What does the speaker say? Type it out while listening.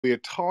we're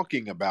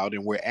talking about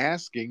and we're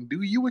asking,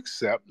 do you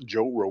accept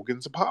Joe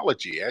Rogan's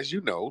apology? As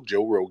you know,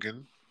 Joe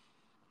Rogan,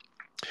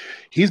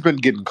 he's been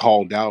getting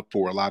called out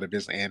for a lot of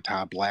his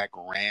anti-black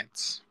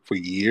rants for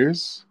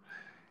years,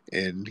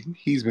 and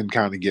he's been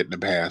kind of getting a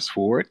pass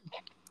for it.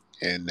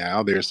 And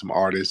now there's some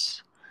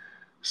artists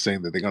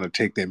saying that they're going to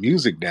take their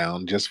music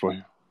down just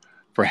for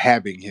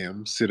having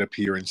him sit up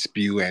here and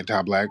spew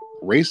anti-black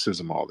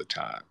racism all the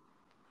time.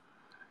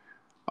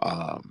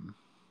 Um,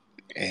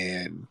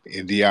 and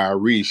India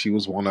Ari, she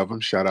was one of them.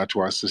 Shout out to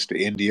our sister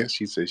India.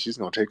 She said she's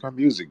going to take her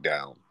music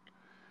down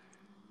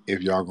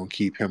if y'all going to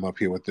keep him up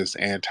here with this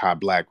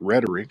anti-black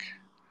rhetoric.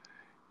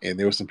 And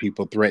there were some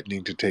people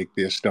threatening to take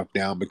their stuff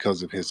down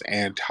because of his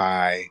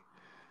anti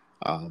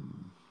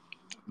um,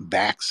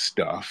 vax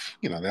stuff.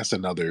 You know, that's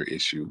another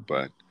issue.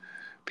 But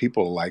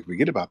people are like,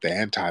 forget about the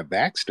anti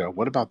vax stuff.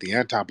 What about the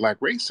anti black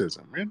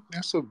racism? And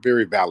that's a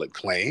very valid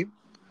claim.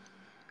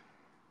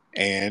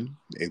 And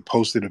they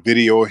posted a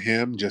video of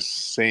him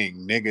just saying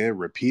nigga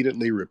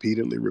repeatedly,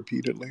 repeatedly,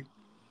 repeatedly.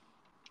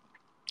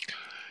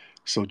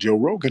 So Joe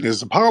Rogan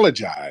has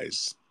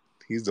apologized.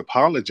 He's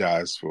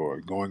apologized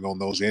for going on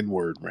those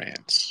N-word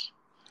rants.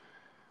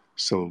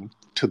 So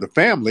to the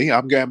family,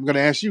 I'm going to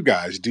ask you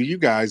guys, do you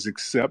guys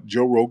accept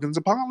Joe Rogan's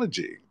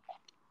apology?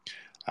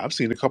 I've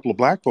seen a couple of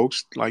black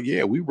folks like,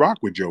 yeah, we rock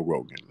with Joe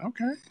Rogan.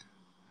 Okay.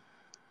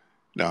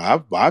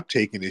 Now, I've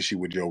taken issue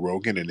with Joe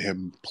Rogan and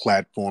him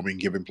platforming,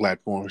 giving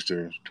platforms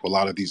to a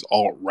lot of these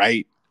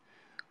alt-right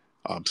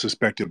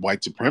suspected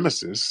white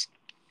supremacists.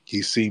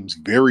 He seems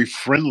very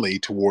friendly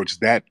towards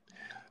that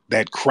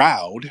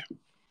crowd.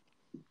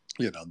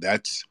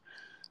 That's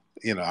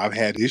I've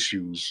had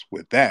issues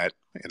with that,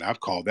 and I've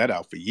called that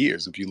out for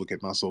years. If you look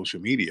at my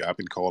social media, I've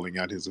been calling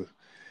out his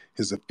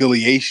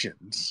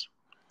affiliations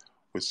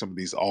with some of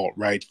these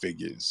alt-right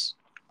figures.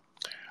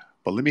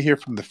 But let me hear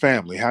from the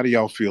family. How do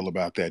y'all feel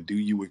about that? Do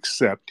you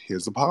accept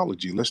his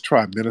apology? Let's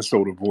try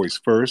Minnesota voice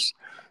first.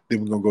 Then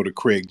we're going to go to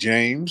Craig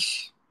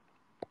James.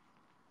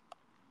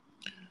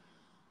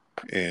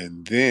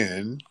 And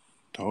then,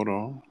 hold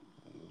on.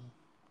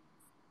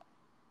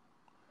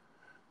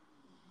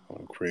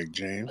 Craig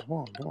James.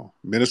 Come on.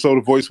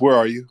 Minnesota voice, where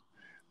are you?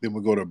 Then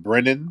we'll go to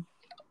Brennan.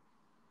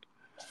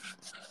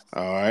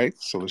 All right.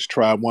 So let's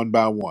try one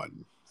by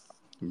one.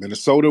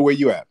 Minnesota, where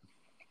you at?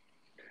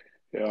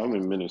 Yeah, I'm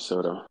in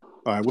Minnesota.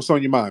 All right. What's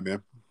on your mind,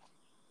 man?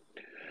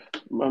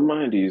 My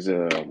mind is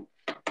that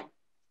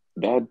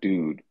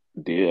dude.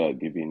 They are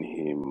giving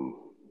him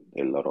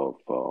a lot of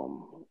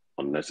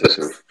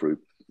unnecessary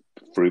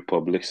free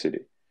publicity.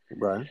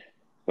 Right.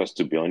 Because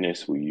to be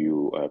honest with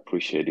you, I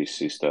appreciate this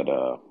sister that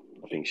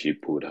I think she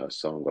put her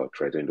song out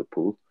right in the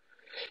pool.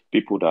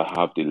 People that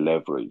have the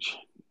leverage,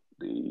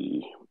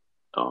 the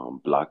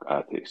black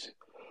artists,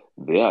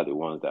 they are the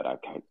ones that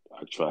can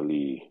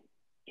actually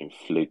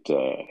inflict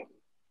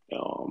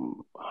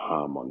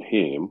harm on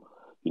him.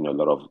 You know, a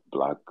lot of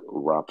black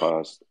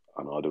rappers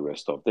and all the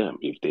rest of them,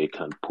 if they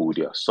can pull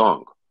their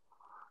song.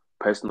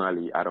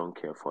 Personally, I don't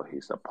care for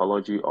his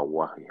apology or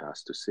what he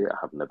has to say. I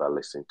have never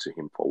listened to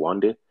him for one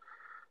day.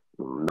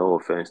 No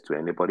offense to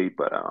anybody,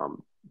 but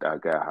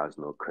that guy has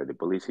no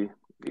credibility.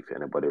 If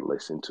anybody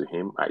listen to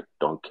him, I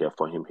don't care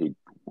for him.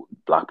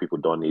 Black people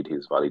don't need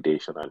his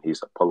validation and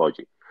his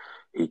apology.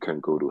 He can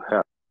go to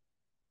hell.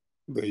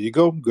 There you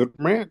go. Good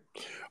rant.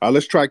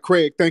 Let's try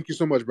Craig. Thank you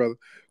so much, brother.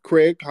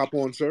 Craig, hop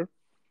on, sir.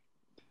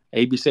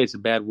 AB say it's a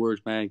bad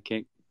words, man.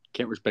 Can't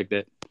respect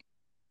that.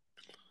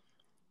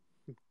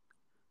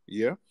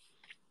 Yeah.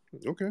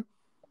 Okay.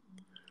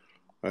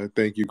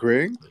 Thank you,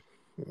 Craig.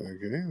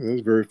 Okay,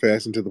 that's very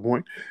fast and to the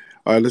point.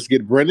 All right, let's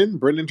get Brendan.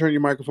 Brendan, turn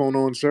your microphone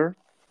on, sir.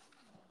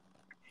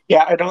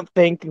 Yeah, I don't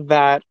think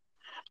that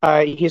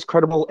he's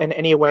credible in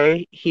any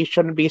way. He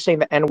shouldn't be saying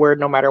the N word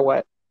no matter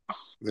what.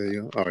 There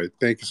you go. All right,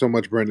 thank you so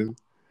much, Brendan.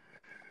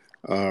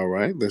 All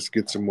right, let's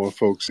get some more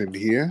folks in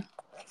here.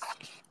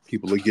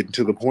 People are getting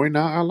to the point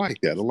now. I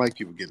like that. I like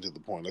people getting to the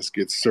point. Let's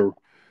get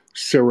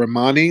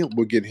Ceremony.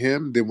 We'll get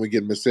him. Then we'll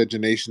get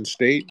Miscegenation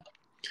State.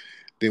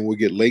 Then we'll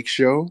get Lake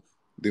Show.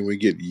 Then we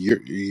get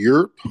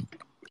Europe.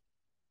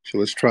 So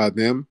let's try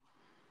them.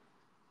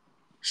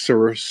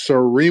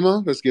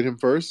 Sarima. Let's get him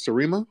first.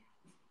 Sarima.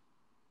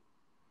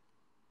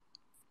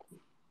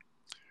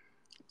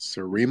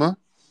 Sarima.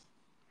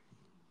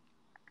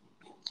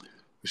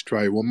 Let's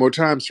try it one more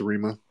time,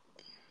 Sarima.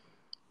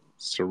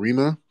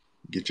 Sarima,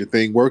 get your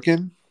thing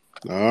working.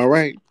 All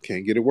right.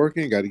 Can't get it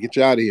working. Got to get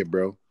you out of here,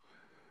 bro.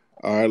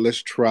 All right.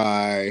 Let's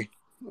try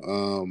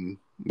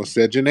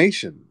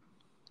Miscegenation.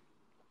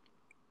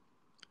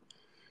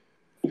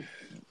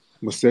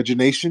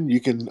 Miscegenation, you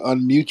can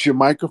unmute your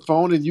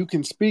microphone and you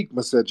can speak,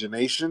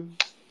 Miscegenation.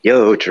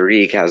 Yo,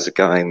 Tariq, how's it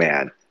going,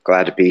 man?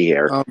 Glad to be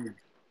here.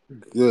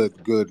 Good.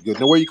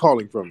 Now, where are you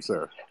calling from,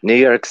 sir? New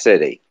York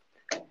City.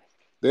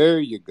 There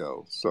you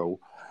go. So,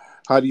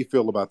 how do you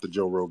feel about the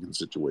Joe Rogan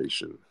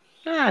situation?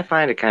 I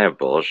find it kind of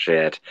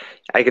bullshit.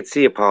 I could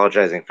see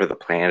apologizing for the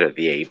Planet of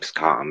the Apes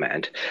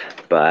comment,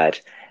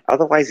 but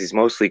otherwise he's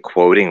mostly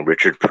quoting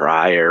Richard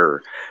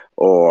Pryor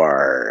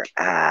or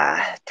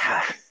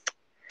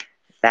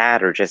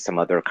That or just some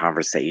other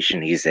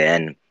conversation he's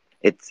in.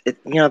 This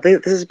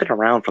has been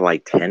around for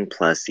like 10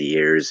 plus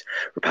years.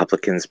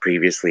 Republicans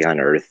previously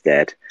unearthed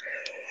it.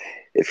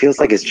 It feels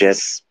like it's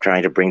just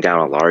trying to bring down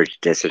a large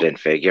dissident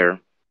figure.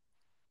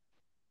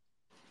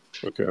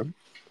 Okay.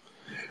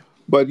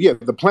 But yeah,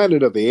 the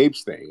Planet of the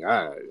Apes thing,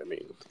 I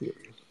mean,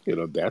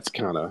 that's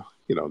kind of,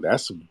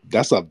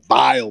 that's a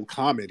vile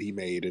comment he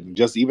made. And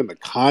just even the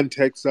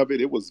context of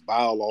it was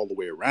vile all the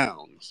way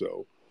around.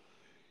 So,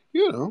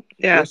 Yeah.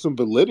 there's some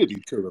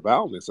validity to the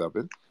vileness of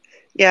it.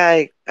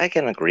 Yeah, I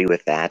can agree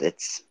with that.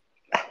 It's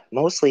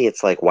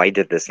like, why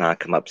did this not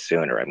come up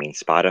sooner? I mean,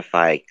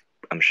 Spotify,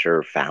 I'm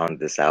sure, found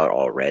this out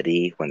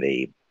already when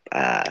they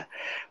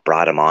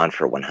brought him on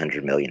for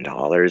 $100 million.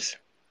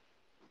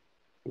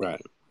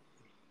 Right.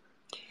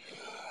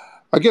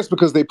 I guess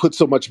because they put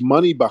so much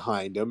money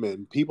behind them,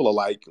 and people are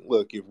like,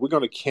 look, if we're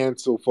going to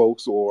cancel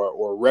folks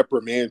or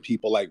reprimand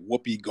people like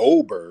Whoopi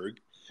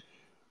Goldberg,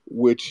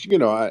 which,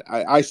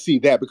 I see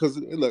that because,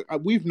 look,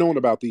 we've known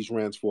about these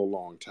rants for a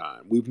long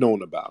time. We've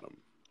known about them.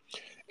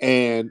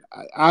 And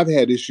I've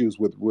had issues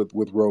with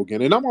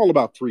Rogan, and I'm all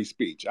about free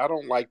speech. I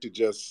don't like to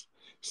just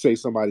say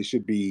somebody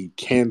should be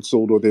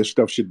canceled or their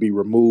stuff should be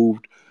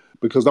removed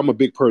because I'm a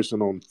big person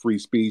on free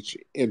speech,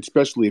 and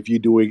especially if you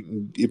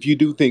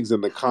do things in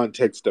the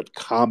context of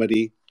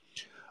comedy,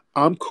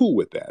 I'm cool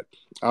with that.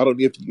 I don't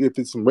if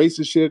it's some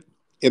racist shit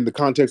in the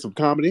context of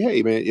comedy.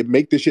 Hey man,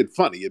 make this shit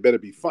funny. It better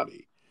be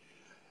funny.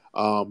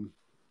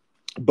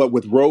 But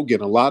with Rogan,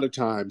 a lot of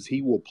times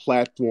he will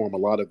platform a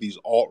lot of these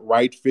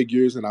alt-right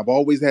figures, and I've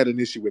always had an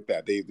issue with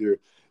that.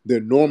 They're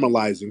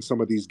normalizing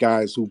some of these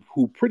guys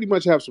who pretty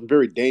much have some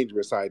very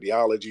dangerous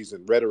ideologies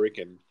and rhetoric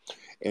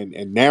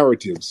and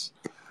narratives.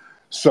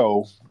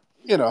 So,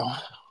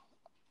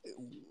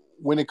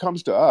 when it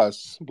comes to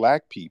us,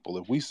 black people,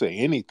 if we say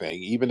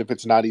anything, even if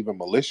it's not even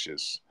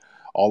malicious,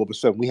 all of a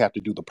sudden we have to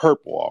do the perp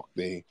walk.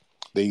 They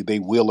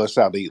wheel us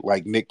out. They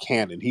like Nick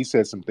Cannon. He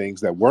said some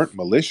things that weren't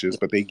malicious,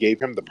 but they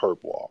gave him the perp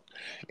walk.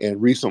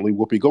 And recently,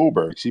 Whoopi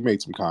Goldberg, she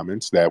made some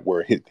comments that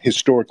were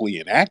historically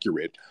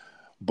inaccurate,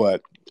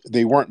 but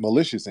they weren't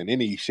malicious in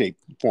any shape,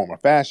 form, or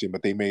fashion.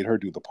 But they made her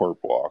do the perp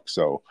walk.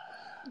 So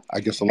I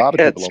guess a lot of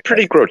people. It's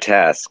pretty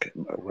grotesque,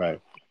 right?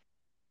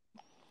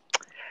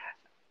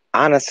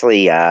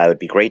 Honestly, it would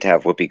be great to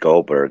have Whoopi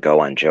Goldberg go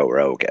on Joe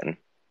Rogan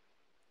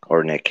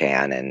or Nick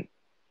Cannon.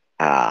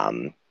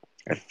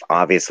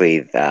 Obviously,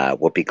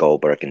 Whoopi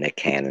Goldberg and Nick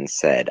Cannon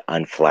said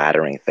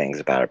unflattering things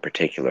about a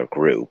particular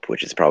group,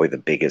 which is probably the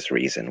biggest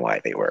reason why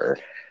they were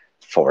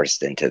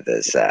forced into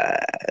this,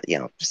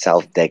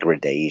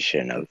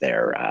 self-degradation of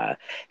their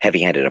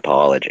heavy-handed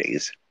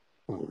apologies.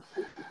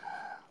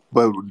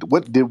 But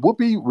what did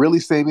Whoopi really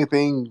say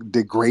anything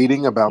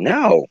degrading about?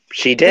 No,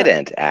 she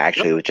didn't.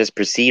 Actually, it was just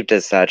perceived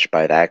as such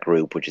by that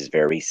group, which is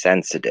very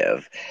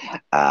sensitive,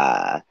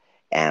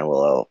 and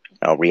will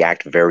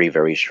react very,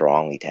 very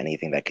strongly to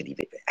anything that could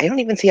even. I don't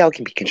even see how it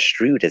can be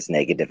construed as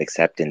negative,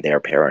 except in their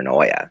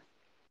paranoia.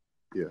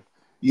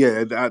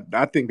 Yeah,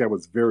 I think that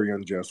was very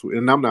unjust.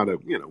 And I'm not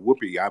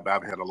Whoopi.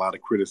 I've had a lot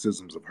of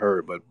criticisms of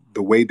her, but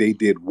the way they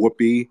did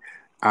Whoopi,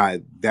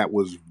 that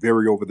was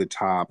very over the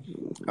top.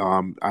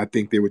 I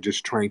think they were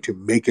just trying to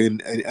make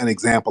an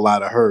example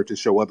out of her to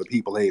show other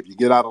people, hey, if you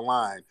get out of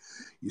line,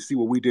 you see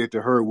what we did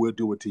to her, we'll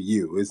do it to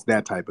you. It's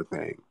that type of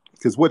thing.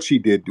 Because what she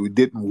did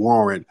didn't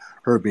warrant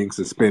her being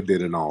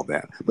suspended and all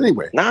that. But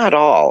anyway. Not at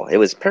all. It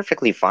was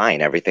perfectly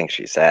fine, everything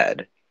she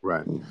said.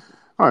 Right.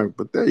 All right,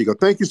 but there you go.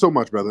 Thank you so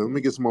much, brother. Let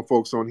me get some more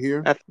folks on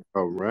here.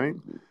 All right.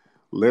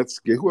 Let's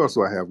get, who else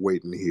do I have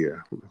waiting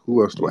here?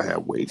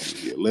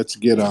 Let's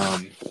get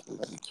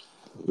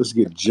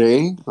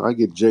Jay. I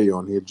get Jay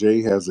on here.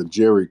 Jay has a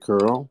Jerry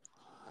curl.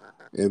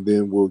 And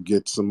then we'll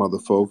get some other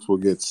folks. We'll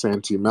get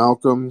Santi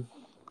Malcolm.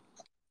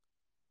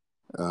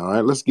 All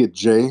right, let's get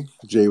Jay.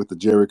 Jay with the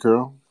Jerry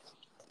curl.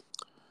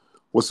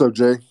 What's up,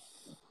 Jay?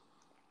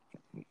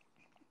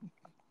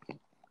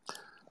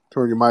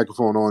 Turn your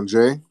microphone on,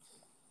 Jay.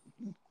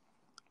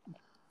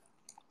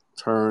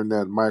 Turn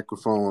that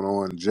microphone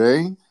on,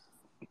 Jay.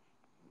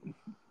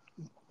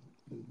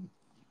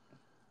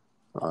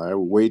 All right, we're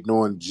waiting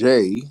on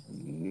Jay.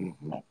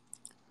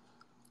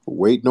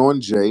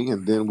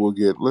 And then we'll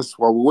get, while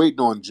we're waiting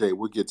on Jay,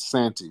 we'll get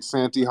Santi.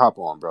 Santi, hop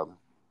on, brother.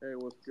 Hey,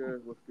 what's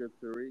good? What's good,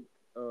 Tariq?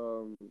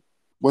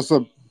 What's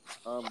up?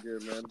 I'm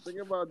good, man. The thing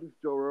about this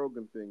Joe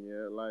Rogan thing,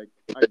 yeah, like,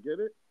 I get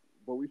it,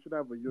 but we should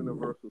have a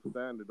universal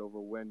standard over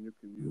when you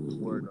can use the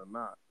word or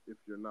not if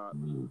you're not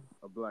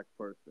a black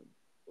person.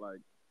 Like,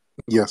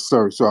 yes,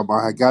 sir. So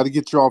I got to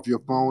get you off. Your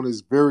phone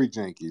is very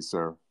janky,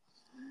 sir.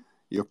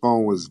 Your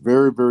phone was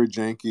very, very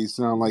janky.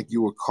 Sound like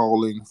you were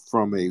calling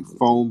from a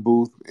phone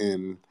booth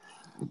in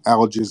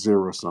Al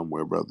Jazeera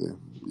somewhere, brother.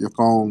 Your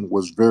phone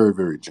was very,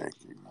 very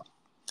janky.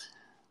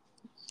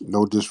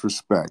 No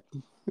disrespect.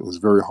 It was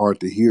very hard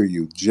to hear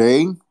you.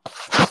 Jay,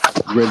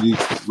 ready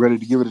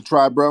to give it a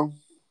try, bro?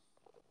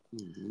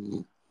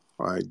 All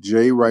right,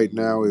 Jay right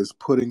now is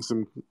putting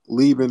some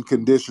leave-in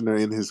conditioner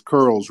in his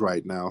curls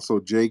right now, so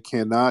Jay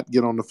cannot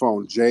get on the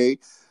phone. Jay,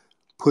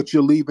 put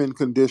your leave-in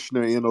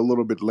conditioner in a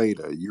little bit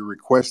later. You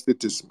requested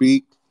to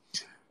speak.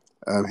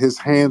 His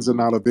hands are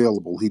not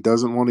available. He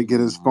doesn't want to get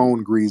his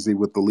phone greasy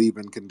with the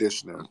leave-in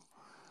conditioner.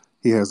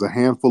 He has a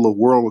handful of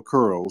whirl of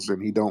curls,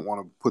 and he don't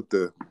want to put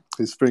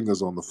his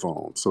fingers on the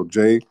phone. So,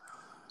 Jay,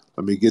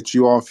 let me get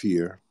you off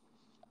here.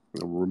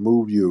 I'll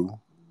remove you.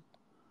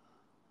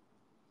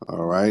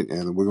 All right,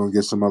 and we're gonna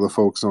get some other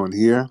folks on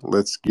here.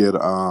 Let's get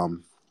DT,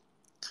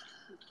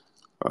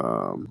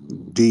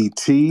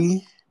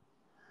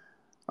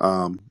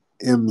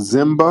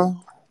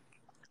 Mzimba,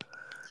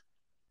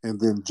 and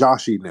then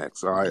Joshy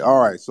next.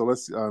 All right. So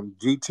let's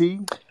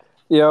GT.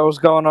 Yo, what's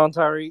going on,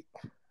 Tyreek?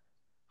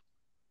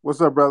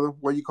 What's up, brother?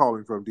 Where you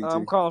calling from, DT?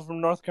 I'm calling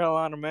from North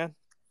Carolina, man.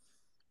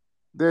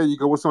 There you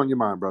go. What's on your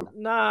mind, brother?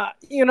 Nah,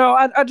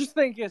 I just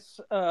think it's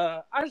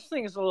a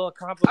little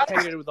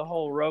complicated with the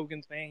whole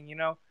Rogan thing.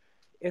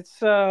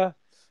 It's I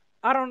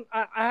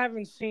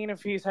haven't seen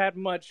if he's had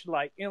much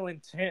like ill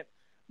intent,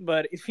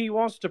 but if he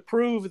wants to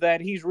prove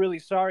that he's really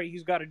sorry,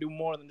 he's got to do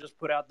more than just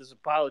put out this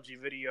apology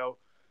video.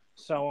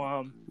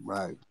 So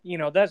right.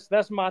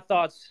 That's my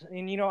thoughts.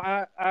 And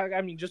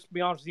I mean, just to be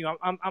honest with you,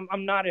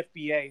 I'm not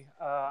FBA.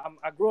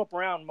 I grew up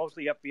around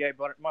mostly FBA,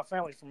 but my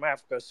family's from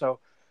Africa, so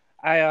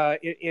my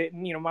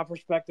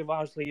perspective,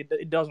 honestly,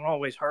 it doesn't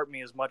always hurt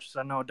me as much as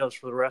I know it does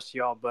for the rest of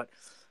y'all. But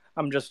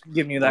I'm just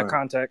giving you that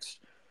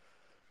context.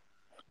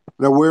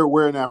 Now,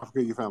 where in Africa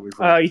are your family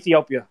from?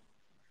 Ethiopia.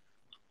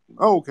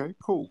 Oh, okay,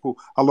 cool.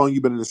 How long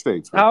you been in the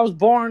States, man? I was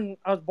born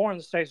in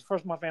the States.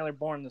 First, my family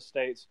born in the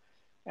States,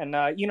 and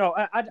I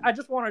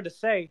just wanted to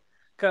say,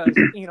 because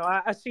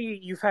I see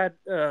you've had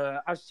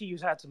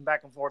some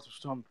back and forth with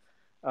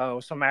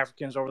some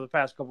Africans over the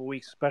past couple of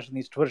weeks, especially in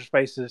these Twitter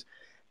Spaces,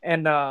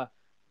 and I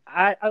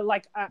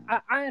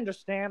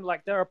understand,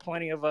 like, there are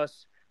plenty of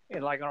us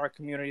in our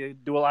community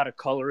that do a lot of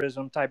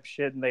colorism type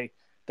shit, and they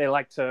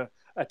like to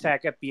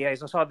attack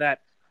FBAs. I saw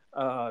that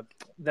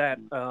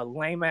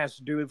lame ass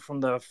dude from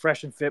the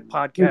Fresh and Fit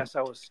podcast.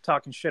 I was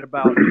talking shit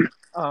about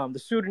the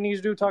Sudanese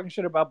dude talking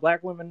shit about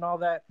black women and all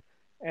that.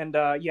 And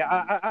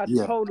I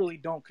totally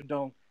don't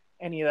condone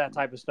any of that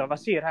type of stuff. I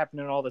see it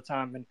happening all the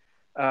time, and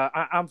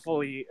I'm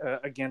fully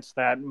against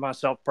that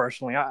myself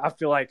personally. I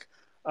feel like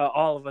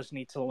all of us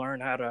need to learn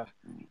how to,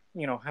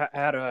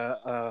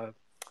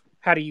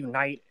 how to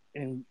unite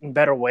in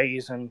better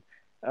ways, and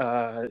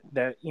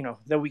that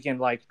we can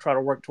try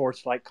to work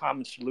towards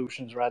common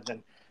solutions rather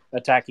than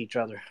attack each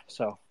other.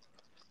 So,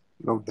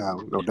 no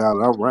doubt.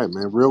 All right,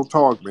 man. Real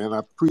talk, man. I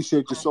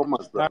appreciate you so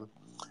much, brother.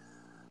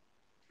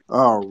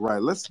 All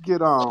right, let's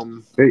get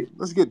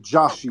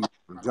Joshy.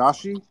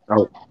 Joshy?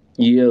 Oh,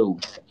 yo.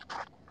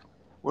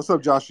 What's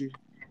up, Joshy?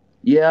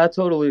 Yeah, I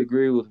totally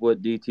agree with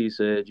what DT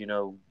said.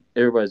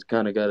 Everybody's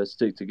kind of got to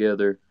stick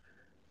together.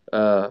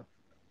 I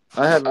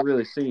haven't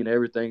really seen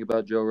everything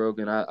about Joe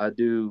Rogan. I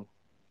do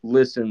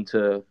listen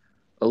to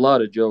a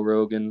lot of Joe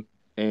Rogan,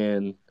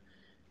 and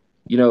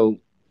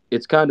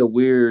it's kind of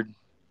weird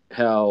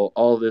how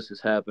all this is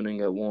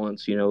happening at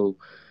once.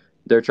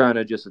 They're trying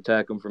to just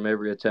attack him from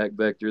every attack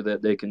vector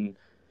that they can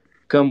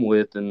come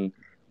with, and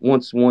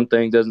once one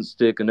thing doesn't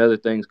stick, another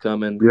thing's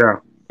coming. Yeah.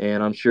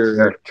 And I'm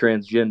sure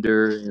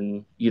transgender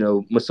and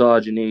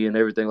misogyny and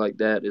everything like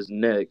that is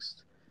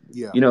next.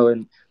 Yeah.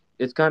 And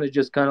it's kind of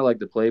like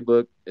the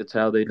playbook. It's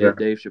how they did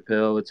Dave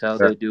Chappelle. It's how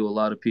they do a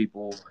lot of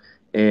people.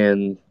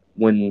 And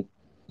when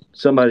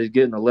somebody's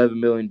getting 11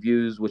 million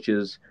views, which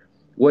is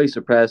way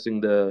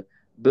surpassing the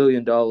 $1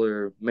 billion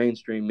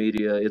mainstream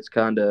media, it's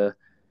kind of,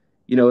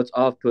 it's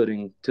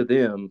off-putting to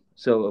them.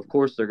 So of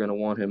course they're going to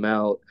want him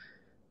out.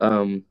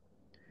 One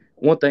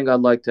thing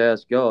I'd like to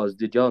ask y'all is,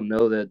 did y'all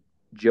know that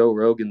Joe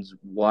Rogan's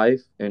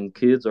wife and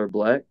kids are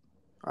black?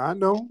 I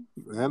know,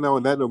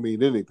 and that don't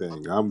mean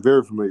anything. I'm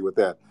very familiar with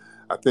that.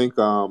 I think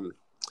the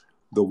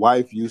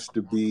wife used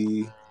to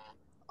be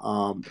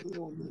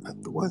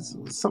what's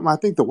something. I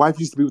think the wife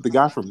used to be with the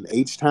guy from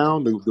H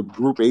Town, the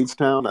group H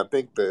Town. I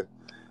think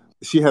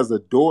she has a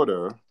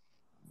daughter,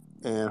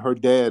 and her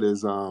dad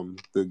is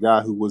the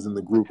guy who was in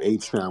the group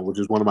H Town, which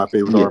is one of my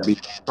favorite R&B.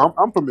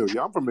 I'm familiar.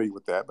 I'm familiar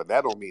with that, but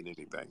that don't mean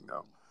anything,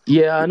 though.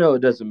 Yeah, I know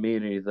it doesn't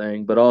mean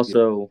anything, but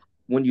also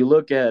when you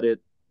look at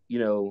it,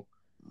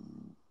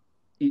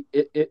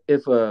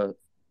 if a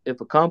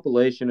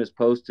compilation is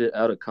posted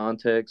out of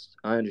context,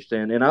 I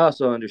understand, and I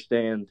also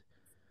understand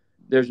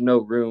there's no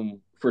room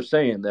for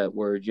saying that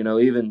word.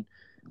 Even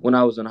when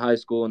I was in high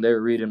school and they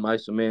were reading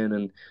Mice Men,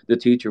 and the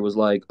teacher was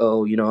like,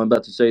 "Oh, I'm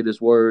about to say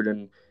this word,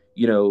 and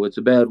it's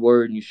a bad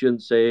word, and you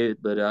shouldn't say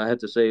it, but I have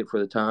to say it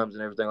for the times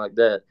and everything like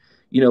that."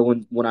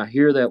 When I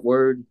hear that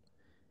word,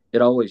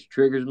 it always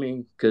triggers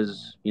me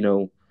because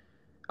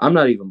I'm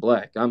not even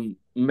black. I'm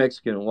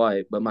Mexican and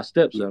white, but my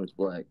stepson is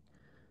black.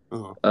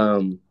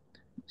 Uh-huh.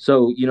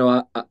 So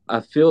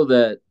I feel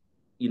that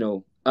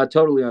I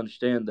totally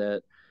understand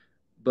that,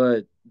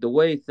 but the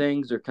way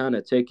things are kind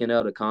of taken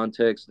out of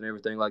context and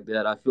everything like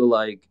that, I feel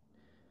like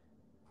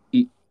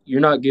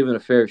you're not given a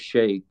fair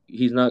shake.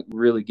 He's not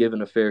really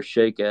given a fair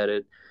shake at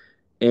it,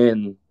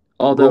 and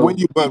although but when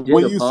you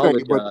say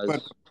apologize,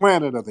 but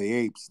Planet of the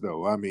Apes,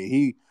 though, I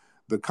mean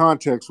the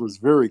context was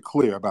very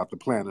clear about the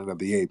Planet of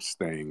the Apes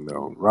thing,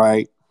 though,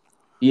 right?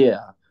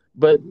 Yeah,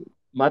 but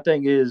my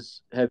thing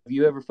is, have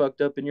you ever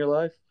fucked up in your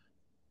life?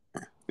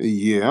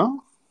 Yeah.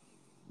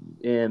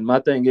 And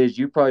my thing is,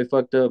 you probably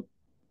fucked up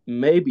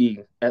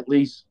maybe at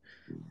least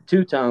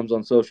 2 times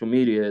on social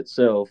media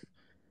itself,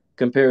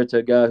 compared to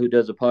a guy who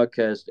does a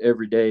podcast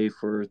every day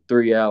for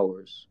 3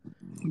 hours.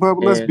 But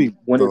let's be And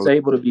when it's though.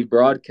 able to be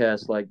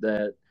broadcast like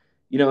that,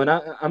 and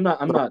I'm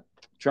not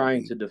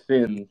trying to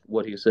defend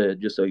what he said,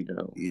 just so you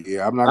know.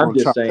 Yeah, I'm not I'm going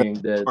to just chop that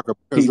saying that up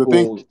because the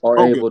thing, people are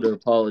Rogan, able to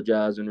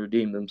apologize and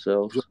redeem Joe,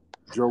 themselves.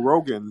 Joe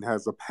Rogan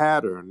has a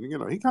pattern.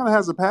 He kind of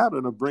has a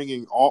pattern of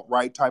bringing alt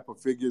right type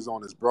of figures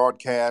on his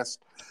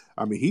broadcast.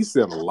 I mean, he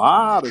said a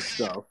lot of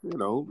stuff.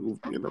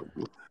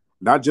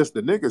 Not just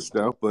the nigger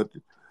stuff, but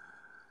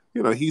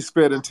he's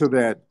fed into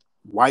that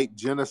white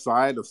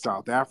genocide of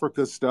South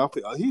Africa stuff.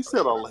 He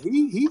said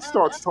he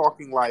starts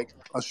talking like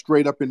a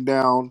straight up and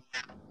down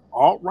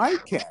alt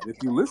right cat.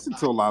 If you listen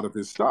to a lot of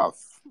his stuff,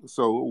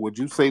 so would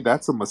you say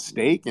that's a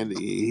mistake? And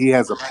he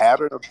has a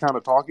pattern of kind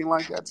of talking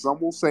like that. Some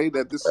will say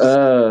that this is.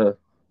 Uh, Mhm.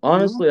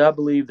 Honestly, I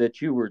believe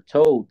that you were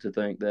told to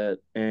think that,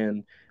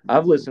 and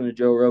I've listened to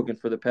Joe Rogan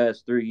for the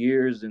past 3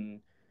 years,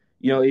 and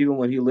even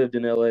when he lived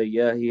in LA,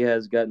 yeah, he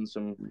has gotten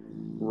some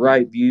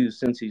right views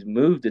since he's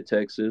moved to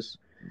Texas.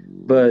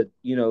 But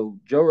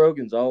Joe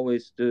Rogan's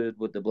always stood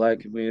with the black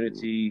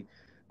community,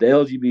 the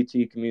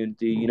LGBT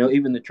community,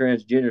 even the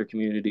transgender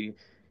community.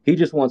 He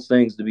just wants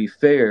things to be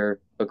fair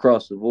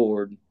across the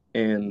board,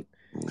 and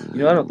I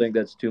don't think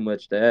that's too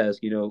much to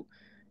ask.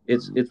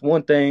 It's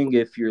one thing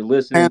if you're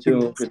listening to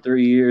standing, him for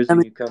 3 years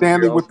and standing, you come to your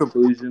standing own with the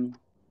conclusion.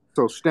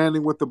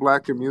 standing with the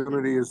black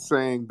community is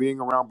saying being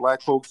around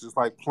black folks is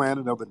like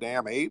Planet of the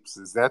Damn Apes.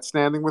 Is that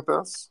standing with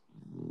us?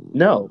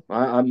 No,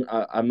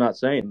 I'm not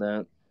saying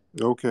that,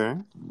 Okay.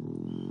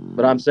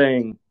 but I'm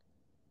saying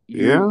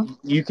Yeah.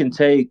 you can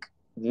take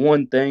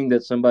one thing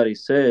that somebody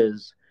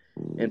says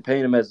and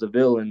paint him as the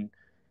villain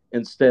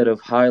instead of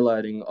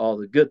highlighting all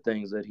the good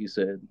things that he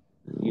said.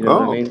 You know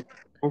what I Oh. mean?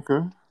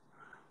 Okay.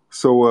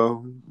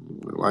 So,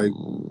 like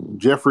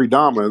Jeffrey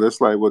Dahmer,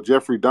 that's like, well,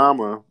 Jeffrey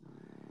Dahmer,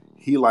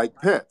 he liked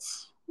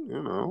pets.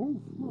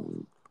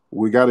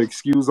 We got to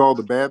excuse all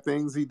the bad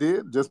things he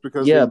did just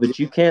because Yeah, they did. but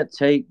you can't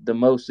take the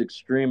most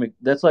extreme.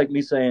 That's like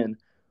me saying,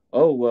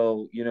 "Oh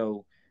well,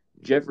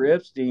 Jeffrey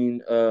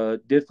Epstein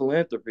did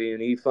philanthropy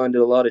and he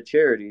funded a lot of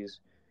charities."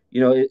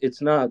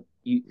 It's not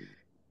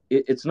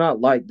it's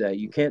not like that.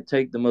 You can't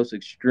take the most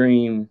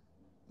extreme,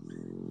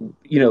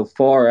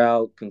 far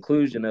out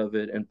conclusion of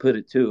it and put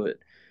it to it.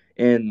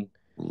 And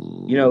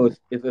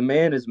if a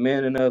man is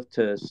man enough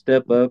to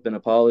step up and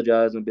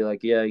apologize and be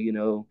like, "Yeah,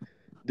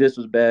 this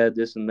was bad,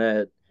 this and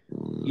that,"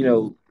 you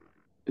know,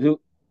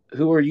 who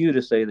who are you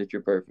to say that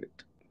you're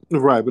perfect?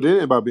 Right, but it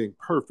ain't about being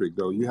perfect,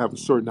 though. You have a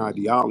certain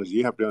ideology.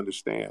 You have to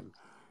understand.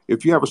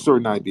 If you have a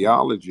certain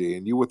ideology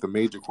and you're with a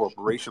major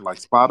corporation like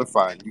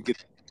Spotify and you get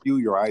to spew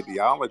your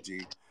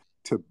ideology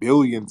to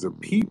billions of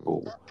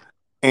people,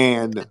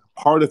 and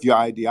part of your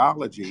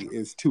ideology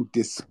is to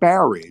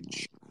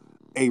disparage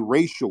a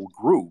racial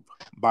group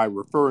by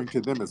referring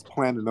to them as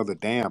Planet of the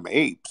Damn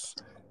Apes,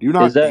 do you Is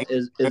not that think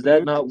is that that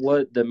is? not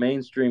what the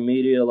mainstream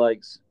media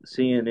like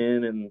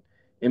CNN and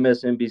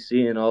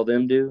MSNBC and all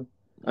them do?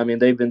 I mean,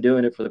 they've been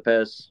doing it for the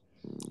past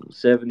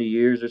 70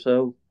 years or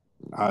so.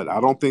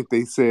 I don't think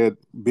they said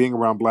being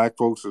around black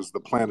folks is the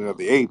Planet of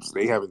the Apes.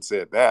 They haven't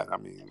said that. I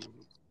mean,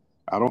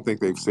 I don't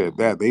think they've said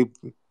that.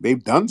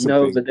 They've done some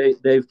No, things.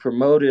 but they've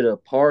promoted a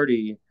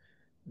party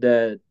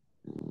that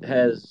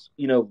has,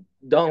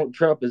 Donald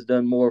Trump has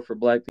done more for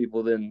black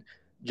people than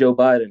Joe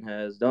Biden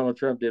has. Donald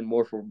Trump did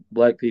more for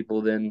black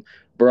people than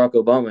Barack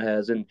Obama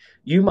has. And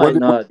you What might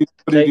did what not did,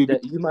 what did he take do?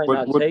 that. You might What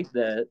not what take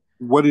that,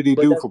 what did he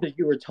but do that's for? because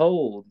you were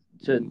told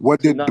to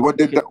What to did not what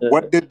look did at the.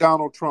 what did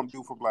Donald Trump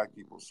do for black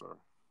people, sir?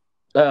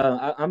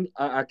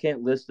 I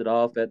can't list it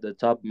off at the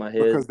top of my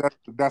head. Because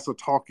that's a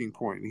talking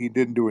point. He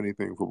didn't do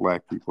anything for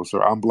black people,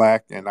 sir. I'm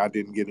black, and I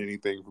didn't get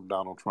anything from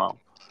Donald Trump,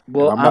 and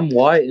Well, I'm not I'm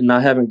white and I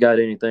haven't got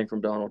anything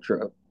from Donald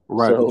Trump.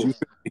 right. But So you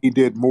said he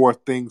did more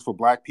things for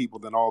black people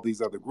than all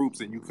these other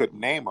groups, and you couldn't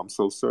name them.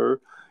 So, sir,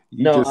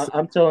 you no, just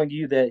I'm telling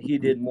you that he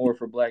did more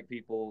for black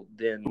people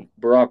than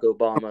Barack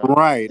Obama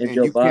right, and and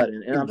Joe you can't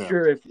Biden. And name I'm them.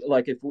 sure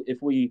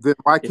Then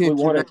why if we can't you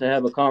name? wanted to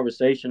have a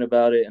conversation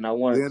about it and I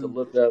wanted to Then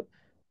look up.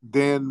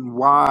 then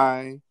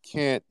why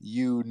can't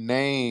you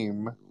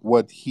name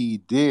what he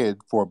did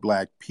for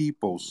black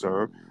people,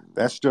 sir?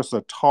 That's just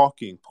a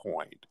talking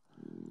point.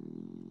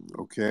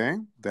 Okay,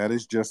 that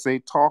is just a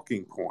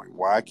talking point.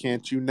 Why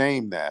can't you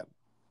name that?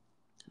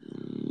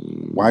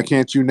 Why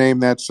can't you name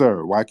that,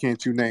 sir? Why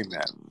can't you name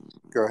that?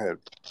 Go ahead.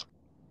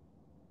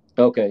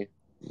 Okay,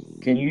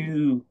 can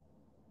you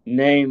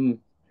name?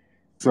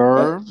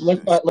 Sir,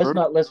 Let's sir.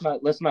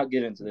 not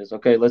get into this.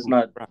 Okay, let's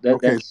not.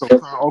 Okay, That's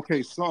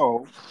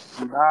so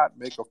do not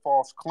make a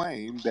false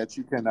claim that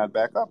you cannot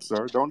back up,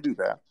 sir. Don't do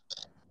that.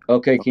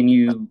 okay. Can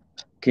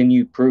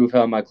you prove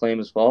how my claim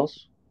is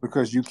false?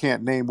 Because you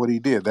can't name what he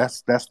did.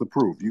 That's the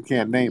proof. You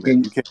can't name it.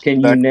 Can You can't can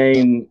you back.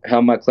 name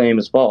how my claim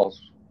is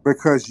false?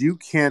 Because you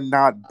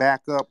cannot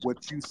back up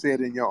what you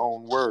said in your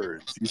own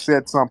words. You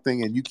said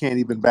something and you can't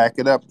even back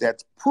it up.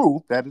 That's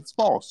proof that it's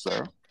false,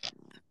 sir.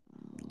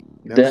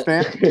 You That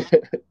understand?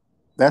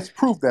 That's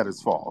proof that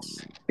it's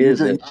false. You're is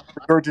just it.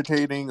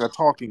 regurgitating a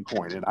talking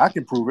point, and I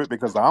can prove it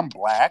because I'm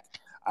black.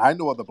 I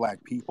know other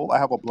black people. I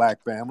have a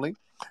black family.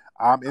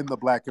 I'm in the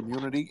black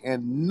community,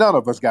 and none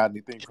of us got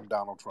anything from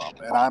Donald Trump.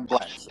 And I'm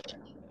black, sir.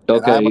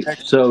 And I'm an Okay,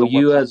 expert so on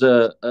what. you as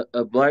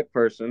a black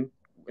person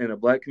in a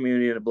black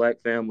community and a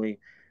black family,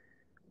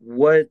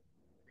 what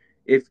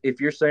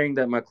if you're saying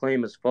that my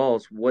claim is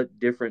false, what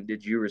different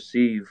did you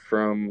receive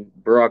from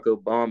Barack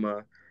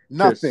Obama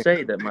to Nothing.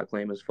 say that my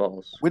claim is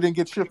false? We didn't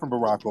get shit from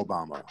Barack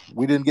Obama.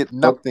 We didn't get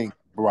Oh, nothing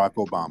from Barack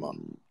Obama.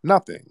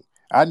 Nothing.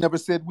 I never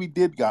said we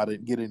did got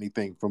it get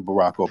anything from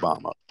Barack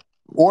Obama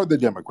or the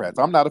Democrats.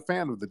 I'm not a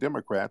fan of the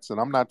Democrats, and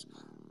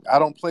I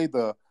don't play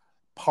the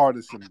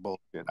partisan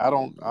bullshit.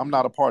 I'm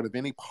not a part of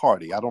any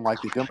party. I don't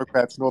like the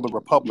Democrats nor the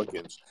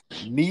Republicans.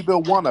 Neither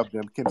one of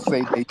them can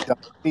say they've done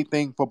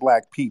anything for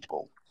black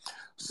people.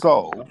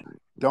 So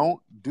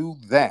don't do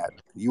that.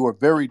 You are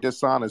very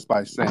dishonest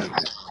by saying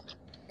that.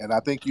 And I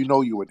think you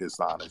know you were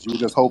dishonest. You were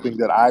just hoping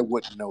that I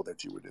wouldn't know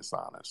that you were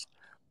dishonest.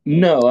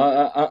 no,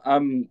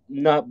 I'm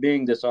not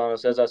being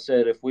dishonest. As I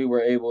said, if we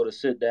were able to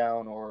sit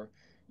down or,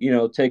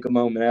 take a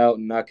moment out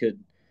and I could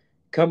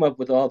come up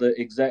with all the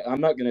exact,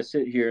 I'm not going to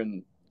sit here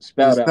and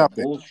spout It's out nothing.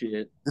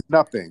 bullshit. It's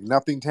nothing.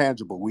 Nothing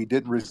tangible. We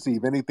didn't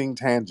receive anything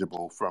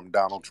tangible from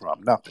Donald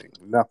Trump. Nothing.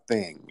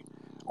 Nothing.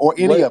 Or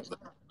any What? of them.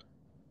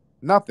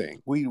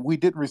 Nothing. We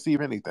didn't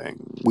receive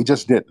anything. We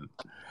just didn't.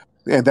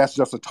 And that's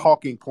just a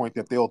talking point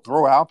that they'll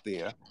throw out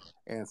there.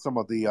 And some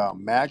of the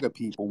MAGA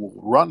people will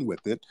run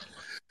with it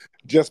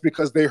just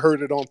because they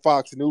heard it on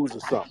Fox News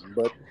or something.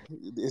 But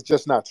it's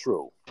just not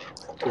true.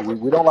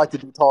 We don't like to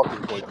do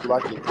talking points. We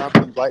like to kind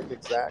of be right and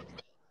exact.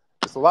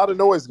 It's a lot of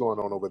noise going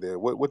on over there.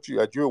 What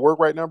you at work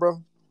right now,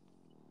 bro?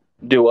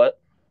 Do what?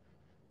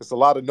 It's a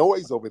lot of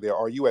noise over there.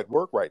 Are you at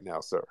work right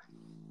now, sir?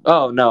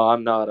 Oh no,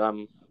 I'm not.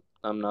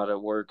 I'm not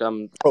at work.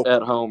 I'm Okay.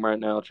 at home right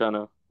now trying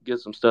to get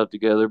some stuff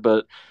together.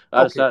 But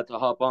I Okay. decided to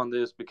hop on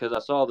this because I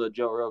saw the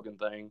Joe Rogan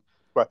thing.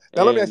 Right.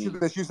 Now let me ask you And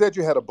this. You said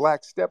you had a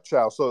black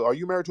stepchild. So are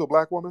you married to a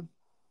black woman?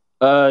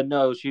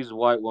 no, she's a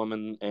white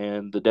woman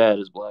and the dad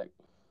is black.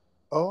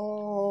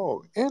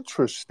 Oh,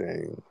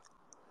 interesting.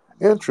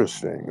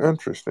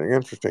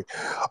 Interesting.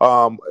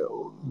 Um,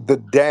 the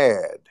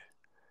dad,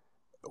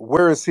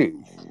 where is he?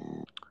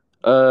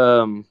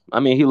 I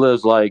mean, he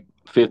lives like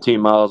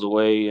 15 miles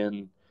away,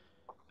 and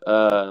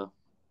uh,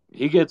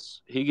 he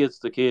gets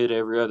the kid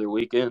every other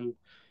weekend,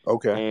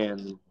 Okay.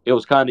 and it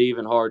was kind of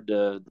even hard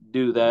to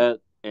do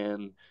that,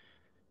 and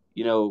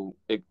you know,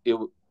 it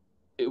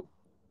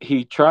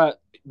he tried.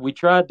 We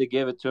tried to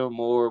give it to him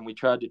more, and we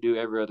tried to do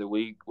every other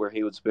week where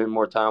he would spend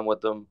more time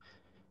with them,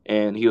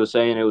 and he was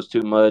saying it was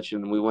too much,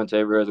 and we went to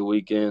every other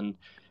weekend,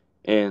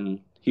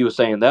 and he was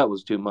saying that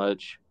was too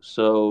much,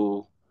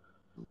 so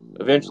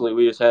eventually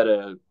we just had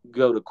to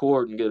go to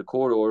court and get a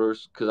court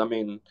orders because I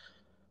mean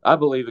I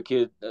believe a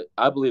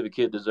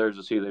kid deserves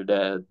to see their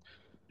dad,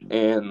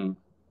 and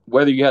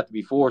whether you have to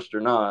be forced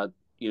or not,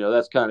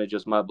 that's kind of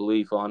just my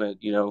belief on it.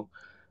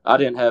 I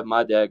didn't have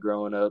my dad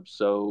growing up,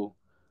 so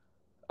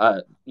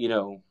I you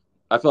know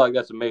I feel like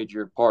that's a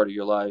major part of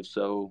your life.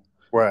 So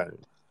Right.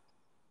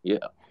 yeah,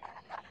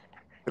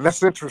 And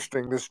that's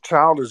interesting. This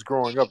child is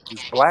growing up,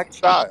 this black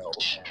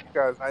child. You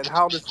guys, and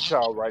how old is the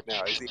child right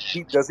now? Is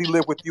he does he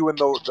live with you and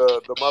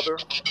the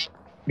mother?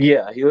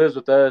 yeah, he lives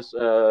with us.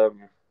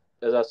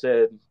 As I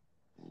said,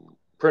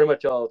 pretty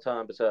much all the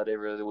time, beside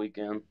every other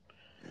weekend.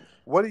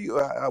 What do you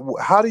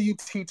how do you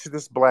teach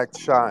this black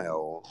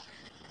child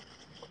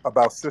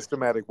about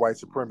systematic white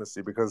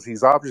supremacy? Because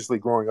he's obviously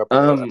growing up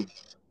Um,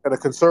 in a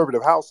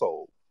conservative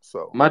household.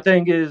 So My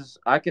thing is,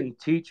 I can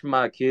teach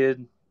my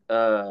kid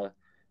uh,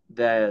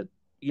 that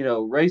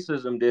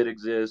racism did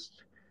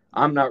exist.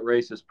 I'm not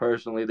racist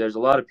personally. There's a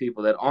lot of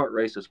people that aren't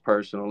racist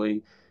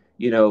personally.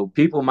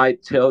 People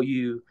might tell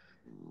you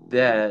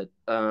that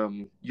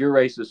you're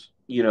racist.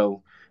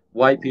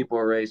 White people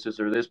are racist,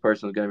 or this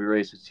person is going to be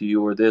racist to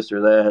you, or this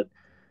or that.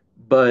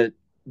 But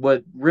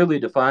what really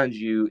defines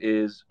you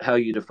is how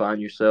you define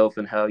yourself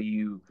and how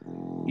you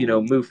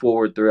move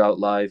forward throughout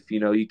life.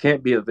 You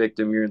can't be a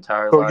victim your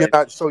entire so you're life.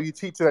 not so you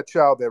teach that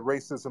child that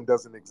racism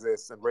doesn't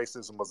exist and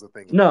racism was a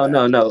thing in the No,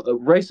 no, past. no.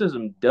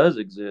 Racism does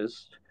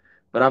exist,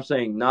 but I'm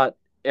saying not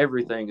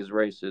everything is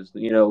racist.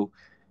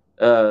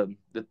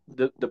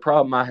 The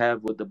problem I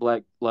have with the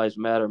Black Lives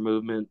Matter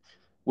movement,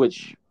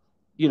 which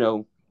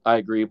I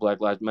agree,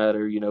 Black Lives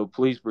Matter.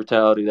 Police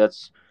brutality.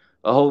 That's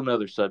a whole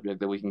nother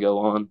subject that we can go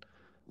on.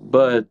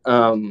 But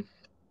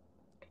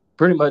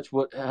pretty much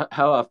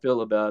how I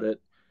feel about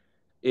it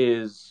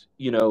is,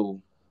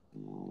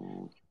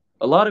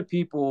 a lot of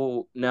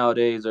people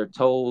nowadays are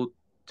told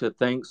to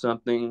think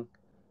something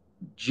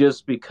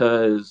just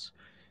because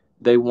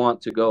they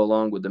want to go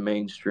along with the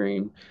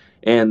mainstream.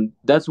 And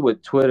that's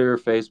what Twitter,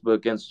 Facebook,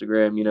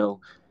 Instagram,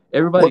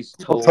 What everybody's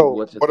people told told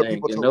what to what are think,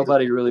 people and told you to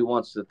nobody think? really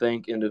wants to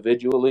think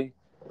individually.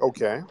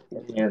 Okay.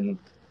 And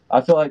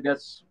I feel like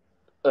that's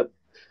a,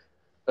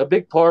 a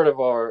big part of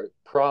our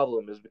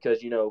problem is because,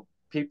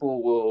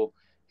 people will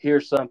hear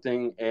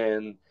something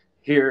and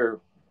hear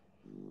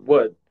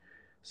what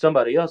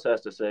somebody else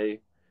has to say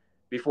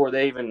before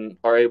they even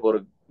are able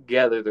to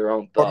gather their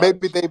own Or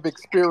maybe thoughts. they've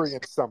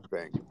experienced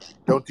something.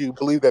 Don't you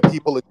believe that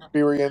people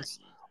experience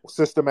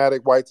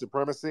systematic white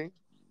supremacy?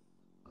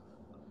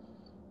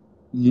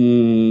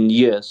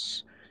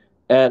 Yes.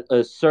 At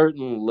a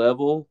certain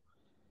level,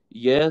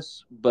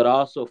 yes, but I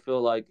also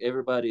feel like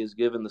everybody is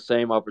given the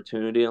same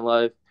opportunity in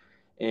life,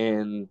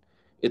 and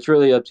it's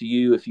really up to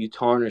you if you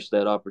tarnish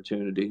that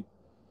opportunity.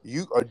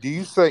 Do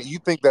you say you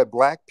think that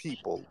black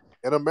people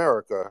in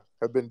America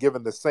have been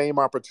given the same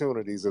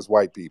opportunities as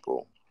white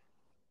people?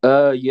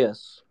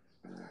 Yes.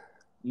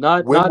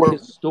 Not When not were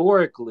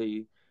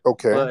historically,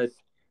 okay, but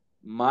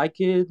my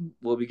kid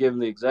will be given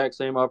the exact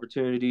same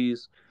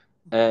opportunities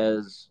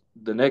as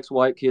the next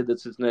white kid that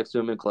sits next to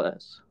him in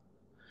class.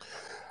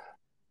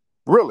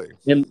 really?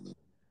 And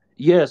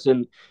yes,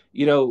 and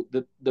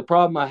the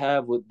problem I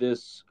have with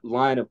this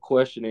line of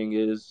questioning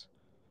is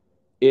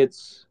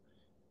it's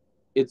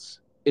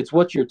it's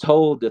what you're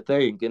told to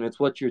think, and it's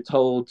what you're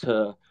told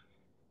to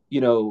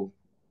you know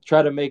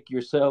try to make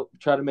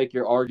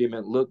your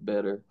argument look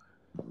better.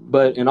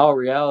 But in all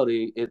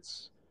reality,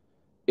 it's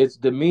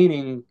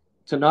demeaning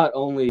to not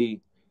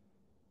only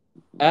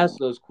ask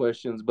those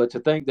questions, but to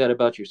think that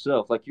about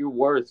yourself. Like, you're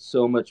worth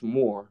so much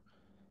more.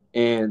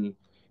 And,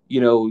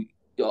 you know,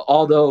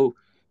 although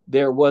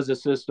there was a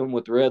system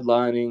with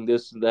redlining,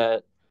 this and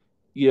that,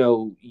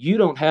 you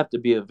don't have to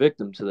be a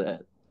victim to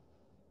that.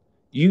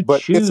 You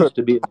But it's a choose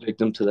to be a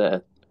victim to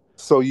that.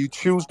 so you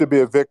choose to be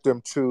a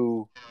victim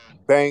to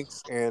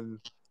banks and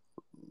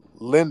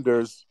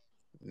lenders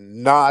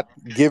not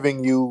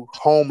giving you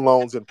home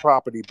loans and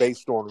property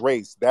based on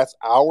race. That's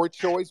our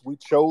choice. We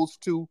chose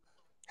to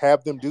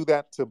have them do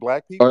that to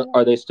black Are, people.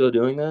 are they still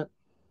doing that?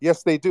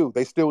 Yes, they do.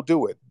 They still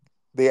do it.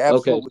 They Okay,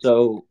 absolutely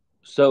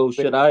so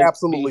they should I be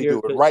absolutely here?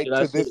 do it right Should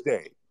I to this sit?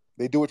 day.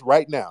 They do it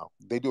right now.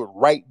 They do it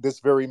right this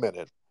very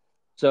minute.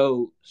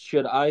 So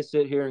should I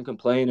sit here and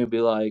complain and be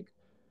like,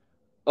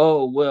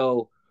 oh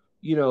well,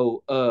 you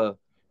know,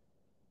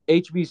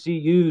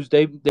 HBCUs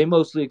they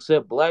mostly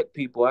accept black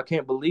people. I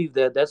can't believe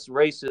that. That's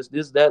racist.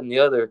 This, that, and the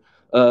other.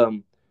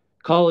 Um,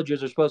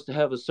 Colleges are supposed to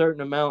have a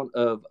certain amount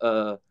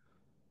of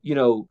you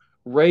know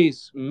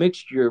race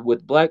mixture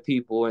with black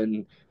people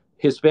and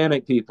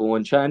Hispanic people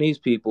and Chinese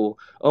people.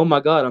 Oh my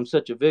God, I'm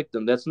such a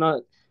victim. That's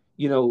not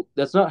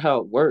how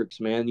it works,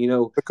 man.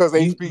 Because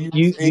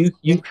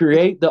You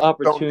create the don't do that.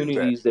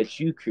 opportunities that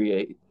you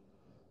create.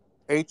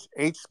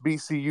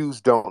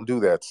 HBCUs don't do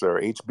that,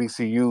 sir.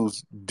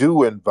 HBCUs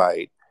do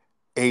invite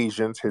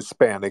Asians,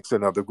 Hispanics,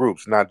 and other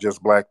groups, not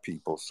just black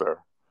people, sir.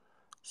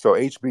 So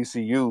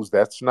HBCUs,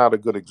 that's not a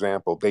good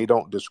example. They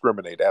don't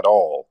discriminate at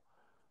all.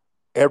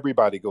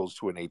 Everybody goes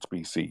to an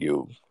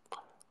HBCU.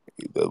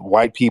 The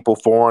white people,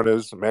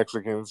 foreigners,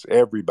 Mexicans,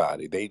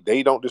 everybody.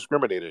 They don't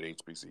discriminate at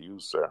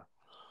HBCUs, sir.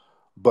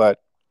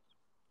 But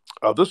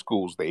other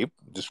schools, they've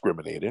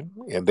discriminated,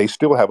 and they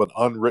still have an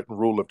unwritten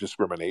rule of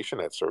discrimination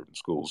at certain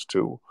schools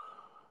too.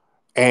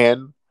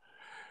 And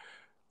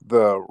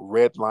the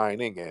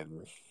redlining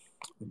and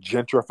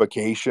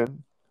gentrification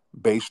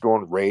based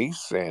on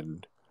race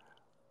and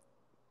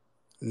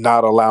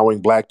not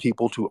allowing black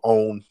people to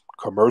own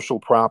commercial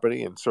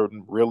property and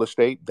certain real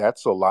estate,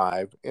 that's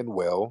alive and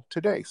well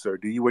today, sir.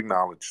 Do you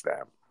acknowledge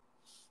that?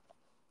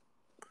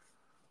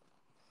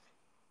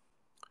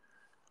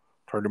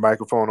 Turn the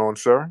microphone on,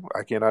 sir.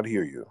 I cannot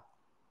hear you.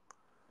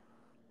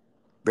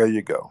 There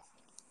you go.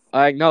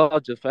 I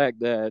acknowledge the fact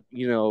that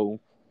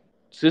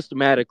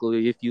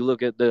systematically, if you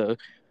look at the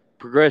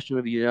progression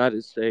of the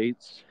United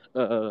States,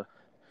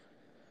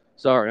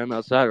 sorry, I'm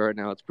outside right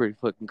now. It's pretty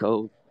fucking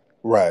cold.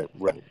 Right,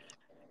 right.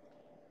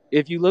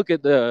 If you look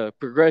at the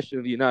progression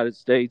of the United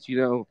States,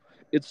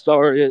 it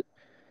started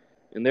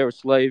and there was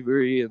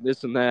slavery and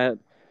this and that,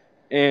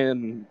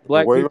 and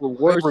black Wait, people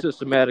were slavery.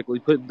 systematically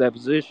put in that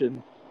position.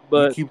 You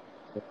But keep.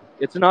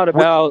 it's not What,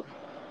 about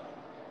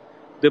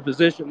the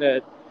position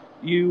that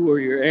you or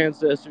your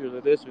ancestors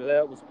or this or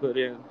that was put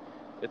in.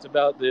 It's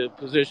about the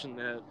position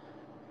that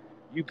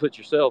you put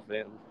yourself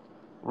in.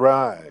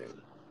 right.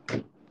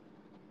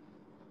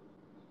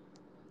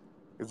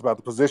 It's about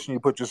the position you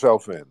put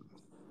yourself in.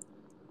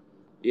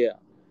 Yeah.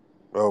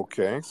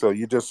 Okay, so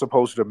you're just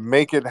supposed to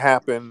make it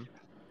happen,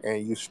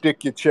 and you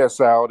stick your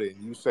chest out and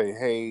you say,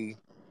 "Hey,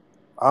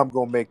 I'm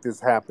gonna make this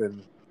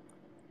happen,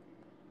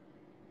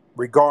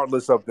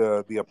 regardless of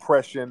the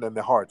oppression and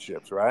the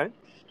hardships." Right?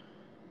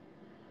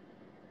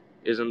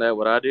 Isn't that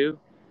what I do?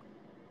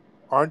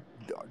 Aren't?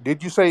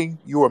 Did you say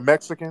you were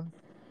Mexican?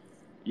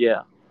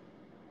 Yeah.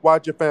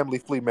 Why'd your family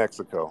flee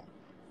Mexico?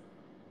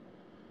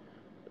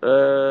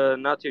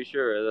 Not too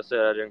sure. As I said,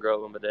 I didn't grow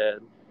up with my dad.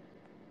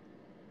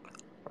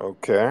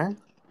 Okay,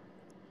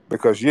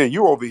 because yeah,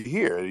 you're over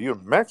here. You're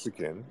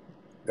Mexican.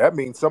 That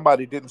means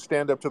somebody didn't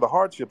stand up to the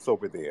hardships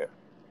over there.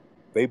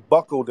 They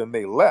buckled and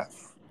they left.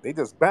 They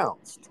just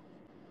bounced.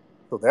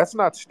 So that's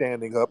not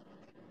standing up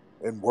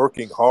and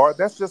working hard.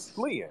 That's just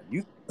fleeing.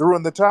 You threw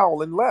in the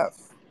towel and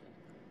left.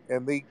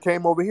 And they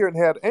came over here and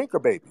had anchor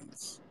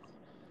babies.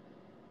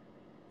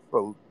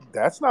 So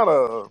that's not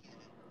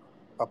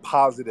a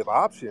positive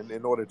option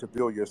in order to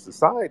build your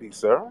society,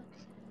 sir.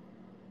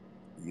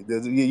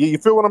 You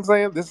feel what I'm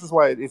saying? This is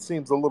why it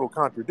seems a little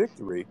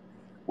contradictory,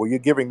 where you're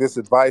giving this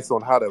advice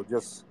on how to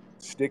just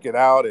stick it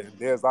out and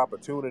there's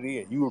opportunity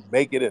and you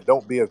make it and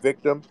don't be a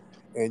victim.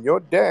 And your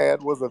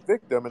dad was a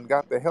victim and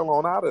got the hell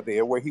on out of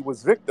there, where he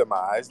was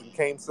victimized and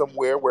came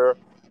somewhere where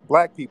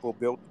black people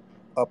built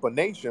up a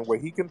nation where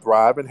he can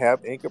thrive and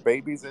have anchor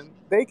babies and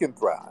they can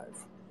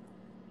thrive.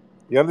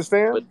 You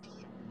understand?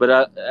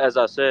 But as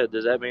I said,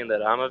 does that mean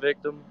that I'm a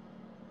victim?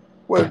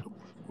 Well,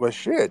 well,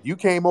 shit. You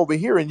came over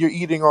here and you're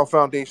eating off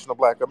foundational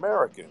Black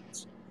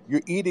Americans.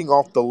 You're eating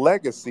off the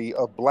legacy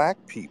of Black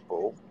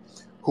people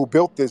who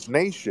built this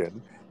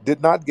nation,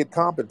 did not get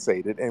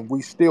compensated, and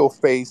we still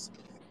face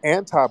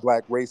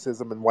anti-Black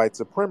racism and white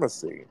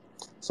supremacy.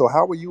 So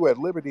how are you at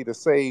liberty to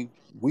say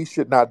we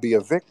should not be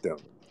a victim?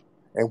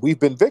 And we've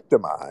been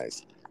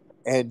victimized.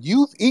 And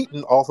you've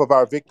eaten off of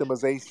our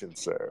victimization,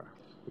 sir.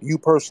 You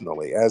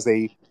personally, as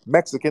a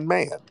Mexican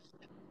man.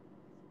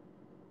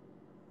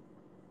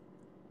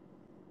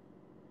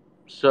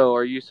 So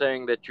are you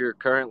saying that you're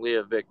currently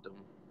a victim?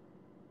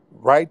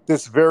 Right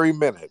this very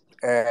minute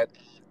at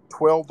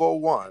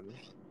 12:01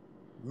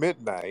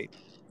 midnight,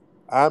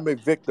 I'm a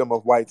victim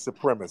of white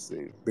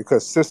supremacy,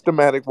 because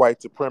systematic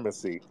white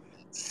supremacy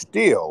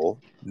still,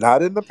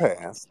 not in the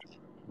past,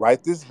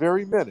 right this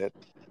very minute,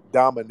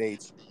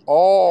 dominates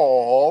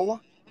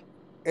all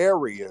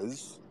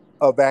areas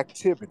of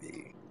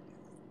activity.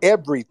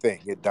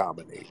 Everything it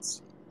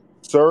dominates.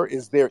 Sir,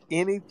 is there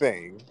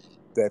anything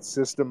that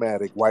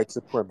systematic white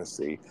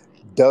supremacy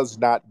does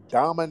not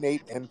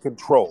dominate and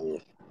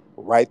control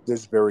right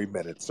this very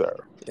minute, sir?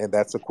 And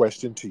that's a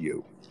question to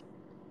you.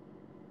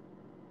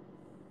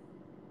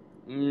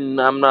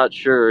 I'm not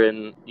sure,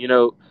 and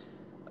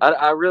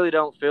I really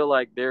don't feel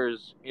like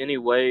there's any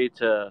way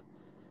to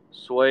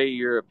sway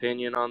your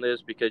opinion on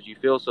this because you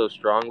feel so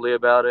strongly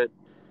about it.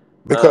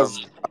 Because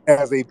Um,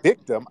 as a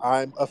victim,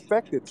 I'm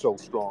affected so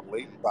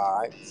strongly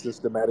by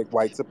systematic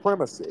white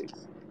supremacy.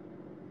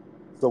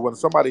 So when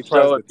somebody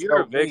tries so to if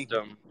you're a tell me,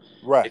 victim,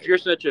 right,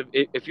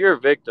 if you're a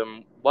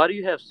victim, why do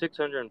you have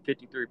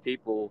 653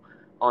 people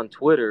on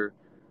Twitter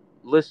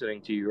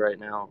listening to you right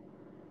now?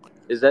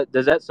 Does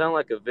that sound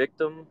like a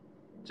victim?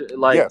 To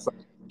like yes,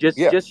 just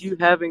yes, you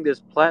having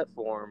this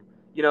platform.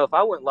 If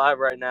I went live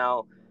right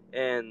now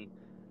and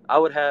I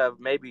would have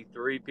maybe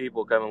 3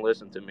 people come and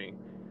listen to me,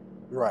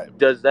 right.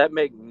 does that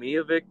make me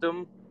a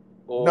victim?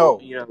 Or No,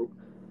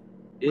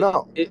 it,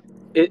 no. it,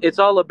 It, it's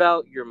all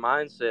about your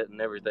mindset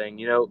and everything.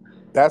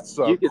 that's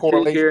a You could sit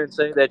correlation. here and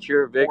say that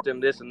you're a victim,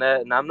 this and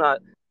that, and I'm not.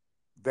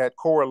 That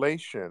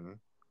correlation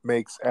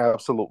makes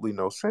absolutely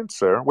no sense,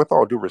 sir, with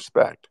all due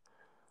respect.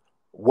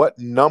 What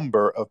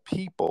number of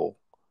people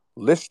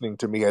listening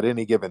to me at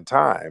any given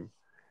time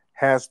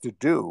has to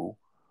do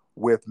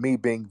with me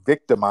being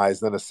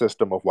victimized in a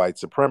system of white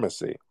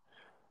supremacy?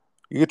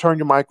 You can turn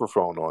your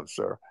microphone on,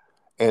 sir.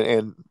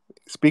 And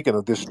speaking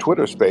of this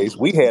Twitter space,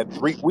 we had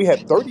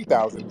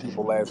 30,000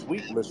 people last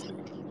week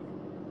listening.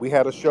 We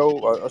had a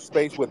show, a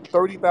space with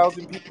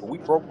 30,000 people. We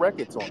broke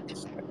records on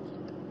this thing.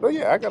 So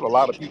yeah, I got a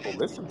lot of people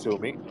listen to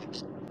me.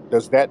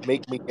 Does that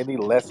make me any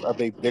less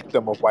of a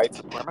victim of white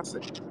supremacy?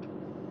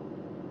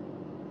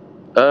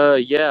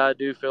 Yeah, I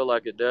do feel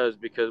like it does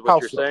because what How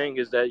you're so? saying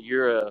is that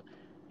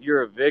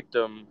you're a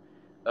victim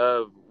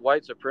of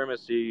white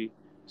supremacy,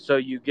 so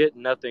you get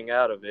nothing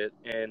out of it,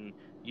 and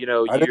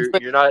I didn't say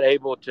you're not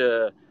able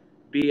to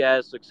be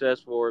as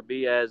successful or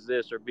be as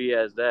this or be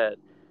as that.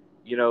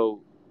 You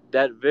know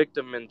that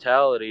victim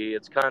mentality.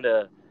 It's kind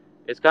of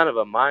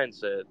a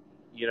mindset.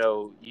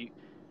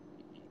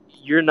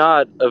 You're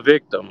not a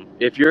victim.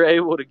 If you're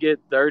able to get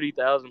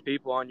 30,000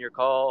 people on your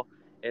call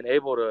and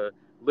able to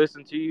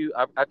listen to you,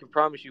 I can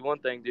promise you one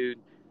thing, dude.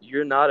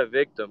 You're not a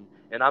victim.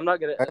 And I'm not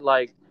going that. to,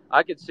 like,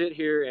 I could sit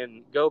here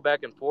and go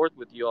back and forth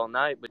with you all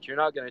night, but you're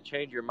not going to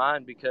change your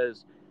mind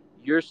because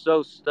you're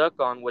so stuck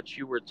on what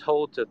you were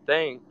told to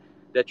think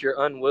that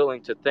you're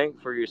unwilling to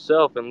think for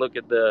yourself and look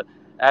at the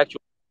actual.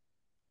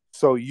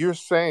 So you're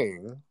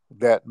saying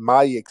that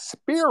my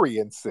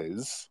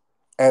experiences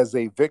as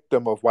a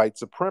victim of white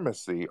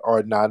supremacy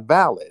are not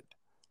valid.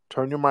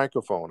 Turn your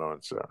microphone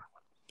on, sir.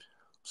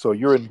 So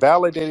you're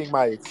invalidating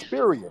my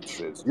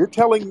experiences. You're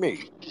telling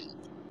me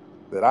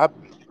that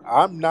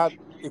I'm not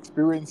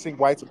experiencing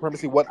white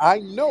supremacy. What I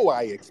know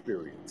I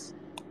experience.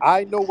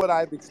 I know what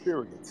I've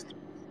experienced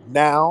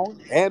now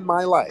and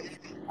my life.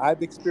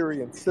 I've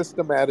experienced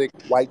systematic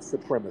white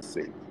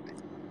supremacy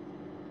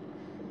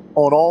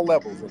on all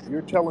levels, and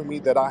you're telling me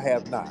that I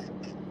have not.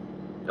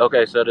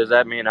 Okay, so does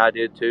that mean I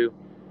did too?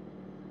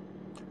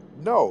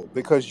 No,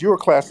 because you're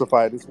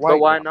classified as But white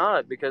why now.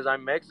 not? Because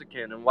I'm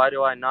Mexican, and why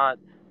do I not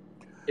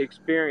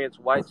experience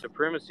white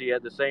supremacy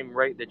at the same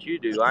rate that you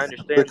do? I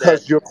understand that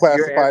Because you're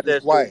your classified as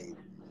ancestors. white.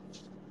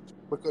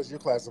 Because you're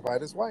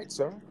classified as white,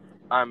 sir.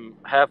 I'm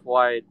half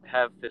white,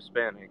 half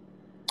Hispanic.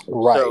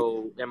 Right.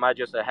 So am I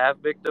just a half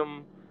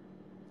victim?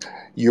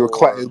 You're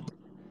or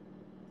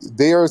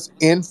there's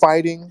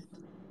infighting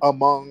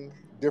among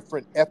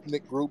different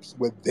ethnic groups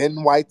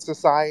within white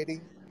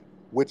society,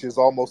 which is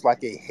almost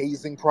like a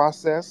hazing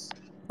process.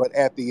 But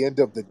at the end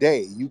of the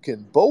day, you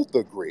can both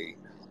agree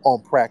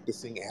on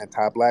practicing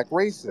anti black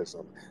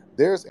racism.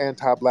 There's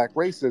anti black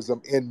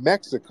racism in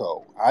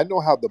Mexico. I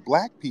know how the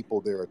black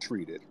people there are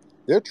treated.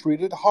 They're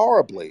treated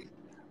horribly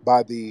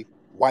by the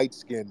white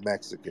skinned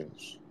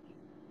Mexicans.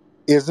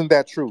 Isn't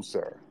that true,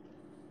 sir?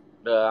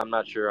 I'm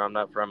not sure. I'm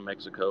not from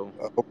Mexico.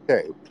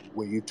 Okay.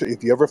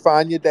 If you ever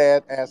find your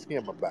dad, ask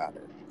him about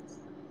it.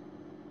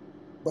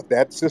 But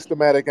that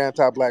systematic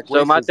anti-black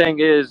So my racism, thing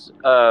is,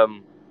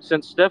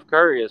 since Steph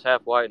Curry is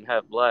half white and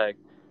half black,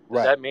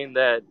 does right? that mean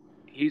that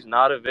he's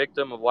not a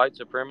victim of white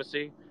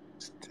supremacy,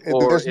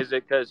 or There's is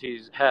it because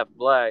he's half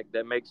black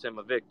that makes him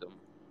a victim?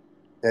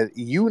 and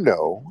you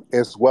know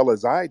as well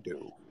as I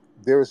do,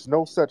 there's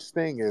no such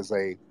thing as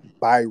a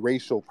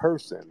biracial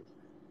person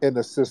in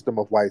the system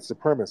of white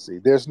supremacy.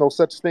 There's no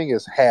such thing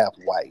as half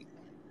white.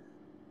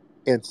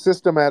 In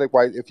systematic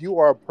white, if you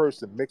are a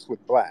person mixed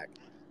with black,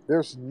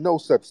 there's no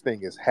such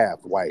thing as half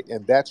white,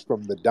 and that's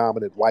from the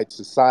dominant white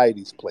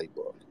society's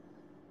playbook.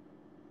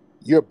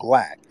 You're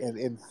black. And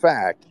in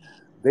fact,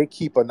 they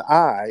keep an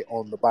eye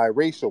on the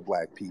biracial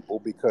black people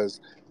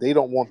because they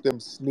don't want them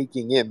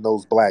sneaking in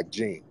those black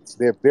genes.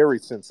 They're very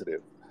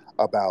sensitive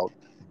about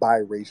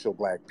biracial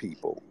black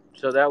people.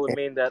 So that would And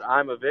mean that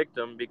I'm a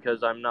victim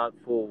because I'm not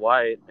full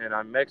white and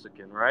I'm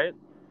Mexican, right?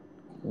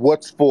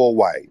 what's full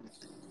white?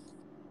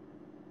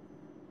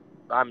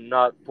 I'm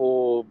not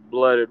full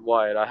blooded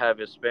white. I have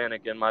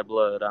Hispanic in my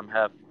blood. I'm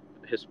half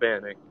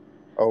Hispanic.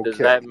 Does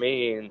Okay. that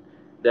mean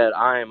that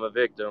I am a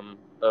victim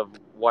of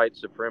white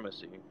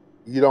supremacy?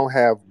 You don't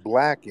have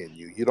black in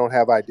you. You don't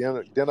have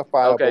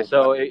Okay, identifiable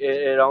black so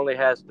it only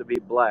has to be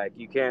black.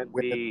 You can't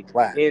women be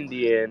black.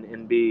 Indian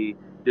and be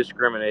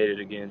discriminated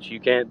against. You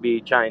can't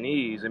be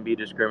Chinese and be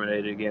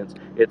discriminated against.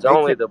 It's They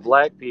only can the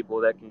black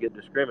people that can get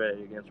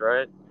discriminated against,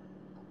 right?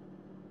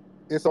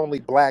 It's only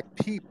black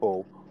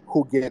people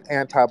who get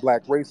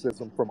anti-black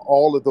racism from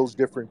all of those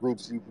different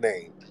groups you've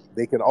named.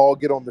 They can all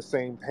get on the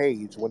same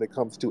page when it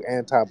comes to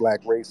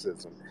anti-black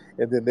racism,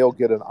 and then they'll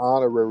get an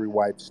honorary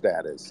white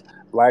status.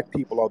 Black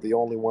people are the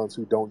only ones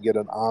who don't get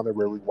an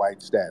honorary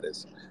white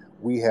status.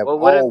 We have Well,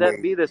 wouldn't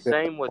that always be the been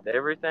same with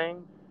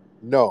everything?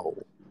 no,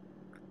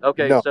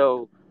 Okay, no.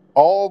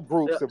 All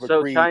groups have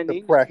so agreed to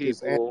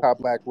practice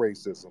anti-black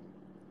racism.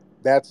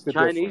 That's the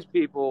Chinese difference.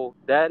 people,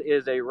 that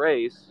is a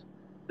race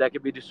that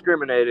can be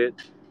discriminated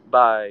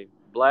by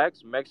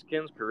blacks,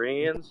 Mexicans,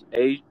 Koreans,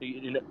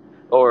 Asian,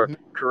 or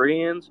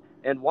Koreans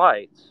and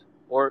whites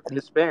or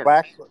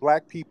Black Hispanics.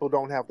 black people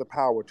don't have the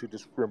power to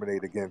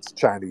discriminate against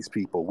Chinese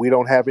people. We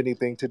don't have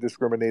anything to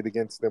discriminate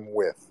against them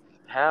with.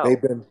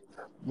 They've How? been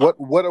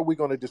what are we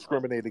going to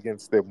discriminate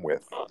against them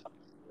with?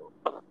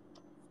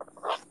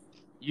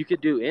 You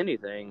could do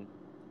anything.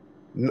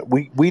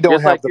 We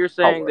don't Just have like the you're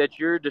saying power. that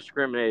you're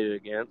discriminated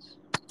against,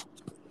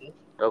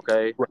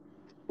 okay,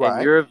 and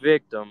Right, you're a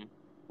victim,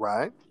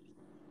 right.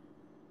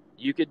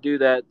 you could do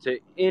that to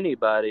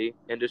anybody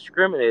and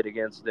discriminate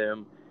against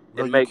them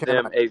No, and you make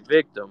them cannot. a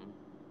victim.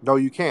 No,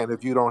 you can't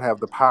if you don't have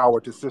the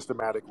power to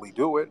systematically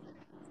do it.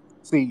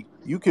 See,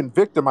 you can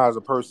victimize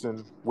a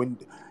person when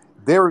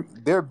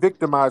they're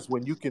victimized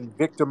when you can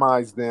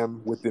victimize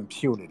them with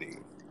impunity.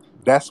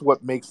 That's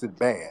what makes it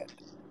bad.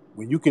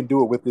 When you can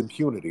do it with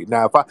impunity.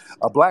 Now, if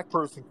a black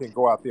person can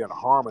go out there and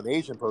harm an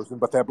Asian person,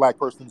 but that black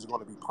person is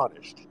going to be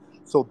punished.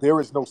 So there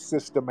is no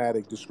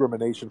systematic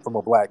discrimination from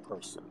a black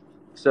person.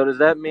 So does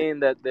that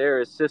mean that there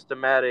is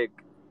systematic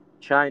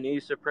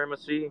Chinese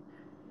supremacy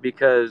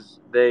because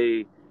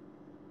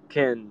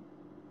can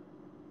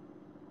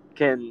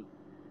can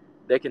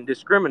they can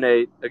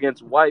discriminate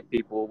against white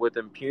people with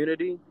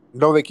impunity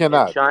No, they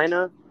in cannot.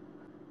 China?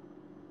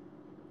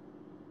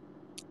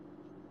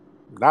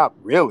 Not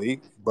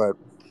really, but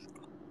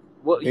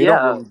Well, they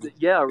don't yeah, really.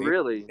 yeah, They,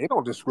 really. they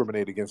don't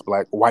discriminate against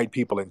white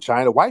people in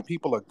China. White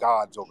people are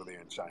gods over there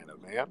in China,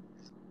 man.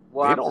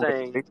 Well, They I'm don't.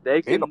 saying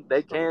They don't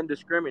they discriminate. can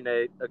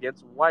discriminate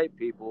against white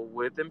people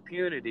with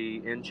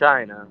impunity in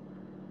China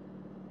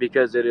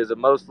because it is a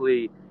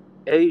mostly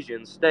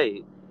Asian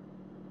state.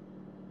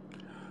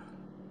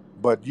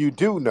 But you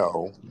do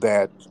know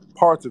that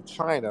parts of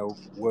China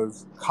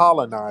was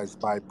colonized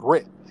by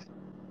Britain.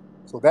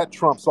 So that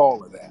trumps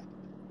all of that.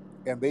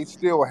 And they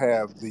still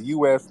have the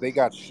US, they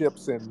got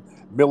ships and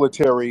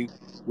military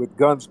with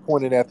guns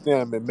pointed at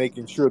them and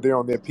making sure they're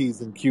on their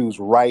P's and Q's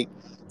right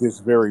this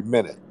very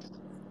minute.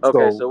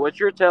 Okay, So so what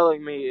you're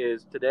telling me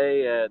is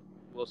today at,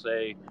 we'll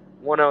say,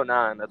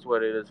 109, that's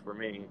what it is for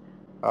me.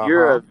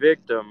 You're a uh-huh.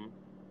 victim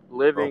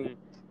Uh, living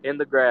in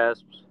the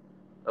grasps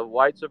of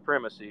white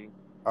supremacy,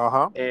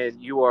 uh-huh.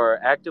 and you are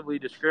actively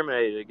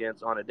discriminated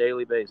against on a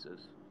daily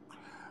basis.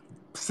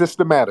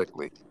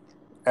 Systematically.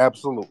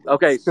 Absolutely.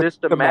 Okay,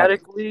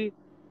 Systematic. systematically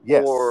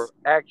or Yes.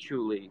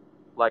 actually?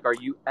 Like, are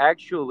you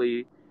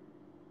actually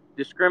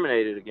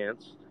discriminated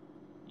against,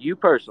 you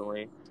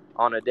personally,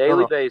 on a No,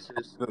 daily no.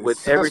 basis The with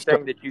system.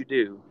 everything that you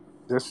do?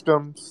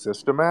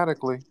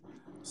 Systematically.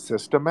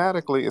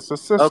 Systematically, it's a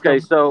Okay, system,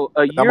 so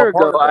a and I'm a year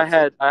ago part of that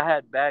system. I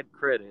had bad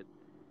credit,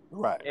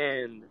 Right.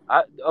 and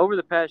over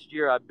the past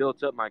year I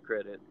built up my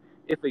credit.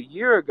 If a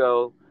year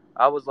ago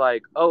I was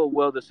like, oh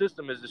well, the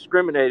system is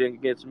discriminating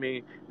against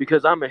me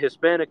because I'm a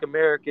Hispanic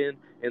American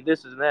and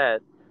this and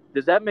that,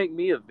 does that make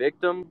me a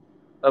victim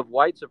of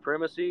white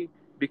supremacy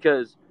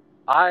because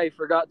I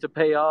forgot to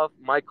pay off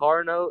my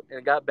car note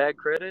and got bad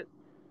credit?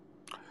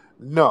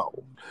 No,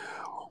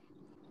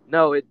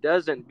 No, it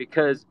doesn't,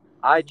 because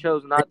I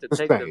chose it's not to the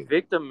take the same.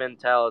 victim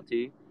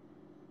mentality,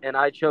 and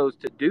I chose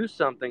to do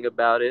something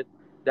about it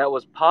that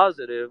was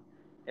positive,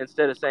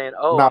 instead of saying,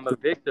 "Oh, Not I'm a the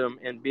victim,"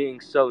 and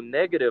being so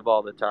negative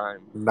all the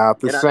time. not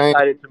the And I same.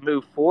 decided to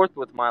move forth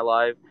with my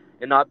life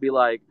and not be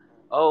like,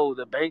 "Oh,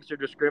 the banks are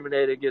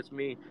discriminating against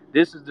me.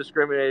 This is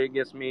discriminating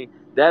against me.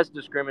 That's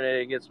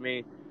discriminating against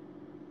me."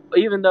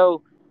 Even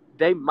though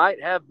they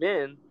might have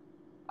been,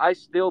 I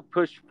still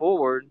push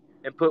forward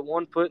and put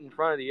one foot in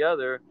front of the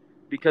other,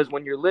 because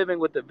when you're living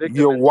with the victim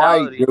You're white,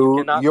 mentality, you dude.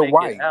 cannot You're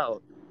make it white.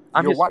 out.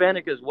 I'm You're white.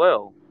 Hispanic as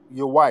well.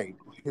 You're white.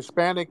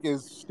 Hispanic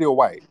is still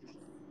white.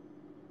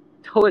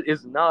 No, it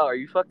is not. Are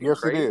you fucking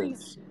Yes, it crazy?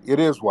 is. It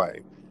is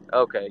white.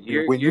 Okay,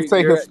 When you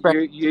say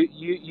Hispanic,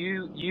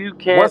 you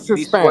what's can't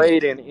be Hispanic?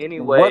 swayed in any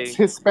What's way,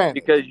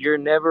 Hispanic? because you're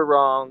never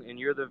wrong and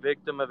you're the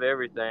victim of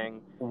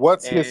everything.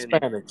 What's And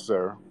Hispanic,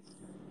 sir?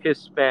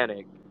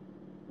 Hispanic.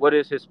 What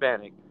is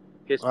Hispanic?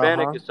 Uh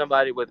Hispanic huh. is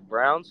somebody with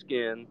brown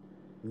skin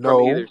from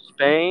No, either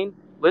Spain.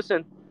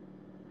 Listen,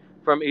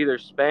 from either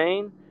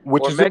Spain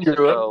which or is in Europe.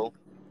 Mexico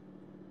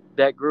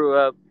that grew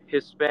up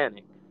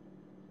Hispanic.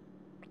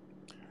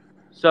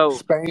 So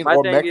Spain my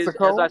or thing is,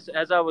 Mexico.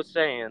 as I was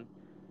saying,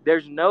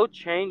 there's no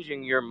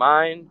changing your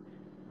mind,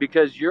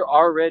 because you're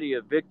already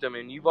a victim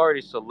and you've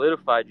already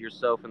solidified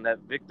yourself in that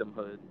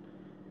victimhood.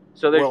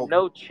 So there's Well,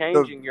 no the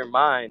changing your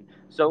mind.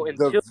 So the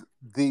until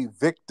the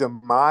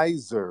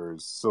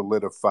victimizers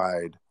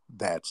solidified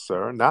that,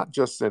 sir. Not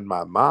just in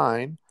my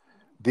mind.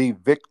 The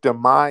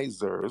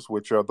victimizers,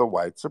 which are the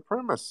white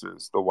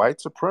supremacists. The white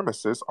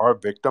supremacists are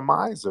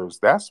victimizers.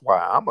 That's why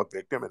I'm a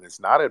victim, and it's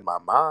not in my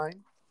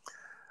mind.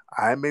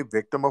 I'm a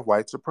victim of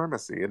white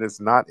supremacy. It is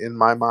not in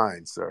my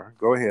mind, sir.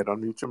 Go ahead,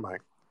 unmute your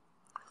mic.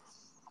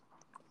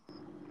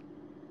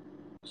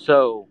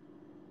 so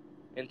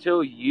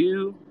until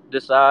you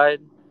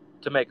decide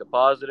to make a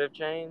positive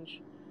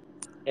change,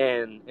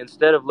 and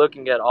instead of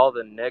looking at all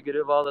the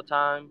negative all the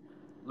time,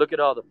 look at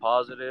all the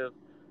positive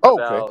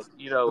Okay. about,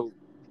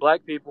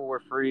 black people were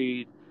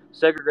freed,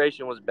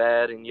 segregation was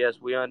bad, and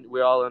yes, we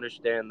all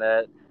understand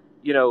that.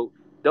 You know,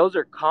 those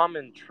are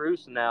common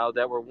truths now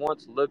that were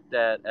once looked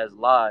at as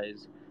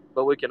lies,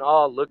 but we can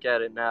all look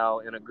at it now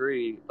and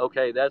agree,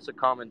 okay, that's a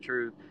common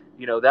truth.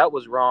 That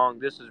was wrong.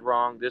 This is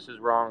wrong. This is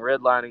wrong.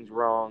 Redlining's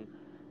wrong.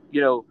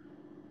 You know,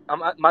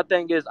 my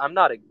thing is, I'm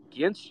not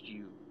against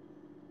you.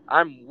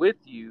 I'm with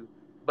you,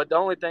 but the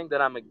only thing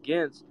that I'm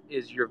against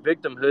is your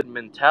victimhood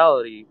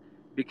mentality,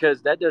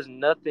 because that does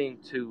nothing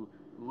to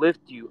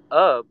lift you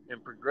up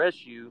and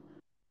progress you.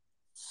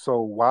 So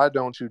why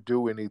don't you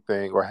do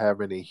anything or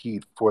have any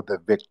heat for the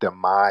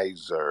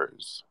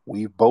victimizers?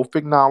 We've both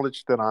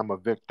acknowledged that I'm a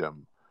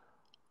victim,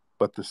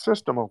 but the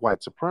system of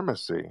white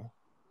supremacy,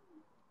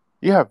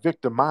 you have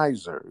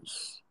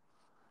victimizers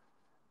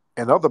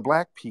and other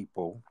black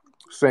people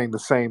saying the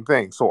same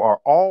thing. So are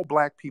all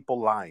black people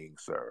lying,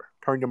 sir?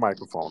 Turn your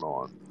microphone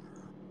on.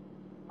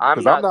 I'm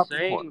Because I'm not not the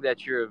one. saying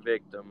that you're a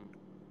victim.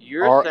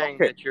 You're Are saying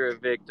okay. that you're a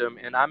victim,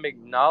 and I'm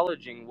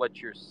acknowledging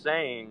what you're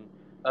saying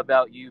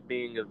about you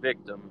being a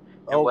victim.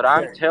 And what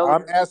I'm Okay. telling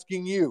I'm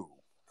asking you,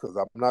 because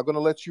I'm not going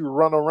to let you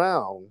run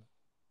around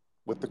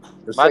with the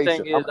My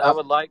thing conversation. is, I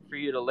would like for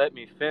you to let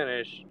me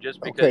finish.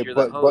 Just because Okay, you're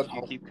the but host,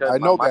 you keep I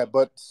cutting my know mic. that,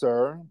 but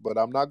sir, but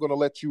I'm not going to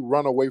let you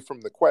run away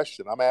from the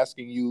question. I'm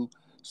asking you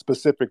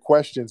specific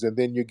questions, and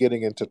then you're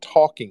getting into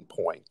talking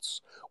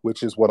points,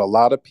 which is what a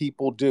lot of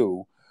people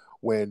do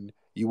when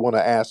you want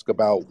to ask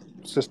about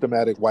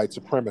systematic white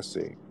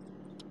supremacy.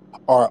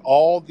 Are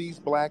all these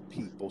black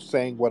people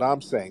saying what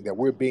I'm saying, that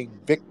we're being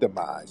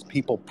victimized?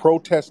 People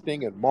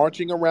protesting and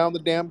marching around the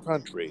damn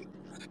country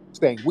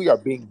saying we are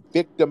being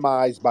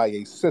victimized by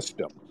a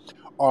system.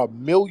 Are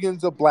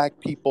millions of black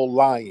people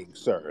lying,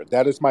 sir?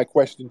 That is my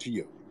question to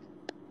you.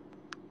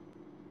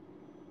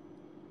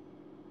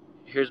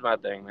 Here's my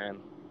thing, man.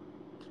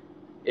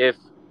 If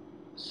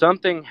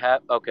something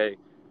okay,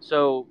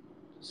 so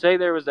say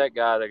there was that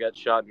guy that got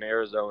shot in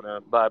Arizona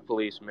by a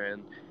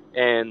policeman,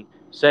 and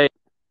say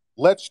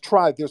Let's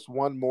try this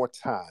one more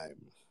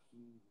time.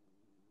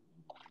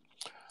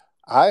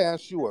 I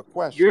asked you a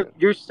question.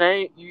 you're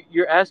saying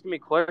you're asking me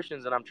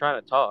questions and I'm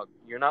trying to talk.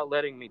 You're not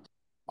letting me.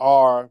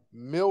 Are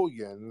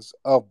millions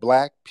of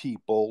black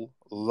people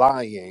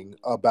lying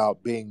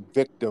about being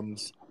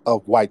victims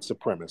of white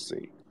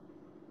supremacy?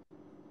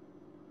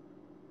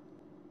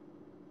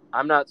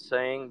 I'm not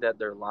saying that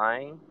they're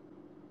lying.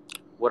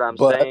 What I'm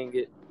But saying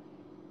is,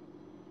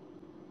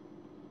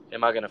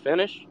 am I going to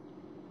finish?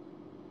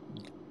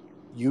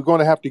 you're going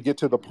to have to get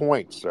to the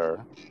point,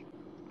 sir.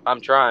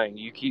 I'm trying.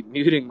 You keep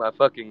muting my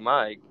fucking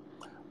mic.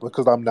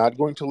 because I'm not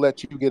going to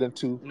let you get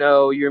into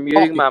No, you're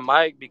muting talking. my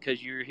mic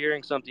because you're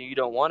hearing something you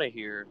don't want to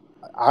hear.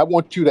 I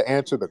want you to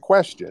answer the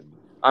question.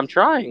 I'm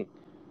trying.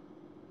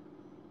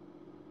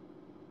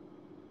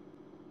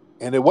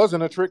 And it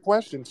wasn't a trick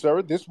question,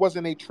 sir. This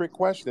wasn't a trick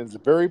question. It's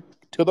very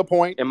to the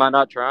point. Am I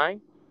not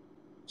trying?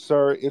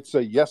 Sir, it's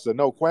a yes or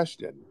no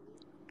question.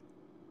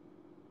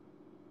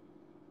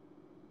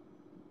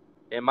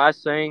 Am I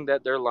saying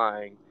that they're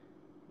lying?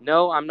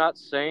 No, I'm not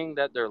saying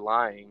that they're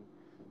lying.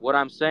 What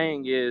I'm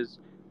saying is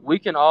we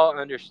can all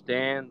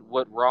understand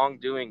what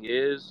wrongdoing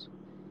is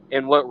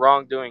and what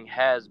wrongdoing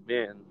has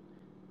been.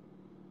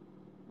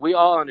 We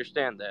all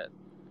understand that.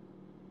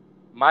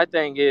 My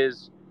thing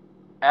is,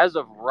 as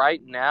of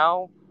right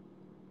now,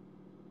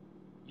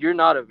 you're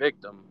not a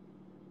victim.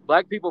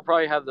 Black people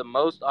probably have the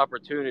most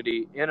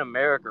opportunity in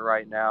America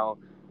right now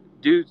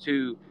due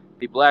to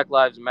the Black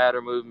Lives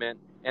Matter movement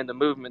and the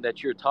movement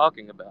that you're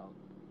talking about.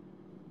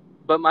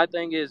 But my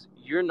thing is,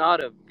 you're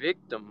not a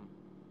victim.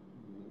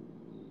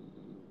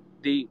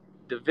 The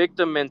the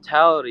victim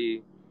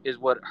mentality is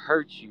what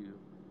hurts you.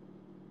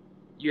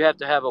 You have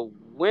to have a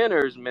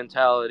winner's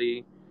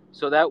mentality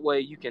so that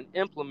way you can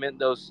implement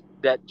those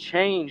that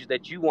change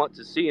that you want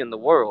to see in the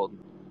world.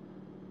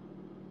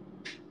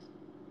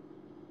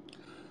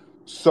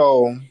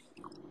 So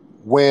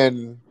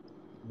when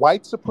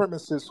white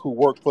supremacists who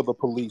work for the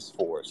police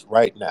force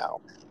right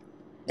now,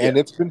 Yeah. and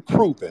it's been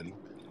proven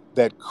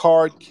that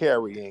card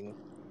carrying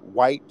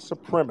white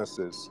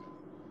supremacists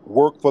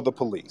work for the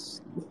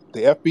police.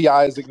 The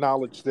FBI has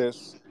acknowledged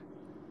this.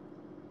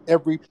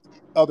 Every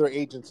other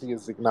agency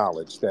has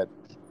acknowledged that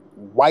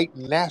white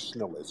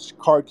nationalists,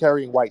 card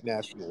carrying white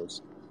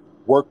nationalists,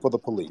 work for the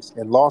police.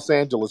 In Los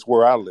Angeles,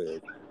 where I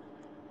live,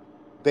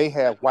 they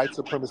have white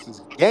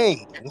supremacist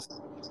gangs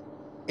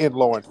in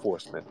law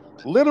enforcement,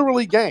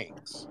 literally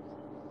gangs,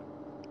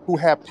 who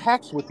have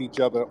pacts with each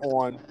other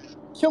on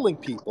killing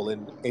people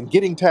and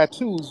getting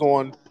tattoos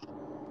on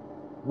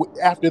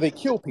after they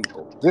kill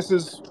people. This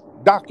is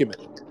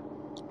documented.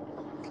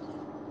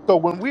 So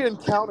when we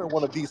encounter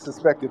one of these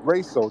suspected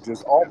race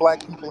soldiers, all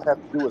black people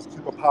have to do is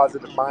keep a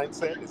positive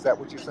mindset. Is that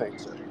what you're saying,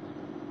 sir?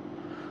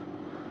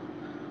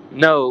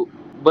 No,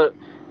 but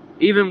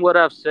even what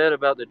I've said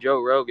about the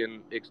Joe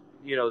Rogan, the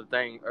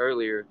thing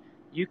earlier,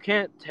 you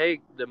can't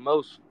take the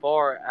most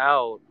far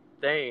out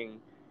thing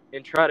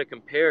and try to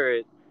compare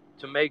it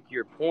to make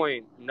your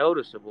point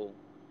noticeable.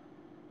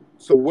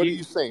 So what are You,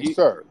 you saying, you,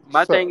 sir?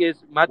 my thing Sir, is,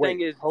 my wait,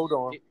 thing is, hold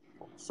on,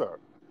 sir.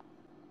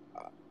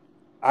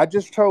 I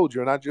just told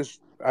you, and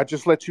I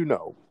just let you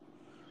know.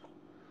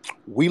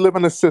 We live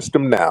in a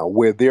system now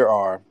where there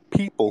are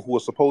people who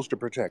are supposed to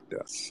protect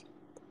us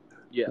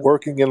yeah,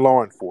 working in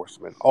law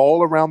enforcement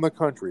all around the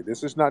country.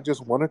 This is not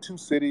just one or two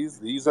cities.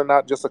 These are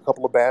not just a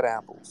couple of bad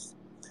apples.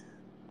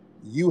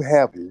 You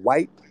have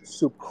white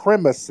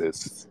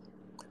supremacists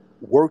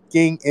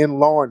working in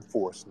law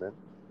enforcement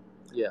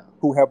yeah.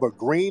 who have a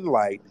green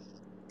light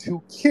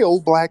to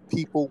kill black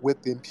people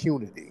with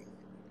impunity.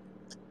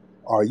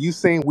 Are you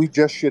saying we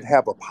just should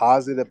have a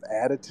positive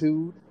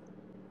attitude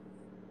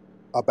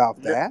about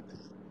No, that?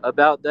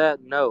 about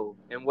that, no.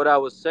 And what I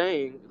was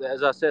saying,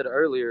 as I said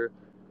earlier,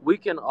 we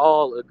can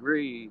all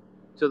agree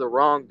to the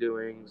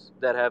wrongdoings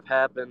that have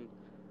happened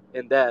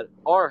and that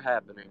are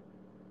happening.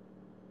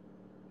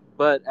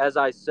 But as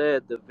I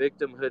said, the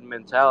victimhood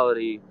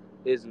mentality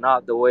is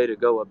not the way to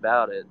go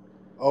about it.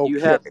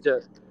 You Okay. have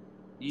to,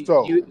 you,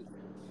 So, you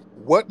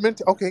what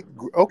meant okay,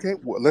 okay,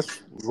 well,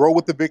 let's roll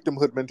with the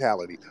victimhood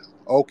mentality.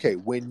 Okay,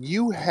 when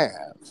you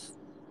have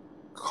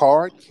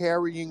card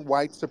carrying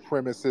white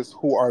supremacists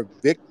who are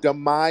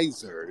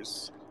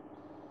victimizers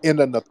in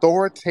an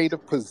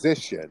authoritative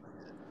position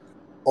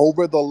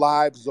over the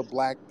lives of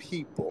black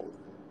people,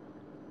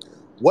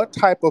 what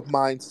type of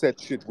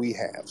mindset should we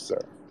have,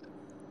 sir?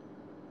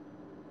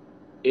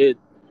 it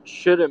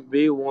shouldn't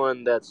be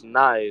one that's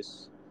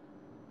nice.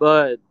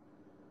 But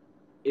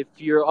if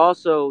you're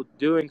also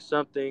doing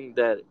something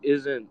that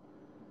isn't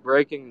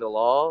breaking the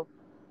law,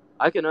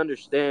 I can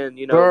understand,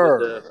 with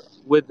Sir,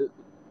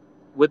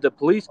 the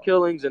police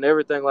killings and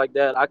everything like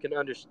that, I can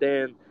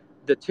understand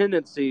the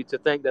tendency to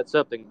think that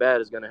something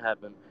bad is going to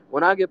happen.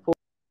 When I get pulled,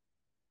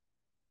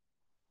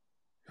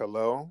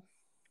 hello?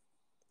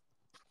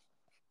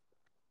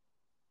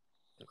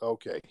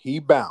 Okay, he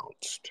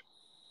bounced.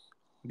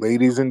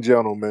 Ladies and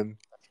gentlemen,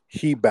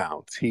 he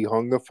bounced. He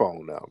hung the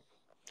phone up.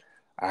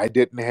 I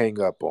didn't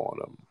hang up on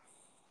him.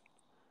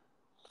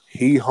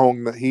 He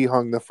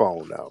hung the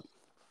phone up.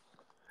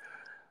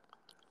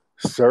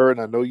 Sir,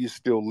 and I know you're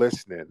still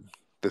listening.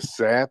 The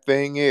sad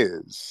thing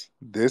is,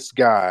 this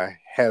guy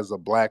has a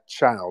black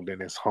child in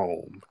his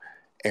home,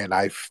 and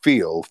I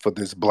feel for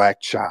this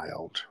black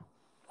child.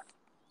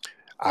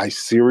 I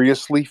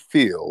seriously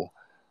feel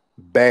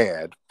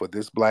bad for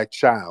this black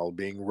child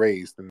being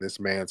raised in this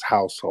man's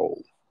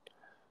household.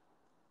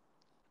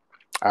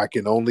 I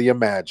can only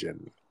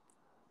imagine.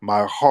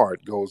 My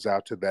heart goes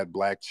out to that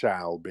black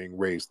child being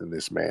raised in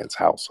this man's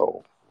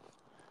household.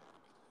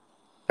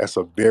 That's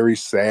a very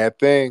sad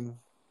thing.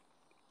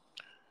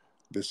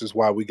 This is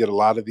why we get a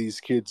lot of these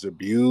kids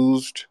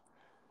abused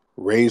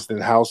raised in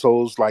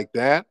households like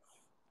that,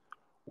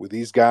 with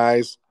these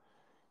guys.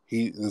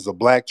 There's a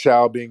black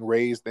child being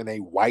raised in a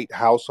white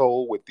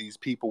household with these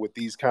people with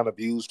these kind of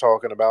views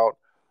talking about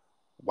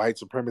white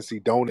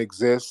supremacy don't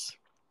exist.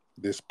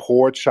 This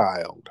poor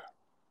child,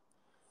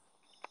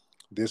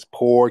 this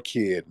poor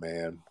kid,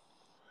 man.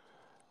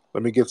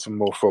 Let me get some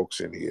more folks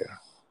in here.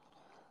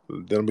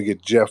 Then let me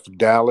get Jeff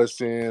Dallas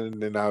in,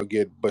 and then I'll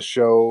get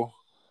Basho.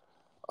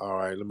 All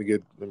right, let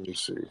me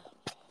see.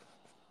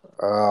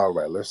 All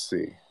right, let's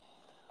see.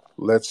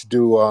 Let's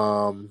do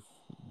I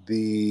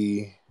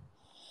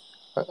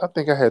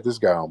think I had this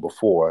guy on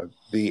before.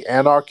 The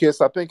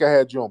Anarchist, I think I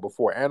had you on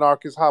before.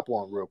 Anarchist, hop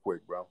on real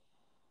quick, bro.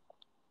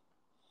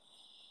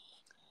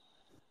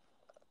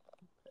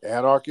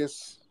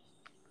 Anarchist.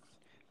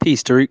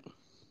 Peace, Tariq.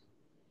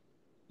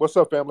 What's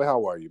up, family?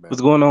 How are you, man?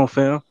 What's going on,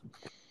 fam?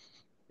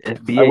 Hey,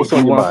 FBA, what's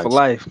on your D1 mind? for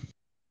life.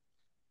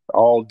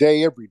 All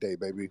day, every day,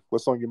 baby.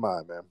 What's on your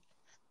mind, man?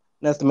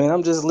 Nothing, man.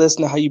 I'm just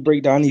listening to how you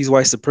break down these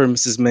white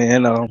supremacists,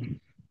 man.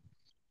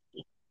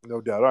 No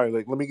doubt. All right,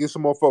 let me get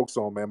some more folks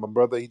on, man. My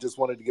brother, he just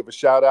wanted to give a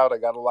shout out. I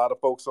got a lot of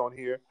folks on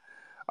here.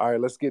 All right,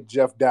 let's get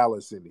Jeff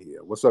Dallas in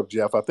here. What's up,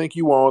 Jeff? I think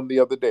you were on the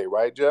other day,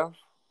 right, Jeff?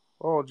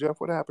 Oh,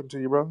 Jeff, what happened to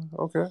you, brother?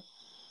 Okay.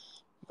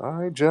 All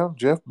right, Jeff.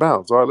 Jeff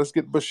bounce. All right, let's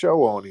get Basho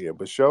on here.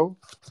 Basho,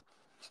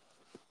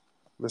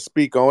 let's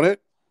speak on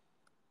it.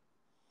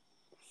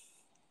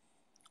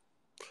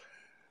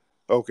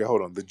 Okay,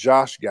 hold on. The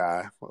Josh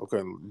guy.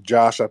 Okay,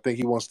 Josh, I think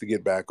he wants to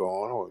get back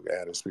on. Oh,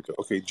 add a speaker.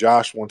 Okay,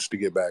 Josh wants to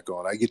get back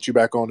on. I get you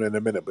back on in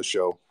a minute,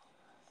 Basho.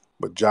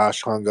 But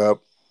Josh hung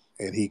up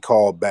and he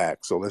called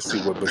back. So let's see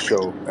what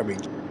Basho.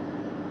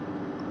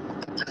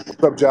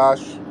 What's up,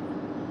 Josh?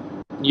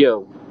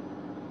 Yo.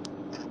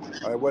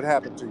 All right, what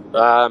happened to you,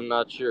 brother? I'm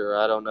not sure.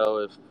 I don't know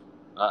if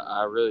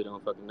I really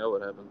don't fucking know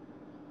what happened.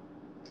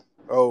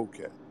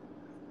 Okay.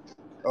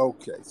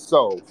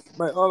 So,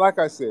 man, like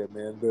I said,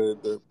 man,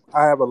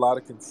 I have a lot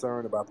of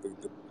concern about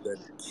that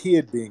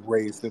kid being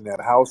raised in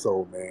that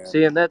household, man.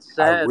 See, and that's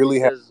sad really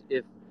because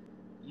if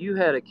you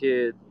had a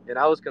kid and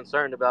I was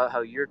concerned about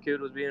how your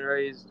kid was being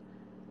raised,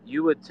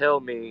 you would tell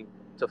me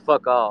to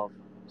fuck off.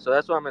 So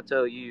that's what I'm gonna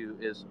tell you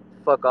is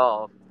fuck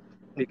off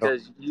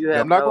because you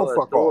have I'm not no gonna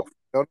fuck authority. off.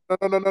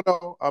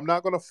 No. I'm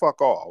not gonna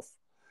fuck off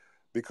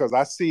because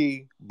I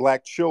see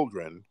black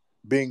children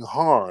being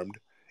harmed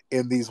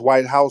in these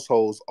white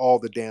households all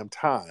the damn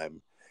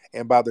time.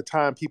 And by the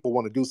time people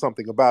want to do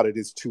something about it,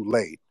 it's too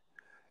late.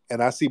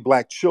 And I see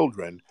black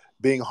children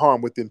being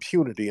harmed with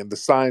impunity, and the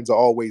signs are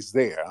always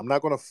there. I'm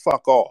not going to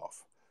fuck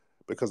off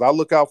because I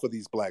look out for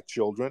these black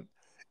children.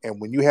 And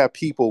when you have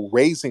people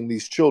raising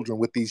these children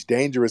with these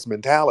dangerous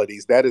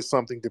mentalities, that is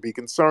something to be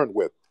concerned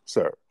with,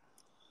 sir.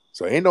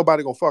 So ain't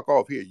nobody going to fuck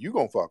off here. You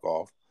going to fuck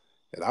off.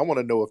 And I want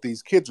to know if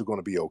these kids are going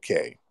to be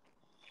okay.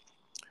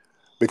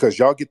 Because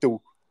y'all get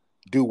to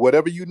do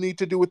whatever you need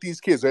to do with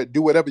these kids,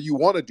 do whatever you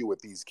want to do with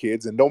these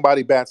kids, and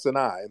nobody bats an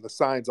eye, and the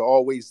signs are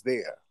always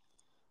there.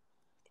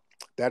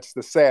 That's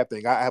the sad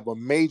thing. I have a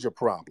major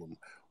problem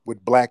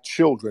with black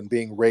children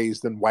being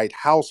raised in white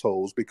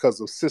households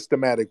because of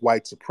systematic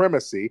white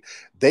supremacy.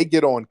 They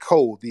get on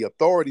code. The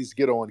authorities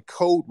get on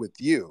code with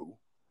you,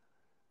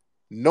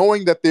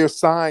 knowing that there's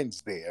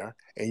signs there,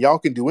 and y'all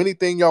can do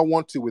anything y'all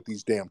want to with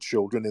these damn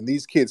children, and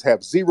these kids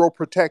have zero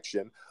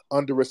protection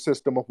under a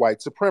system of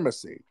white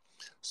supremacy.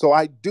 So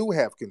I do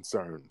have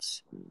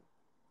concerns.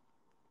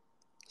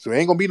 So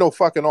ain't gonna be no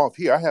fucking off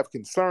here. I have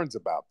concerns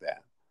about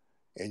that.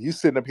 And you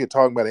sitting up here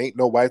talking about ain't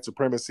no white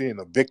supremacy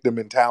and a victim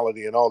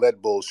mentality and all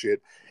that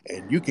bullshit,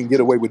 and you can get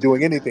away with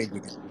doing anything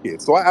with these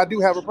kids. So I do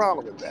have a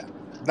problem with that.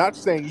 Not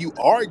saying you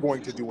are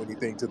going to do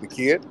anything to the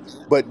kid,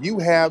 but you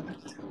have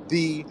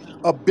the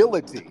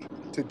ability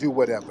to do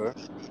whatever,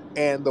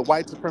 and the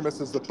white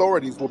supremacist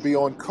authorities will be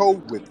on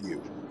code with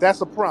you. That's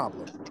a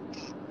problem.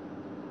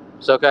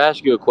 So can I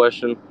ask you a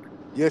question?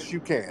 Yes, you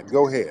can.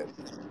 Go ahead.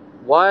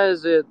 Why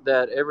is it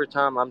that every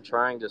time I'm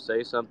trying to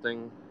say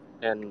something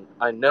and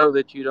I know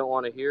that you don't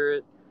want to hear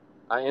it,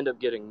 I end up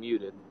getting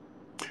muted?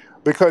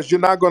 Because you're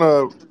not going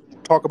to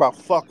talk about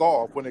fuck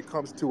off when it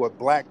comes to a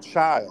black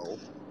child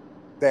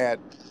that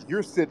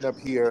you're sitting up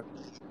here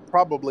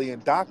probably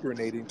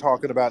indoctrinating,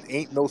 talking about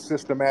ain't no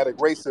systematic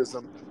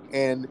racism,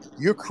 and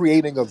you're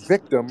creating a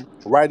victim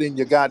right in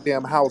your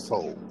goddamn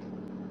household.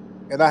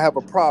 And I have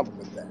a problem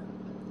with that.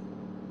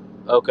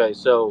 Okay,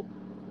 so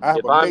I have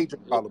if a I'm major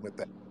problem with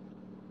that.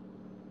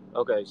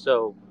 okay,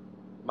 so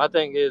my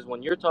thing is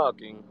when you're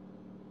talking,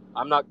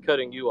 I'm not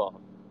cutting you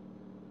off.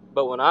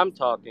 But when I'm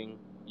talking,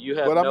 you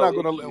have But I'm no not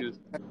going to, issue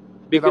and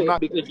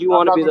because you I'm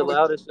want to not be going the to let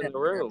loudest you in the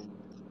rant. room.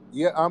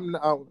 Yeah,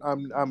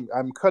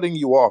 I'm cutting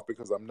you off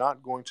because I'm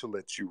not going to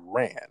let you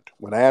rant.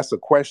 When I ask a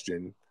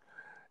question,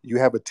 you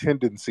have a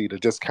tendency to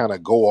just kind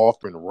of go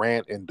off and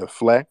rant and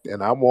deflect,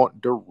 and I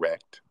want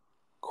direct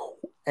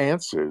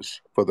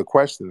answers for the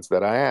questions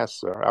that I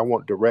ask, sir. I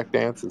want direct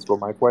answers for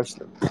my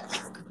questions.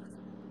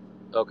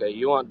 Okay,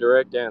 you want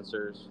direct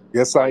answers,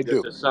 Yes, I like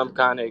this do. is some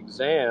kind of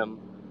exam,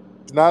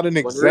 It's not an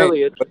when exam,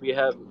 really it but should be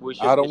I don't it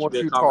should be want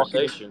a you talking.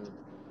 conversation.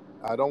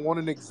 I don't want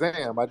an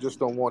exam. I just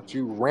don't want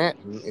you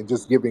ranting and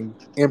just giving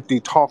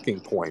empty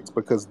talking points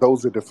because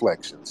those are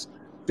deflections.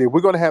 See, if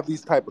we're going to have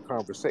these type of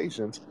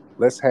conversations,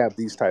 let's have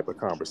these type of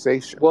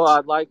Well, conversations.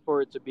 I'd like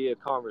for it to be a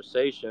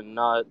conversation,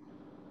 not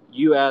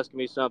you ask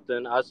me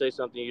something, I say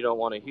something you don't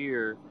want to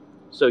hear,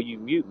 so you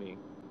mute me.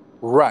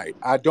 Right.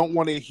 I don't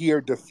want to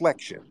hear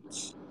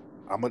deflections.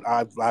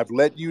 I've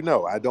let you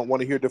know. I don't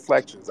want to hear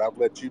deflections. I've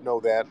let you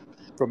know that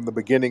from the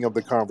beginning of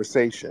the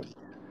conversation.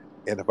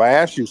 And if I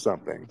ask you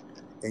something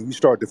and you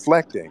start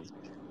deflecting,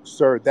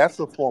 sir, that's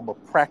a form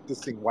of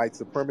practicing white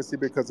supremacy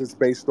because it's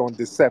based on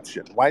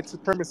deception. White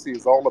supremacy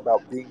is all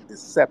about being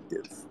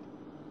deceptive.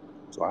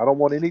 So I don't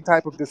want any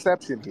type of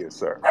deception here,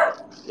 sir.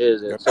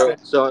 Is You it? So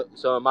understand?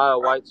 so am I a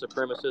white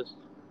supremacist?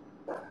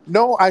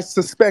 No, I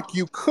suspect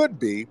you could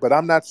be, but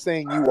I'm not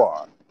saying you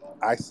are.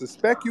 I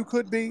suspect you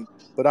could be,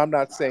 but I'm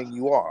not saying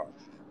you are.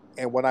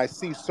 And when I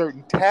see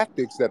certain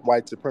tactics that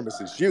white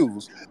supremacists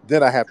use,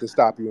 then I have to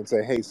stop you and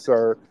say, "Hey,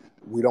 sir,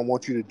 we don't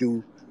want you to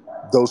do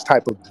those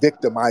type of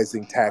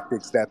victimizing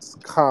tactics that's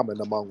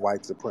common among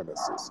white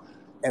supremacists."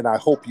 And I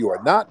hope you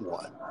are not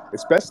one,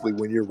 especially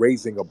when you're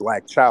raising a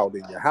black child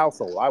in your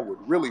household. I would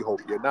really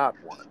hope you're not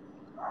one.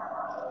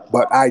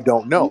 But I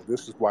don't know.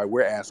 This is why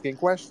we're asking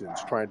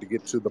questions, trying to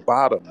get to the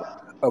bottom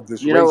of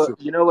this You know what? racism.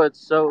 You know what's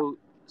so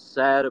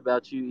sad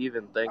about you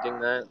even thinking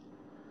that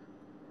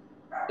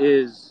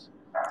is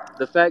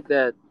the fact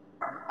that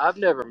I've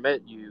never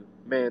met you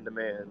man to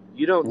man.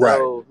 You don't Right,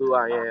 know who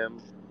I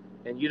am,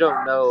 and you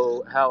don't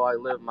know how I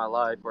live my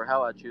life or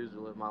how I choose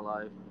to live my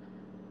life.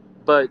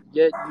 But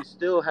yet you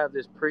still have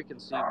this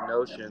preconceived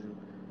notion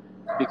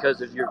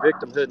because of your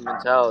victimhood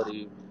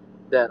mentality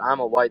that I'm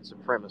a white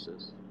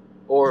supremacist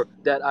or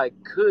that I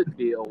could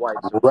be a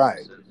white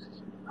right. supremacist.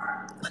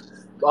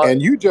 But,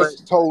 And you but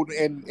just told,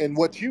 and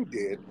what you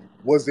did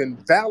was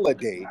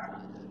invalidate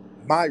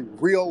my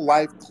real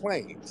life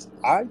claims.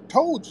 I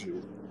told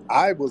you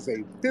I was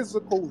a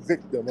physical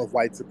victim of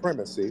white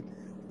supremacy,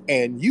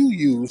 and you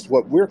used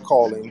what we're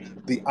calling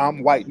the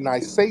 "I'm white and I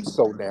say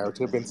so"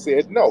 narrative and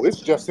said, no,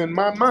 it's just in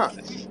my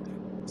mind.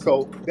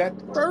 So that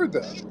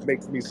further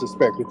makes me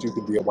suspect that you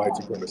could be a white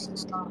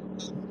supremacist.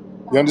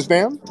 You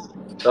understand?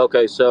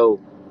 okay, so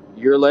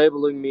you're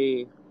labeling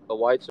me a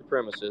white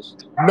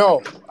supremacist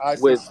No, I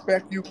with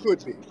suspect you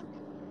could be.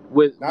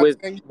 with Not with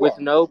saying you with are.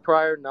 no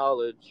prior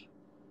knowledge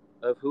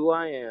of who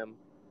I am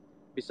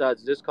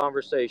besides this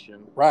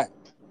conversation, Right.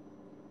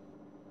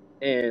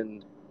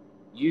 and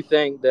you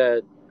think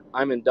that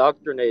I'm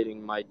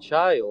indoctrinating my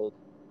child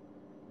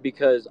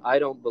because I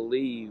don't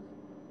believe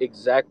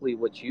exactly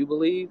what you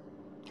believe.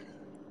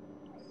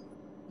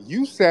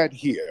 You sat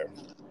here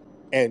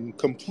and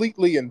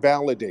completely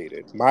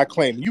invalidated my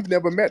claim. You've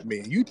never met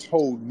me. You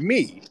told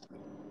me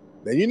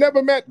that you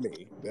never met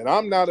me, that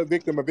I'm not a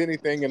victim of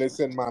anything and it's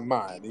in my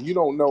mind. And you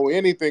don't know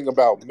anything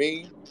about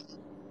me.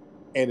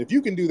 And if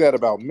you can do that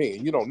about me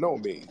and you don't know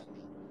me,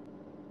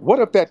 what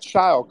if that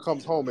child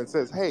comes home and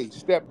says, hey,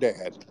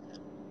 stepdad,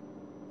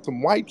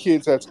 some white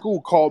kids at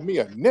school called me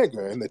a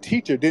nigger and the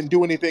teacher didn't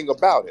do anything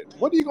about it?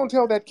 What are you going to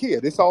tell that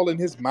kid? It's all in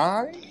his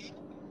mind?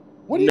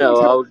 What are you going No,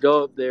 to I tell? would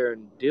go up there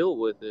and deal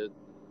with it.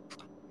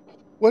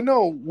 Well,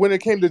 no, when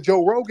it came to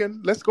Joe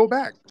Rogan, let's go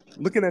back.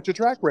 Looking at your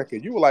track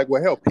record, you were like,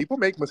 well, hell, people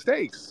make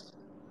mistakes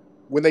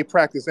when they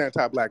practice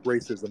anti-black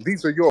racism.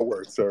 These are your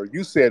words, sir.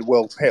 You said,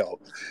 well,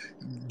 hell,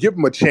 give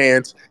him a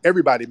chance.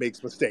 Everybody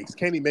makes mistakes.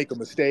 Can he make a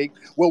mistake?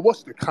 Well,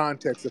 what's the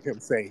context of him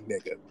saying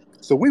nigger?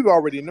 So we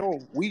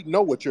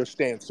know what your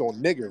stance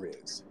on nigger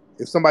is.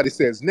 If somebody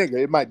says nigger,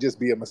 it might just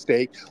be a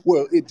mistake.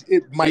 Well,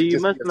 it See, might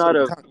just be a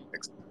certain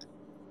context.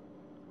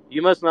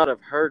 you must not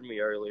have heard me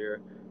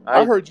earlier.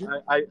 I heard you.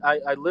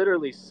 I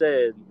literally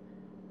said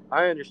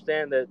I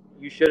understand that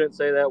you shouldn't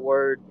say that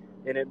word,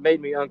 and it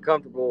made me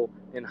uncomfortable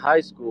in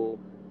high school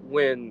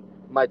when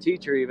my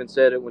teacher even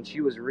said it when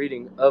she was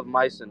reading Of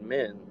Mice and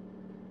Men.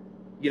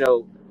 You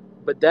know,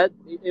 but that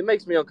it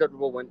makes me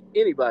uncomfortable when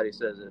anybody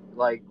says it.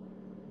 Like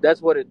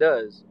that's what it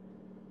does.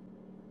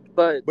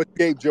 But But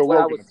you gave Joe what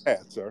I Rogan a was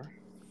pass, sir.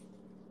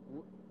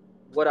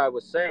 what I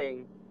was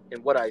saying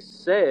and what I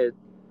said,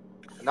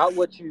 not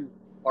what you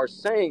are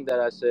saying that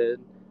I said.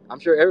 I'm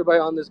sure everybody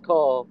on this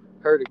call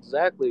heard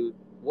exactly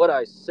what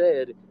I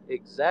said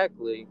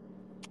exactly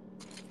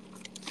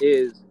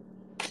is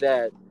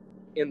that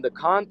in the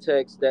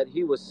context that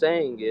he was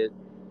saying it,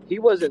 he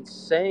wasn't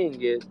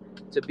saying it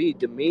to be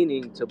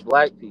demeaning to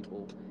black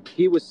people.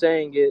 He was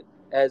saying it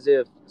as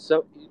if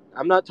so.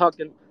 I'm not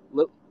talking.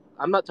 Look,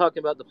 I'm not talking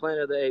about the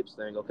Planet of the Apes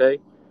thing. Okay,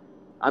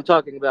 I'm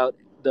talking about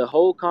the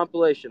whole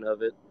compilation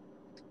of it.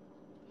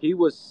 He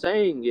was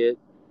saying it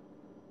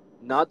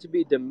not to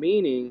be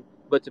demeaning,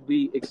 but to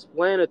be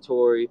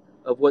explanatory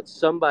of what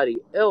somebody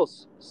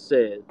else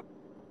said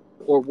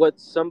or what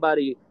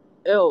somebody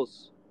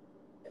else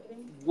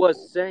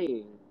was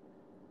saying.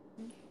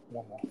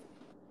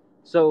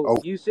 So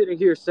Oh, you sitting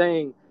here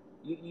saying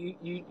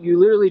you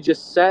literally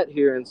just sat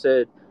here and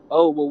said,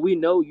 "Oh well, we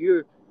know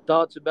your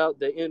thoughts about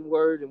the N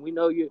word, and we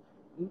know you."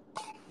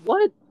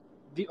 What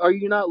are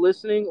you not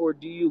listening, or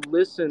do you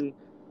listen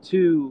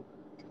to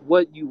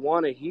what you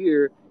want to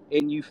hear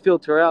and you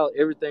filter out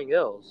everything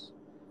else.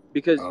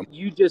 Because Um,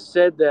 you just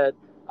said that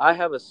I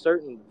have a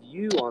certain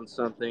view on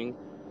something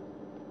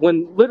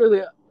when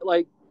literally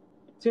like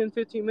 10,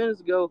 15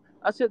 minutes ago,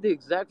 I said the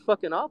exact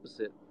fucking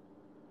opposite.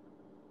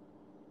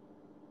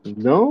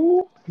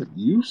 no,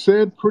 you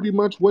said pretty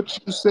much what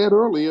you said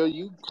earlier.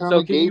 You kind So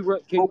of gave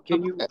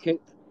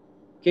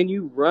can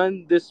you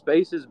run this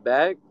spaces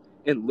back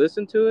and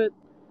listen to it?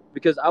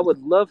 Because I would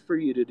love for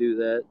you to do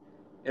that,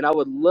 and I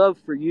would love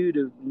for you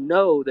to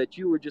know that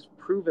you were just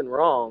proven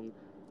wrong,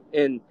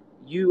 and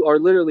you are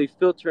literally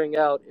filtering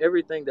out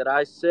everything that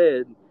I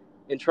said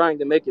and trying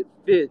to make it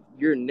fit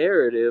your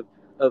narrative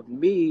of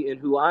me and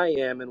who I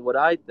am and what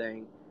I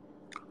think,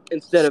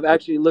 instead of sir.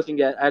 actually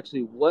looking at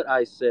actually what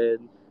I said,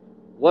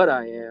 what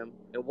I am,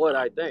 and what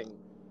I think.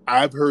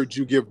 I've heard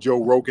you give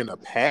Joe Rogan a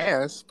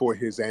pass for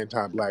his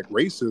anti-black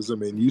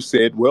racism, and you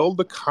said, "Well,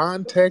 the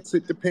context.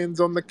 It depends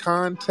on the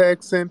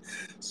context, and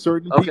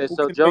certain Okay, people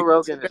so can Joe make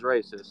Rogan is mistakes."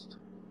 racist.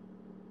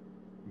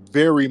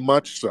 Very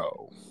much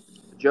so.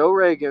 Joe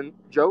Rogan,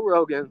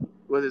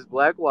 with his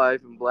black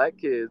wife and black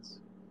kids,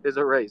 is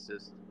a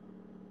racist.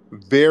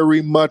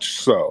 Very much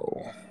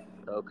so.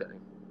 Okay,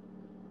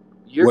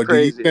 you're What do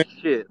you crazy as think?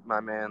 shit,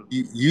 my man.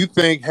 You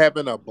think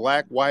having a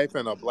black wife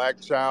and a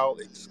black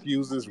child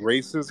excuses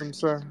racism,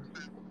 sir?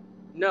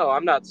 No,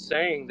 I'm not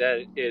saying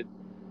that it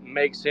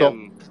makes So,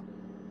 him,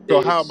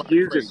 so it how am I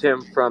excuses crazy?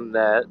 him from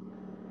that.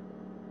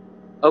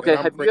 And Okay,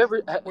 I'm have you crazy.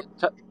 ever,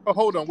 Oh,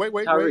 hold on.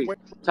 Tyreek, Wait.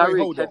 Tyreek,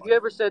 Hold have on. you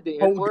ever said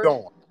the N Hold word?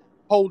 on.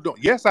 Hold on.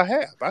 Yes, I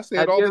have. I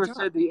say it Have all you the ever time.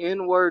 said the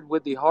N word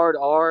with the hard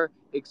R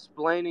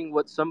explaining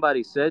what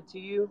somebody said to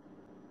you?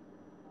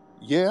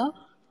 Yeah.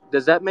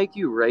 Does that make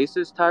you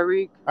racist,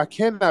 Tyreek? I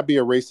cannot be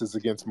a racist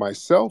against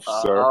myself,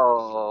 sir.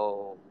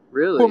 Oh,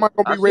 Who am really? I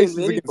going to be I've seen racist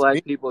many against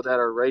me? black people that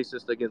are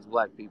racist against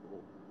black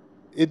people.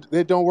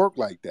 It don't work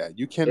like that.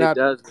 You It cannot.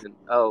 doesn't.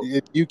 Oh,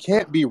 You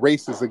can't be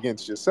racist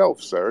against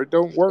yourself, sir. It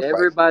don't work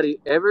like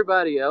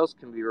everybody else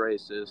can be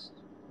racist,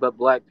 but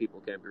black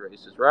people can't be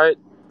racist, right?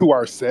 to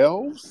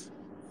ourselves.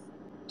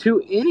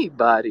 To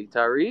anybody,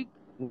 Tyreek.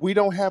 We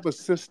don't have a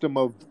system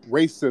of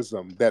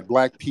racism that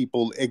black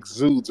people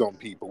exudes on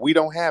people. We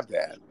don't have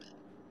that.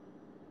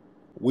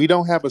 We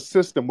don't have a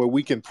system where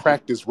we can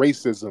practice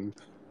racism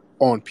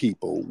on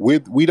people.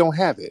 We don't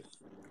have it.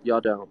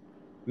 Y'all don't.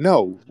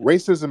 No,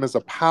 racism is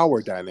a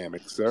power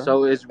dynamic, sir.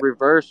 So is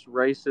reverse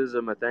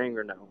racism a thing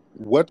or no?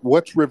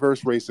 What's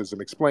reverse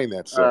racism? Explain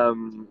that, sir.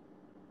 Um,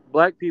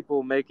 Black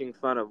people making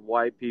fun of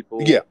white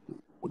Yeah, people.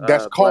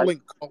 that's Black.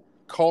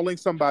 calling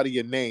somebody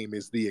a name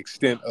is the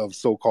extent of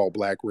so-called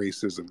black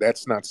racism.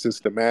 That's not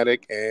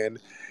systematic, and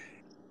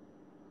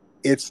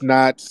it's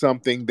not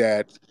something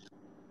that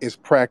is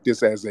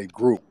practiced as a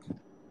group.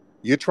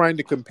 You're trying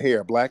to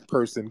compare a black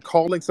person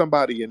calling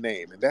somebody a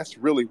name, and that's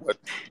really what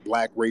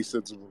black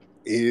racism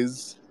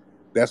is.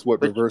 That's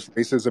what But reverse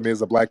racism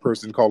is, a black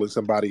person calling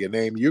somebody a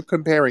name. You're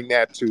comparing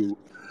that to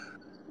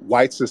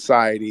white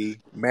society,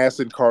 mass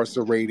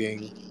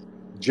incarcerating,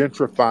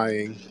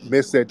 gentrifying,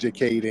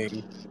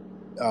 miseducating,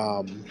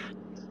 um,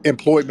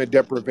 employment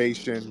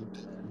deprivation,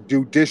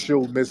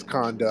 judicial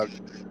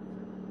misconduct,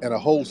 and a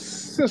whole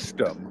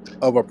system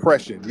of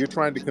oppression. You're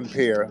trying to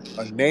compare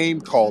a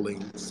name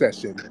calling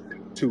session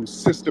to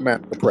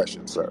systematic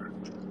oppression, sir.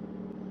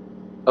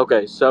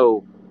 okay,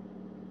 so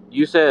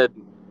you said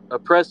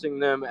oppressing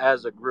them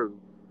as a group.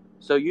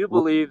 So you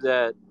believe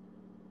that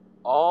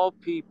all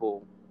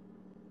people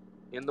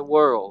in the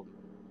world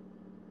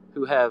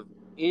who have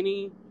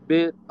any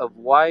bit of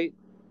white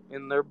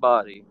in their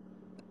body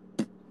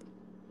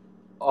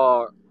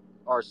are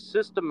are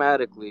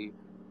systematically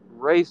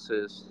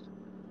racist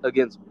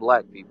against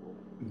black people.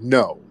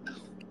 No,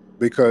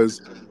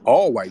 because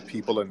all white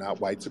people are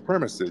not white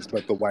supremacists,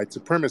 but the white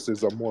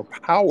supremacists are more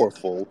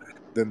powerful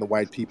than the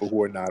white people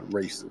who are not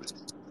racist.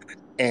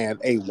 And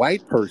a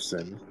white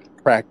person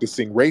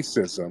practicing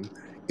racism,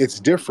 it's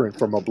different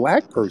from a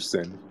black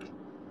person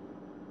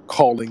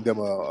calling them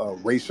a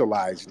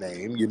racialized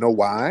name. You know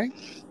why?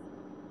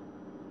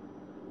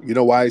 You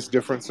know why it's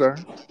different, sir?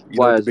 You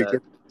know Why what the is big that?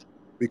 difference?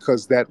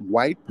 Because that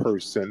white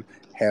person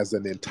has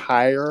an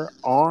entire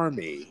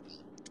army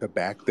to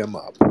back them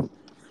up.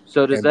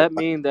 So does And the that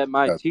mean that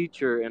my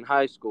teacher in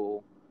high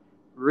school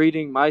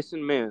reading Mice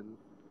and Men,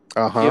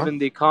 uh-huh. given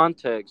the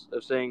context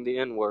of saying the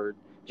N word,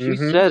 she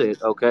Mm-hmm. said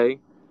it, okay?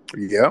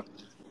 Yep.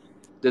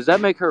 Does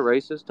that make her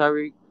racist,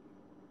 Tyreek?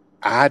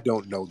 I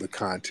don't know the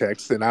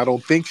context, and I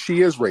don't think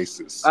she is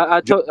racist.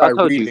 I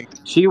told you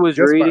she was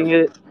Just by reading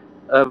it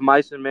of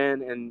Mice and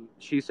Men, and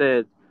she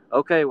said,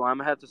 "Okay, well, I'm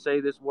gonna have to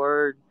say this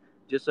word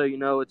just so you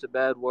know it's a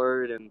bad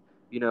word, and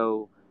you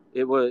know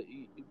it was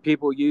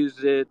people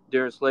used it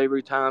during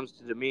slavery times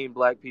to demean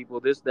black people,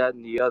 this, that,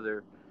 and the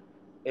other."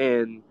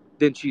 And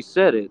then she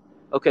said it.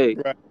 Okay,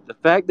 right. the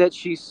fact that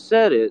she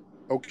said it,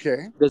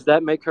 Okay, does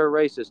that make her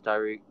racist,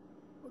 Tyreek?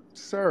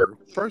 sir.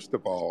 First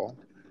of all,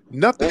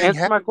 nothing Answer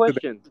happened my to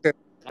question. that.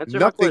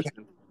 Answer my Nothing.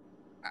 question.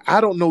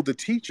 I don't know the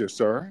teacher,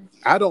 sir.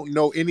 I don't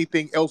know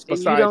anything else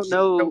And you don't besides.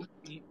 know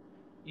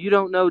you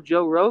don't know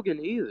Joe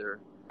Rogan either.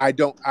 I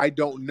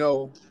don't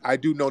know. I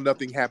do know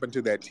nothing happened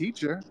to that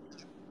teacher.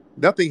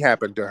 Nothing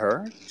happened to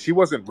her. She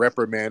wasn't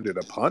reprimanded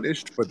or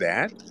punished for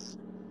that.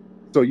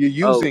 So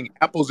you're Oh, using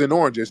apples and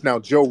oranges. Now,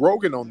 Joe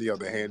Rogan, on the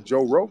other hand,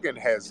 Joe Rogan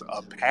has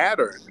a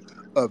pattern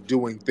of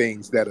doing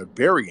things that are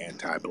very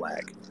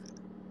anti-black.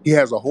 He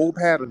has a whole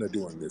pattern of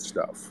doing this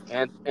stuff.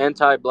 and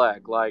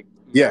anti-black, like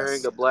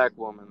marrying Yes. a black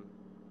woman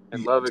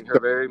and Y- loving her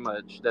so- very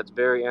much. That's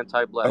very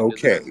anti-black, isn't it?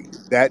 Okay,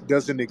 that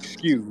doesn't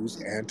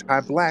excuse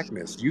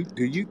anti-blackness. You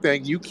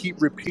think you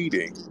keep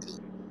repeating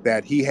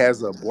that he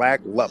has a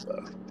black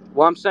lover?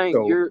 Well, I'm saying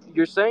So,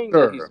 you're saying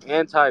that he's sir, you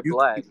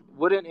anti-black.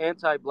 Wouldn't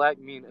anti-black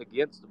mean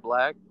against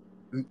black?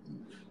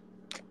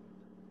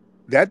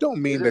 that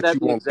don't mean Isn't that that you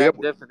the won't live exact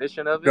with.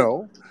 definition of it?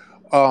 No,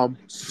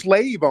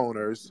 slave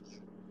owners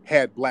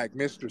had black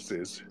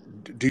mistresses.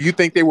 Do you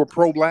think they were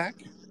pro-black?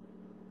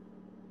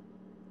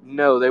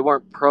 No, they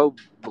weren't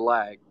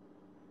pro-black.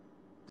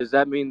 Does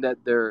that mean that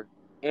they're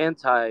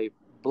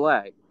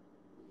anti-black?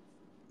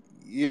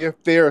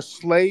 If they're a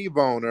slave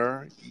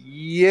owner,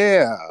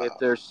 yeah. If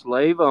they're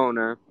slave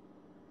owner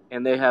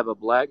and they have a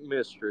black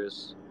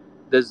mistress,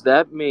 does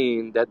that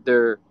mean that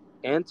they're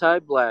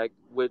anti-black,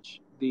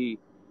 which the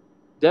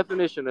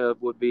definition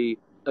of would be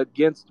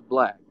against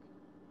black?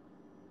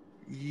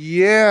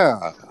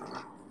 Yeah.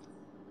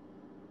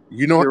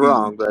 You know, You're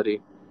wrong,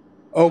 buddy.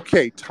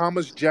 okay,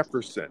 Thomas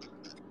Jefferson.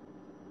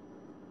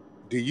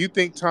 Do you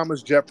think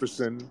Thomas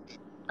Jefferson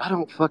I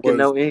don't fucking was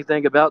know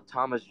anything about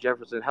Thomas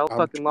Jefferson. How I'm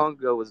fucking long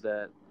ago was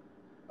that?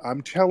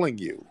 I'm telling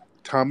you,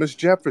 Thomas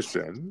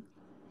Jefferson,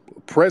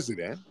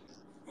 president,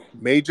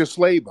 major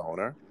slave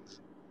owner,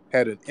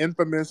 had an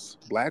infamous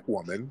black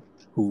woman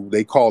who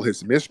they call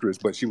his mistress,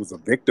 but she was a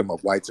victim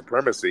of white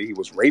supremacy. He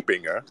was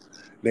raping her,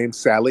 named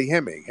Sally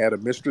Heming, had a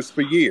mistress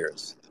for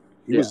years.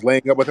 He Yeah. was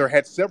laying up with her,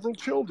 had several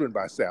children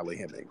by Sally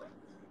Heming,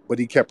 but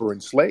he kept her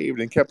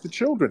enslaved and kept the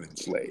children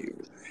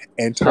enslaved.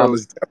 And So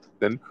Thomas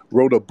Jefferson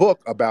wrote a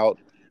book about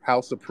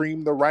how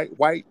supreme the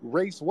white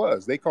race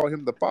was. They call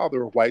him the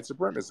father of white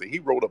supremacy. He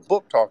wrote a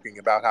book talking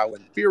about how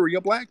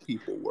inferior black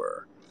people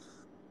were.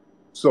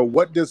 So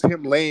what does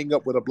him laying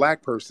up with a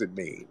black person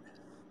mean?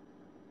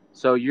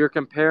 so you're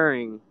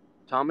comparing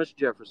Thomas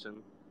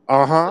Jefferson,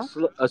 Uh-huh.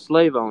 a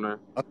slave owner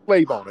A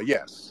slave owner,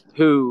 yes.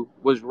 who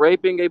was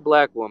raping a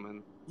black woman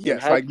and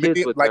Yes, had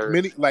kids with her.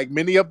 like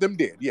many of them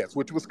did, yes,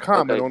 which was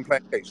common Okay, on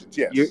plantations,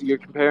 you're, yes. you're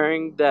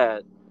comparing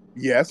that to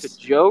Yes.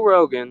 Joe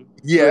Rogan,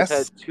 who has had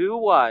Yes. two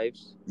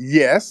wives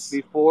Yes.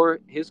 before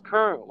his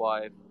current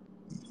wife,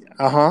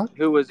 Uh-huh.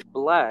 who was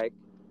black.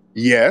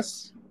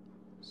 Yes.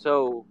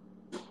 So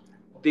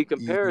the Y-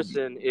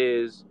 comparison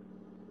is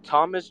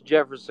Thomas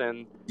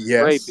Jefferson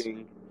Yes.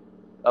 raping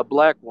a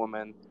black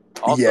woman,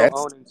 also Yes.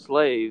 owning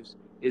slaves,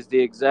 is the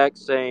exact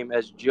same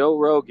as Joe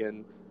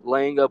Rogan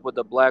laying up with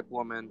a black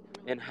woman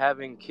and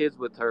having kids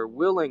with her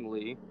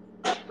willingly,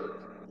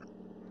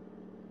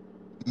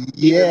 even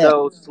Yeah.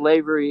 though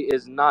slavery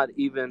is not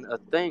even a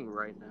thing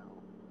right now.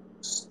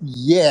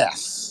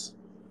 Yes.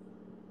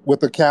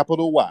 With a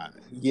capital Y.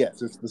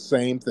 Yes, it's the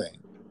same thing.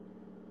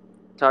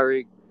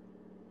 Tyreek,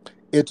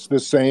 It's the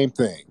same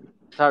thing.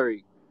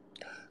 Tyreek,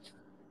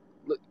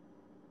 look,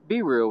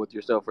 be real with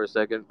yourself for a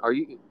second.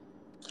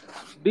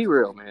 Be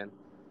real, man.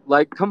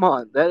 Like, come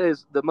on. That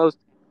is the most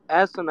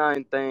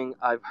asinine thing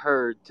I've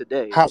heard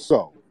today. How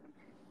so?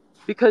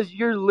 Because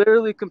you're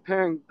literally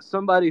comparing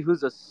somebody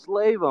who's a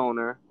slave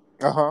owner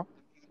Uh-huh.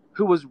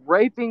 who was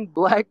raping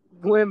black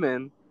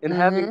women and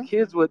having Mm-hmm.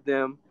 kids with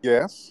them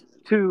Yes.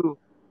 to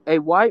a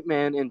white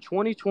man in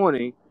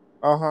 2020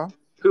 Uh-huh.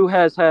 who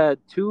has had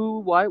two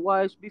white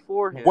wives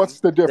before him What's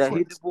the that he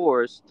difference?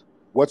 divorced.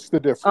 What's the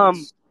Um,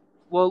 difference?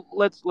 well,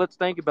 let's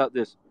think about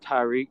this,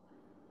 Tyreek.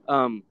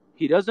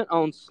 He doesn't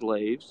own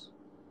slaves.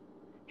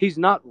 He's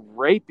not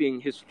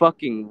raping his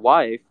fucking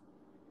wife,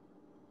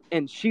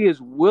 and she is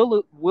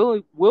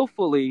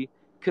willfully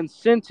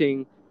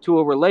consenting to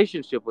a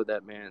relationship with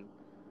that man.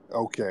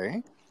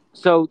 Okay.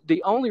 So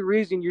the only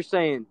reason you're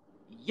saying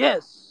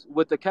yes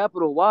with a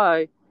capital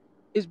Y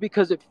is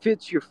because it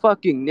fits your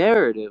fucking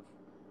narrative.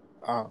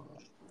 Uh,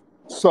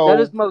 That is so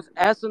the most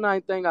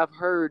asinine thing I've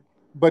heard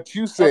but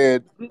you of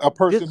said a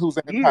person this who's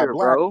year,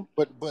 anti-black, bro.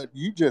 but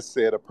you just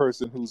said a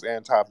person who's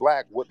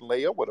anti-black wouldn't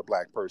lay up with a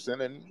black person,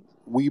 and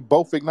we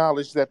both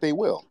acknowledge that they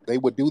will. They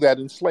would do that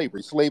in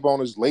slavery. Slave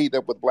owners laid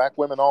up with black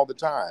women all the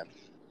time.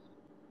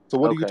 So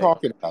what are you Okay.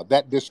 talking about?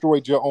 That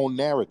destroyed your own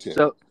narrative.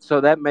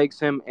 So that makes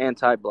him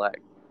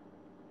anti-black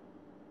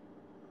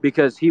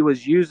because he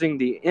was using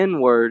the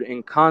N-word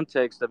in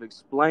context of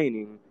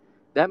explaining.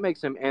 That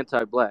makes him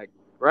anti-black,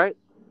 right?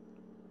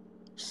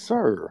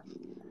 Sir,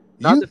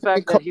 Not you the fact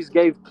think that he's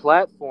gave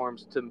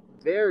platforms to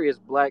various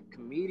black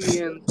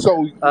comedians,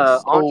 so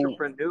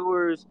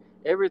entrepreneurs,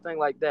 everything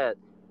like that.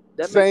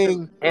 That makes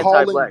him saying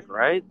anti-black,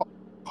 right?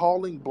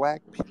 calling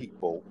black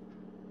people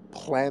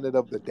planet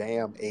of the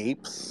damn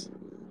apes,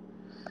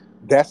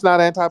 that's not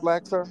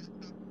anti-black, sir?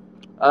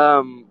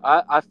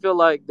 I feel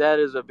like that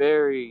is a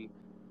very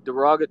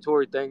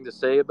derogatory thing to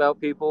say about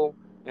people,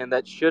 and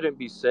that shouldn't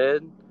be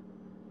said.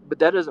 But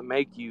that doesn't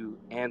make you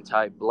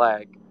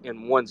anti-black.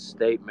 in one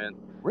statement.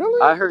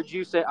 Really? I heard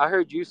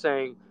you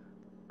saying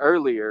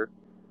earlier,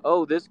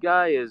 "Oh, this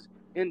guy is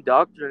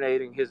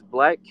indoctrinating his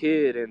black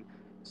kid and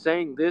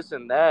saying this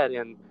and that,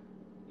 and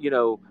you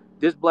know,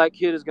 this black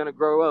kid is gonna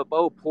grow up.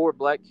 Oh, poor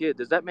black kid."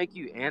 Does that make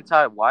you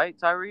anti-white,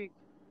 Tyreek?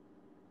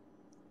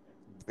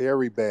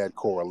 Very bad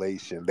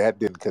correlation. That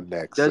didn't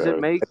connect, Does it sir.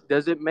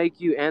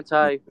 make you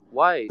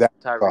anti-white, That's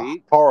a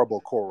Tyreek?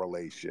 horrible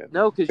correlation.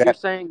 No, because That you're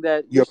saying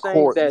that your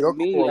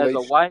me as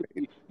a correlation white,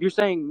 you're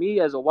saying me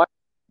as a white.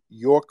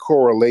 your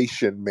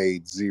correlation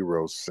made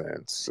zero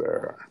sense,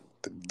 sir.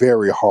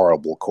 Very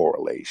horrible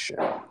correlation.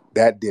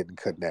 That didn't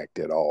connect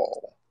at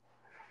all.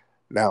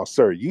 Now,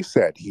 sir, you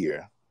sat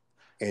here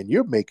and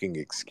you're making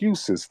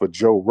excuses for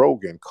Joe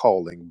Rogan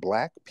calling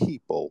black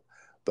people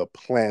the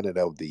planet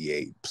of the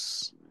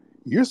apes.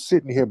 You're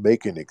sitting here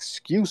making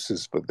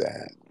excuses for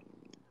that.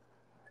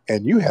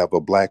 And you have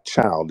a black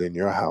child in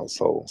your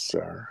household,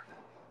 sir.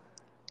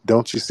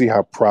 Don't you see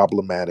how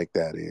problematic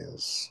that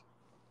is?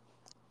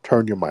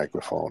 Turn your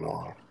microphone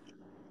on.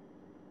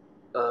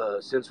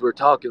 Since we're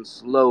talking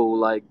slow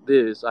like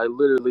this, I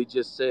literally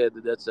just said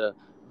that that's a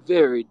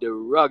very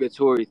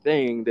derogatory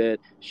thing that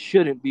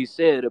shouldn't be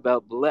said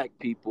about black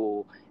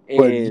people,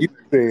 But you and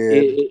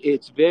said,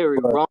 it's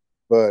very but, wrong.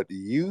 but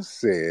you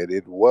said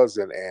it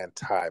wasn't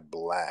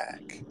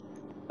anti-black.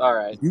 All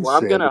right. You Well,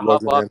 I'm said gonna it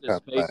hop wasn't off this anti-black.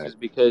 spaces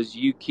because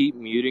you keep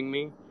muting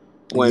me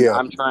when Yeah,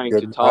 I'm trying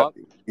you're to not. talk.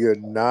 You're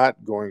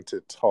not going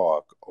to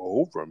talk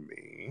over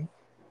me.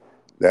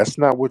 That's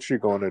not what you're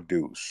going to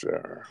do,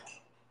 sir.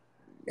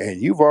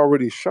 And you've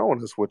already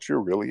shown us what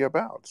you're really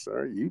about,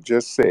 sir. You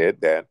just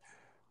said that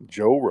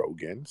Joe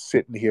Rogan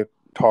sitting here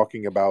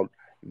talking about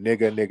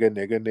nigga, nigga,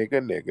 nigga,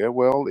 nigga, nigga.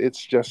 Well,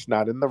 it's just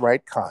not in the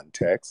right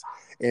context.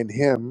 And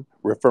him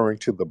referring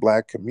to the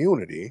black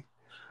community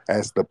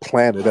as the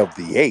planet of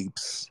the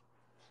apes.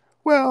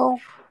 Well,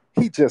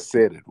 he just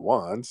said it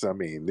once. I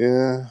mean,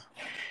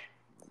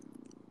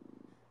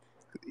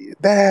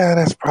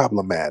 that's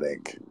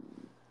problematic.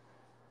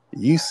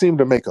 You seem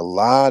to make a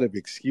lot of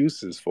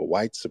excuses for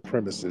white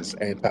supremacist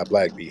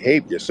anti-black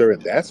behavior, sir,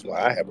 and that's why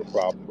I have a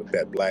problem with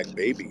that black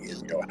baby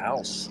in your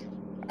house.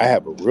 I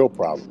have a real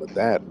problem with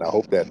that, and I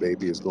hope that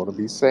baby is going to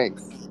be safe.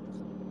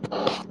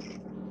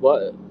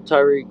 What,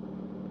 Tyreek?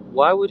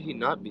 Why would he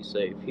not be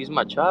safe? He's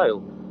my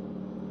child.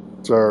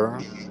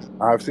 Sir,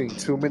 I've seen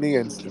too many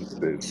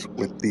instances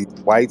with these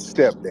white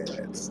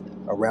stepdads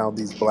around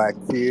these black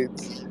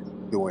kids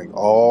doing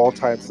all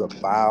types of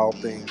vile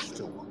things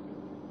to them.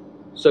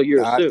 So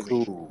you're Not assuming.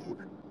 cool.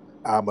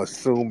 I'm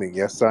assuming,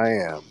 yes, I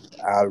am.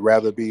 I'd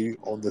rather be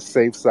on the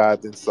safe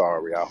side than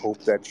sorry. I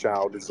hope that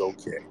child is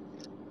okay.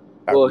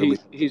 I Well, really,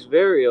 he's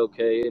very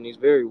okay and he's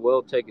very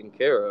well taken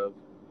care of.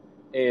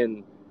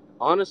 And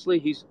honestly,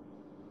 he's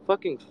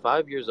fucking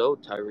 5 years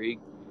old, Tyreek.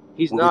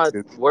 He's which not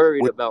is,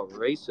 worried which, about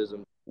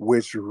racism.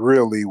 which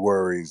really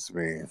worries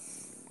me.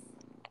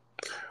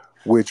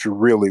 Which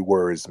really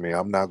worries me.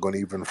 I'm not going to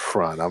even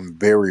front. I'm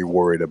very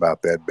worried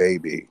about that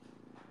baby.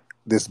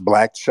 This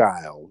black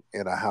child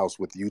in a house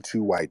with you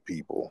two white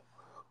people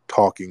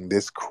talking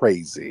this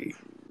crazy.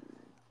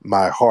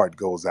 My heart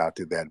goes out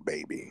to that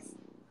baby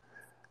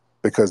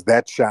because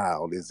that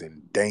child is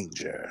in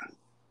danger.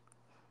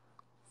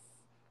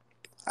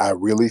 I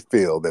really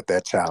feel that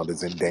that child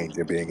is in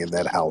danger being in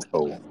that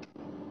household.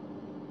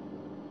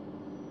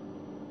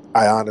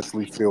 I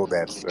honestly feel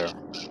that, sir.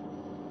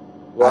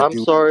 Well, I I'm do.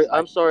 sorry. I,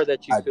 I'm sorry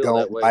that you I feel don't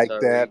that way, like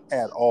that Tyreek.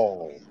 at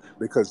all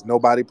because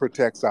nobody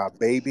protects our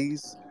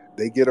babies.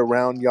 They get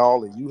around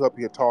y'all and you up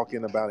here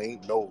talking about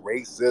ain't no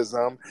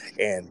racism.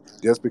 And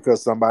just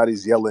because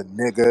somebody's yelling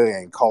nigga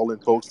and calling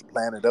folks the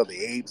planet of the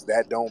apes,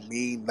 that don't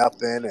mean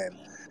nothing. And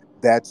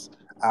that's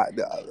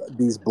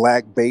these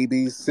black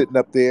babies sitting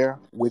up there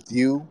with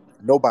you.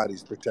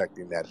 Nobody's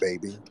protecting that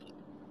baby.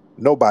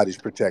 Nobody's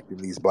protecting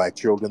these black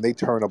children. They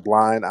turn a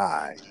blind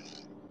eye.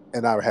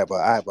 And I have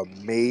a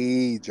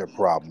major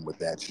problem with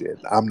that shit.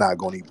 I'm not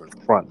gonna even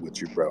front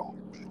with you, bro.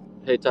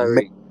 Hey,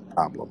 Major Tyreek.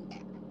 problem.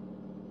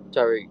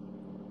 Tyreek.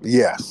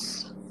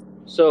 Yes.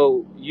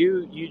 So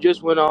you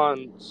just went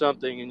on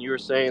something and you were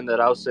saying that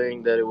I was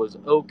saying that it was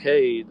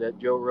okay that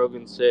Joe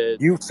Rogan said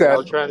You've that I sat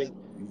was trying to.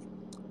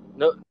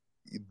 No.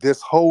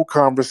 this whole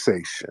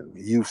conversation,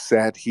 you've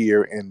sat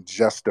here and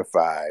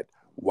justified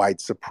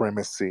white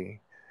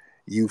supremacy.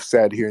 You've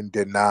sat here and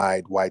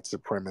denied white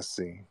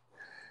supremacy.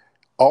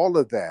 All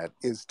of that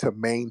is to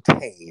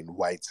maintain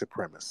white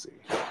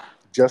supremacy.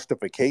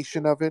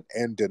 Justification of it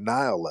and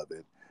denial of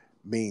it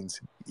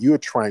means you're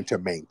trying to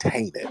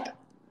maintain it.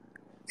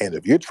 And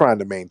if you're trying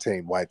to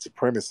maintain white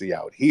supremacy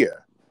out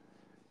here,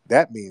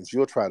 that means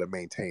you'll try to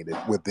maintain it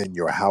within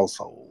your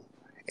household.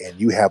 And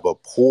you have a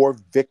poor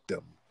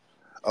victim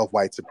of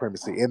white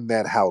supremacy in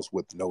that house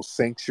with no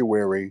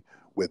sanctuary,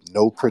 with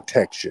no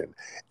protection.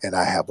 And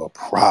I have a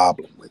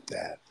problem with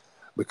that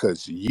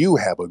because you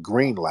have a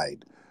green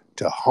light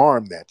to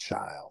harm that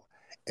child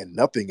and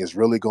nothing is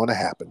really going to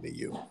happen to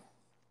you.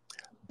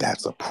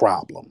 That's a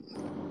problem.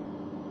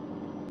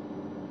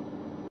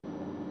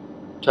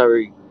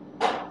 Tyreek,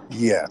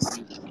 Yes.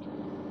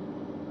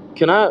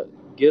 can I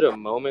get a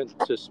moment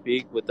to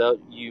speak without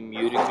you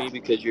muting me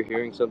because you're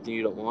hearing something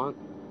you don't want?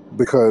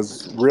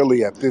 Because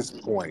really, at this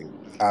point,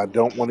 I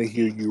don't want to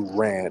hear you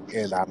rant,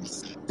 and I'm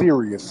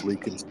seriously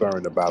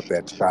concerned about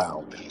that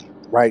child.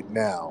 Right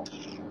now,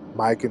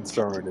 my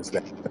concern is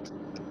that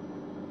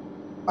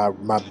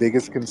my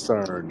biggest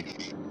concern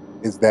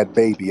is that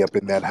baby up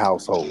in that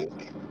household,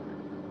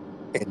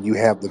 and you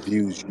have the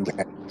views you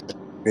have.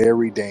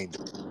 Very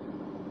dangerous.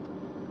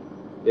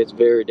 It's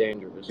very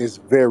dangerous. It's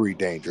very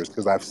dangerous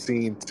because I've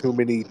seen too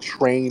many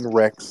train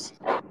wrecks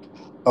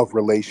of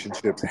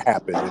relationships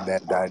happen in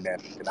that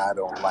dynamic, and I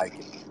don't like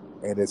it.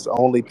 And it's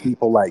only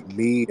people like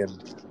me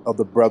and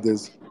other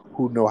brothers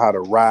who know how to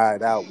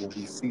ride out when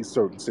we see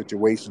certain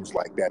situations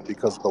like that,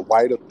 because the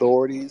white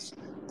authorities,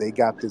 they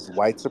got this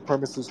white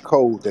supremacist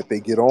code that they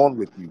get on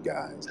with you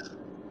guys.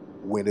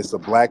 When it's a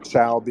black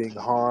child being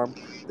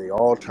harmed, they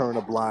all turn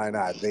a blind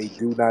eye. They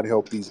do not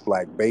help these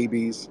black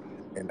babies,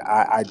 and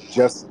I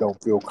just don't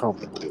feel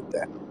comfortable with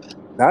that.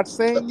 Not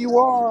saying you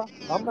are.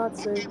 I'm not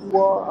saying you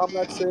are. I'm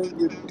not saying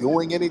you're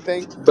doing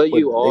anything. But But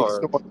you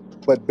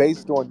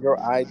based are. on your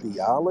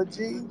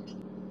ideology,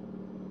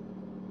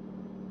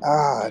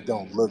 it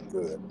don't look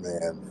good,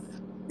 man.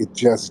 It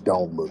just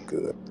don't look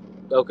good.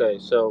 Okay,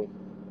 so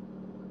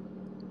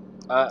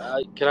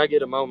can I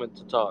get a moment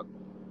to talk?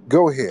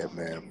 Go ahead,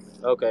 man.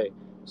 Okay,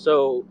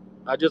 so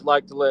I just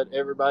like to let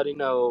everybody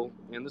know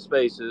in the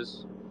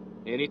spaces,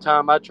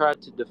 anytime I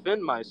tried to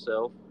defend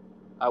myself,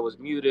 I was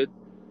muted,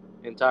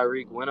 and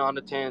Tyreek went on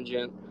a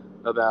tangent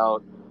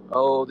about,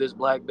 oh, this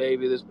black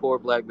baby, this poor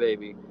black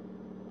baby.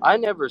 I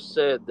never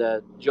said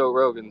that Joe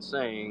Rogan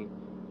saying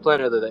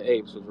Planet of the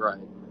Apes was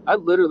right. I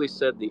literally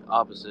said the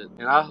opposite,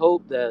 and I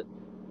hope that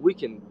we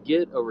can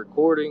get a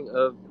recording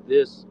of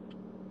this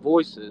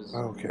voices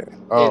Okay.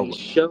 and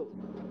show.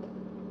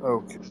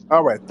 Okay.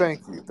 All right.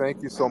 Thank you.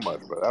 Thank you so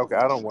much, brother. Okay.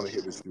 I don't want to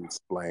hear this dude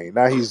explain.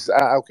 Now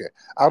okay.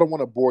 I don't want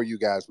to bore you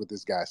guys with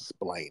this guy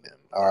explaining.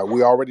 All right.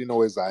 We already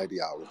know his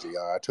ideology.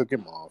 I took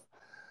him off.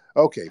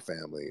 Okay,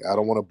 family. I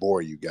don't want to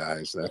bore you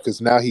guys because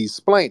now he's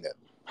explaining.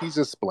 He's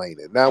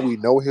explaining. Now we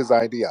know his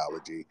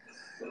ideology.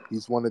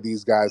 He's one of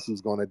these guys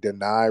who's going to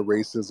deny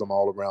racism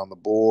all around the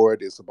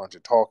board. It's a bunch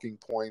of talking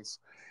points.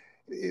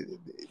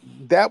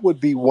 That would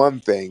be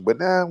one thing. But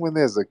now when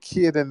there's a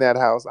kid in that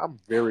house, I'm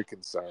very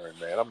concerned,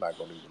 man. I'm not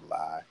going to even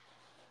lie.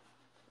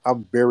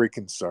 I'm very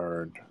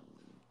concerned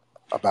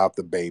about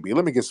the baby.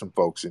 Let me get some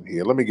folks in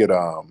here. Let me get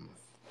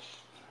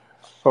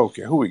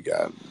okay, who we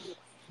got?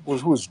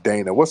 Who's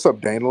Dana? What's up,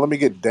 Dana? Let me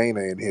get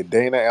Dana in here.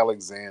 Dana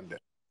Alexander.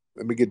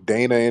 Let me get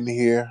Dana in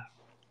here.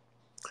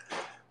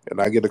 And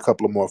I get a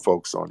couple of more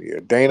folks on here.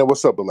 Dana,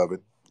 what's up,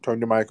 beloved? Turn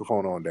your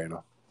microphone on,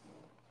 Dana.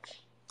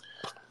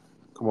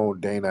 Come on,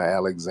 Dana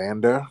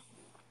Alexander.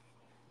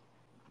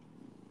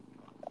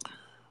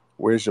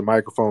 Where's your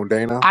microphone,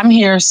 Dana? I'm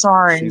here.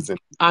 Sorry. She's in.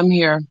 I'm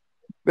here.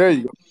 There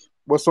you go.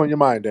 What's on your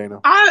mind,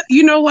 Dana?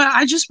 You know what?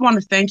 I just want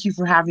to thank you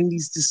for having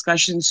these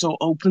discussions so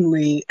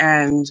openly.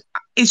 And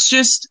it's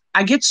just,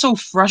 I get so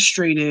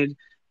frustrated.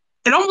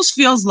 It almost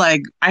feels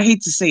like, I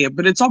hate to say it,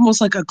 but it's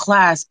almost like a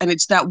class. And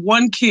it's that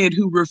one kid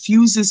who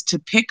refuses to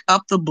pick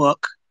up the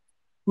book,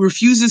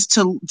 refuses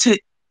to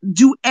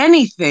do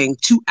anything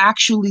to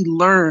actually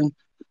learn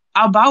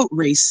about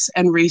race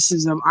and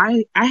racism.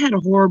 I had a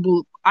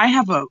horrible,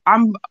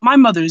 my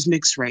mother's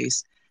mixed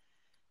race.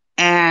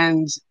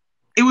 And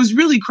it was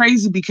really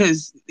crazy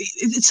because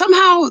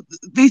somehow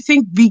they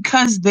think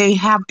because they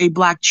have a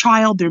black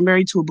child, they're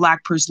married to a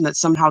black person, that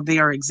somehow they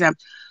are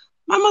exempt.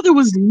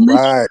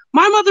 Right.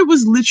 My mother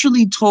was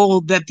literally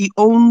told that the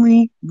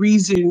only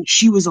reason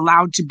she was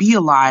allowed to be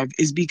alive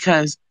is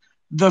because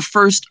the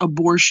first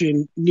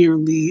abortion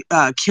nearly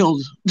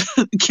killed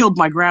killed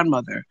my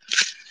grandmother.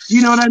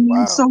 You know what I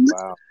mean?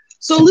 Wow.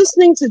 So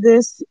listening to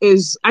this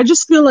is, I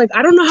just feel like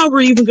I don't know how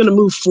we're even going to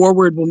move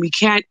forward when we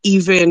can't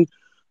even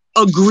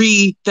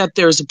agree that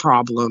there's a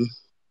problem.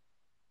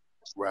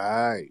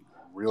 Right.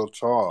 Real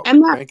talk.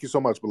 And that, Thank you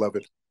so much,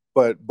 beloved.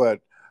 But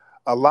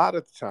a lot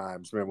of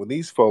times, man, when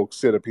these folks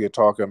sit up here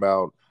talking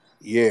about,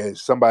 yeah,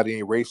 somebody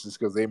ain't racist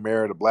because they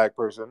married a black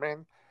person,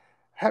 man,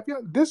 have you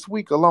this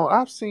week alone?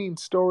 I've seen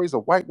stories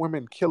of white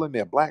women killing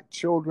their black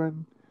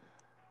children.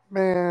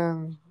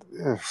 Man,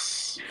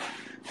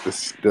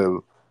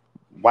 the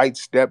white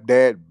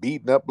stepdad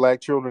beating up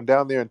black children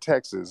down there in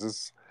Texas.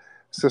 His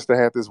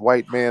sister had this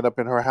white man up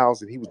in her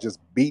house, and he was just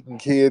beating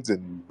kids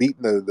and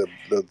beating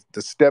the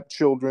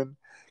stepchildren.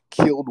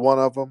 Killed one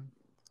of them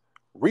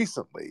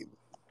recently.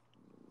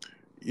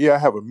 Yeah, I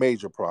have a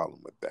major problem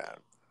with that.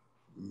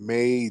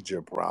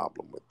 Major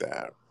problem with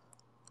that.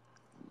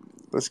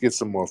 Let's get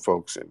some more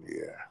folks in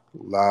here.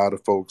 A lot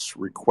of folks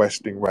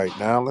requesting right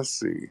now. Let's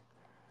see.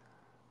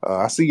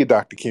 I see you,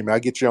 Dr. Kimmy. I'll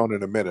get you on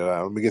in a minute.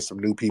 Let me get some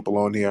new people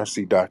on here. I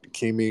see Dr.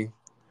 Kimmy.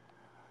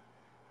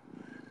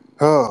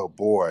 Oh,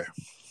 boy.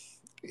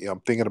 Yeah,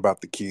 I'm thinking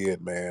about the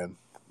kid, man.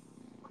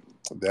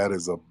 That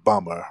is a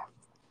bummer.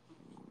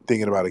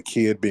 Thinking about a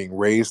kid being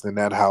raised in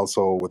that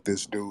household with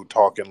this dude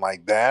talking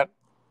like that.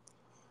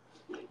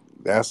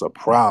 That's a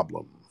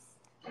problem.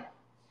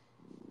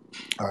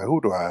 All right,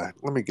 who do I?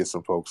 Let me get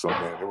some folks on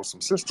here. There was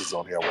some sisters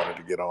on here I wanted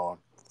to get on.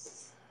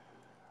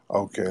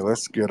 Okay, uh,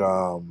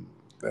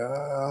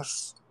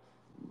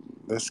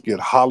 let's get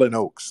Holland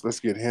Oaks. Let's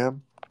get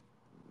him.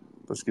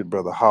 Let's get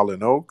brother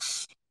Holland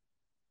Oaks.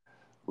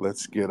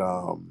 Let's get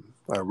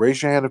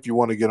raise your hand if you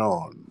want to get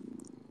on.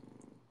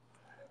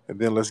 And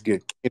then let's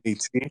get Kenny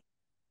T.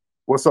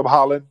 What's up,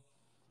 Holland?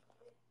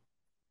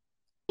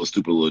 A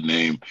stupid little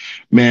name,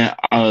 man.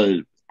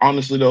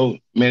 Honestly though,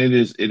 man,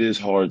 it is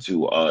hard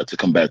to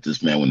combat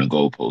this man when the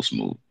goalposts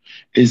move.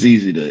 It's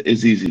easy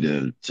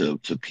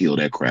to peel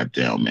that crap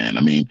down, man.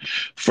 I mean,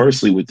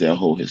 firstly with that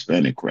whole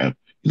Hispanic crap,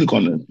 you look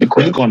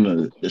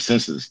on the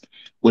census,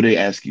 what they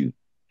ask you,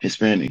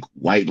 Hispanic,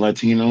 white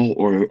Latino,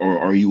 or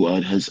are you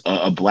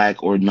a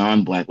black or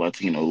non-black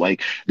Latino?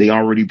 Like they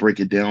already break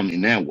it down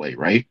in that way,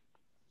 right?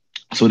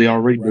 So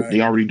Right.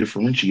 they already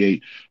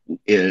differentiate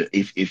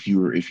if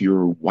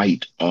you're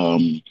white,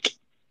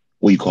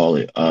 what do you call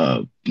it,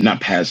 not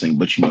passing,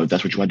 but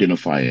that's what you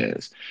identify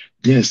as.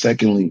 then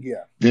secondly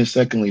Yeah. then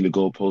secondly, the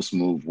goalpost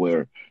move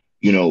where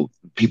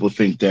people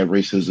think that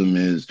racism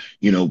is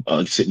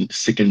sitting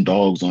sicking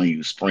dogs on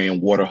you, spraying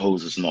water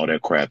hoses and all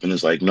that crap, and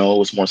it's like,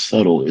 no, it's more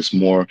subtle, it's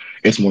more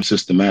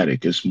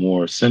systematic, it's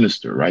more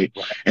sinister, right?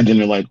 Right. And then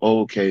they're like,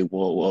 oh, okay,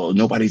 well,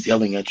 nobody's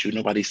yelling at you,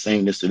 nobody's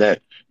saying this or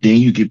that. Then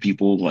you get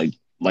people like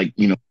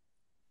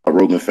a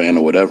Rogan fan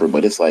or whatever,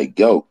 but it's like,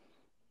 yo,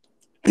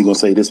 you gonna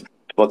say this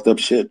fucked up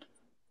shit?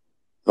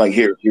 Like,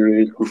 here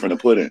it is, proof in the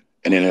pudding.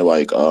 And then they're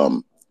like,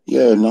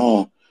 yeah,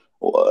 no,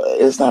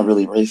 it's not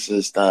really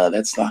racist.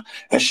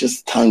 That's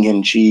just tongue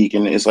in cheek.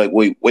 And it's like,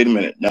 wait a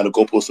minute. Now the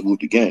goalposts have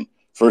moved again.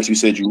 First you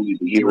said you wanted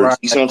to hear it. Right.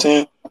 You see what I'm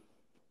saying?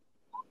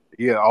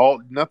 Yeah,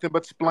 all nothing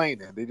but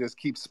splaining. They just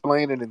keep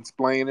splaining and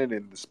splaining,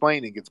 and the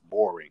splaining gets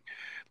boring.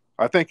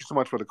 I thank you so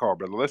much for the call,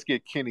 brother. Let's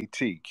get Kenny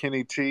T.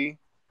 Kenny T.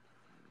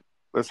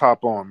 Let's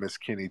hop on, Miss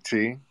Kenny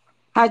T.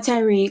 Hi,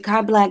 Tyreek.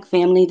 Hi, Black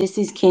family. This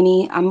is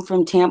Kenny. I'm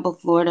from Tampa,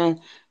 Florida.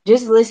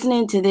 Just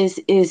listening to this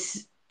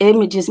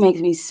it just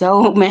makes me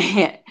so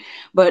mad.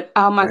 But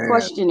my Man.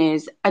 question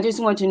is, I just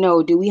want to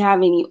know, do we have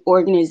any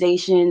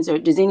organizations or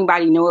does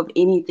anybody know of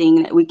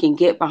anything that we can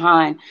get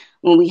behind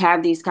when we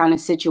have these kind of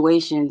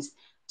situations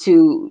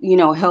to,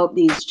 help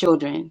these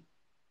children?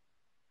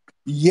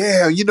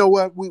 Yeah, you know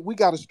what? We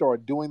got to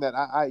start doing that.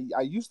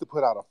 I used to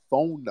put out a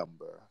phone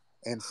number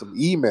and some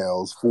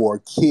emails for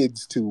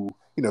kids to,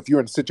 if you're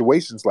in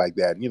situations like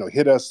that,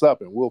 hit us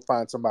up and we'll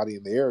find somebody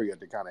in the area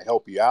to kind of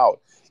help you out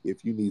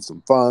if you need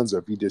some funds or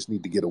if you just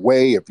need to get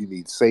away, if you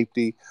need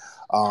safety.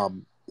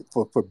 Um,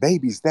 for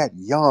babies that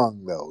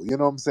young, though, you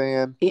know what I'm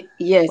saying?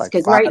 Yes, Like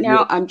because right 5 years.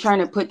 now I'm trying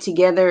to put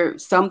together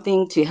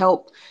something to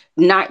help,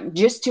 not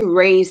just to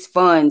raise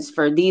funds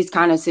for these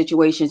kind of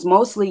situations,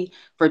 mostly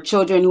for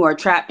children who are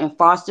trapped in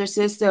foster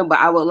system. But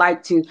I would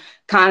like to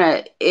kind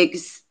of,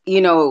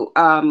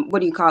 what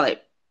do you call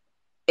it?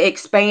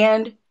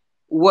 Expand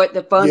what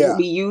the funds will Yeah,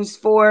 be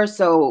used for.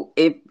 So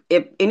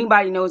if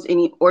anybody knows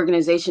any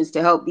organizations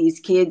to help these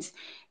kids,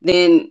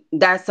 then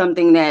that's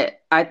something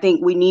that I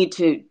think we need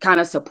to kind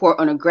of support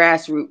on a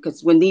grassroots,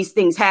 because when these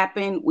things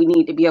happen, we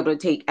need to be able to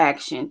take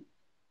action.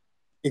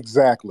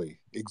 exactly,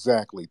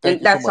 exactly. And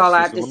Thank you so that's much, all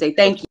I have sister. to say.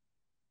 Thank you.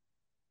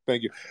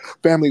 Thank you,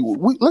 family.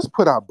 Let's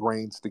put our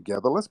brains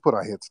together. Let's put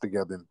our heads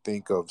together and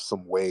think of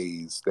some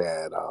ways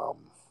that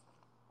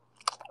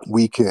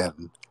we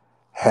can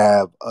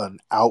have an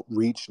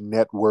outreach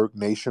network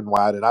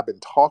nationwide. And I've been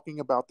talking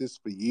about this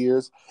for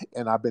years,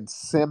 and I've been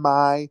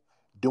semi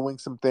doing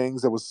some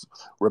things.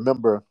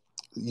 Remember,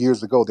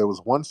 years ago, there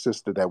was one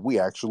sister that we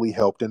actually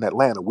helped in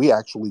Atlanta. We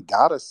actually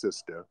got a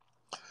sister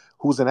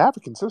who's an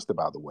African sister,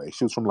 by the way.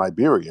 She was from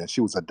Liberia, and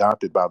she was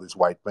adopted by this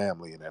white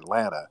family in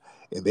Atlanta,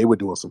 and they were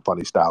doing some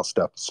funny style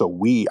stuff. So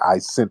I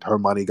sent her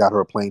money, got her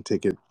a plane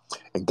ticket,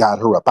 and got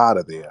her up out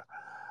of there.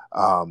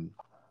 Um,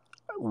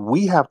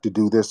 we have to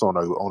do this on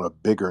a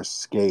bigger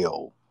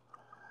scale.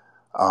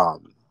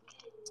 Um,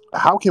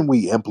 how can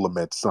we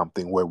implement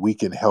something where we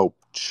can help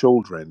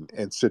children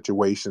in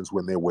situations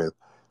when they're with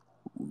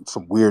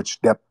some weird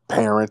step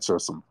parents or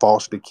some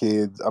foster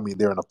kids? I mean,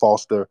 they're in a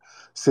foster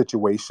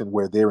situation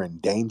where they're in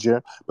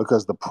danger,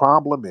 because the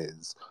problem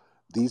is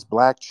these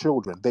black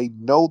children, they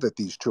know that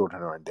these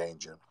children are in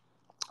danger.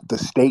 The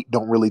state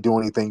don't really do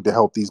anything to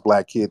help these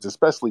black kids,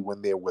 especially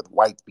when they're with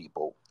white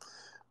people.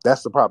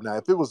 That's the problem. Now,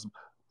 if it was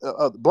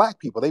black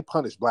people, they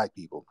punish black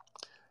people.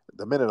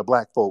 The minute a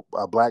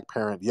black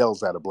parent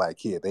yells at a black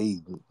kid,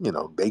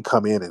 they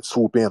come in and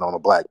swoop in on a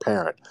black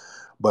parent.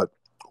 But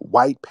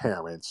white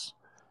parents,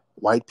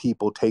 white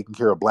people taking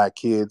care of black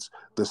kids,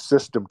 the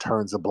system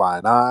turns a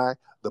blind eye.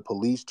 The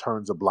police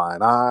turns a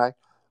blind eye.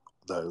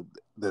 The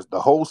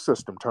whole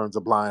system turns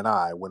a blind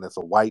eye when it's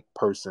a white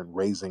person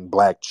raising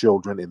black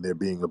children and they're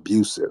being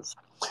abusive.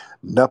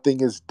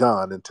 Nothing is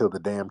done until the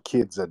damn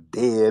kids are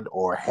dead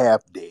or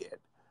half dead.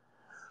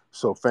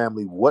 So,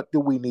 family, what do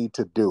we need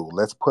to do?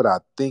 Let's put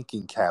our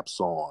thinking caps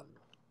on.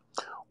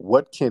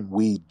 What can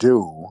we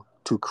do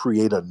to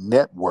create a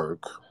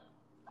network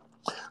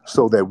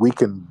so that we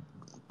can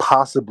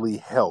possibly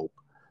help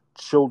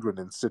children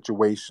in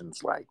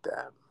situations like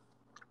that?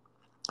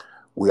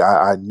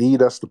 I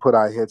need us to put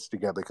our heads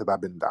together because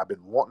I've been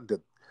wanting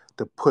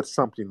to put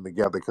something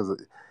together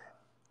because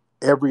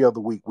every other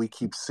week we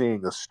keep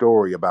seeing a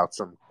story about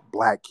some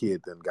black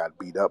kid that got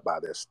beat up by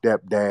their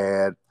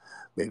stepdad.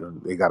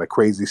 They got a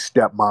crazy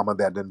stepmama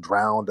that then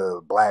drowned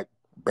a black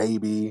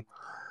baby.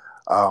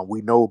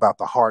 We know about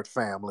the Hart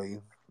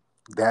family,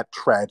 that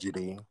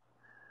tragedy.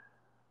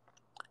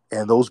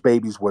 And those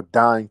babies were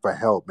dying for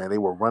help, man. They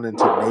were running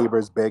to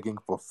neighbors begging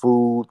for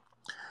food.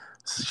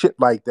 Shit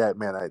like that,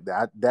 man.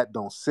 That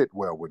don't sit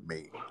well with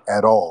me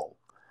at all.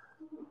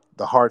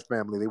 The Hart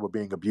family, they were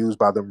being abused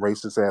by them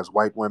racist ass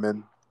white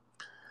women.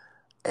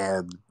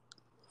 And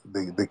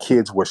the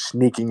kids were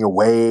sneaking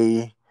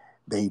away.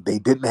 They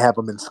didn't have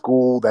them in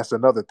school. That's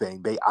another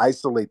thing. They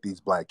isolate these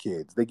black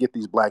kids. They get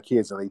these black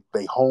kids and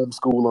they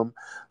homeschool them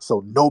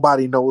so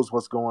nobody knows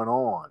what's going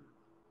on.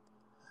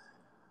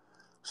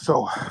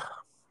 So,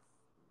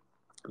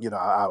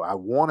 I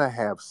want to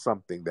have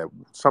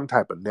some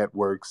type of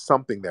network,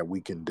 something that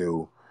we can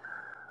do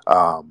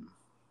um,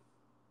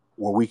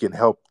 where we can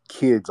help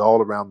kids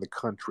all around the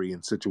country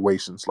in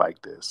situations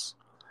like this.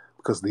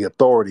 Because the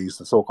authorities,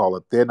 the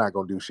so-called, they're not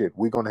going to do shit.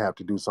 We're going to have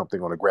to do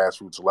something on a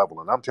grassroots level.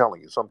 And I'm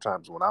telling you,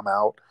 sometimes when I'm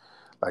out,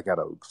 like at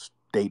a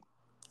state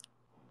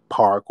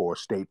park or a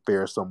state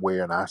fair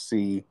somewhere, and I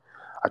see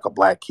like a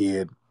black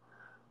kid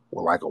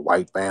with like a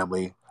white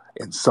family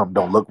and something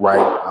don't look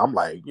right, I'm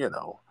like,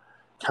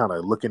 kind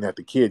of looking at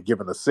the kid,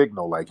 giving a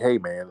signal like, hey,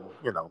 man,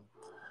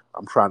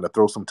 I'm trying to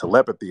throw some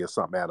telepathy or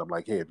something at him.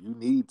 Like, hey, if you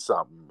need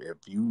something, if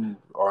you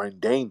are in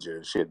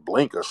danger, shit,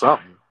 blink or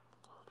something.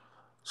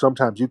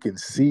 Sometimes you can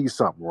see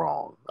something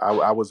wrong.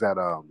 I was at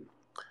a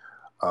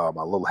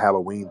little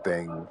Halloween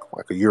thing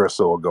like a year or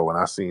so ago, and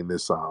I seen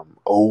this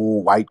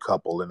old white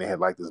couple, and they had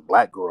like this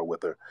black girl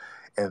with her,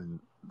 and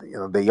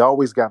they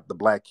always got the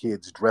black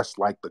kids dressed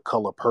like the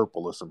color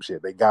purple or some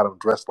shit. They got them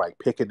dressed like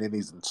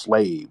pickaninnies and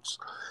slaves.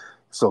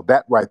 So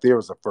that right there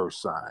is a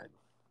first sign.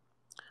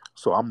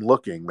 So I'm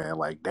looking, man,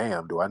 like,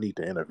 damn, do I need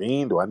to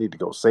intervene? Do I need to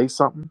go say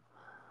something?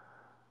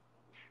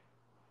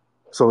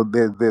 So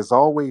there's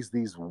always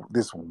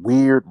this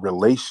weird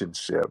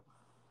relationship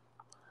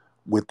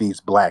with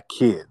these black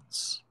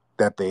kids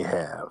that they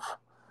have,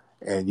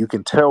 and you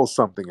can tell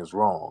something is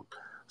wrong.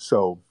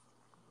 So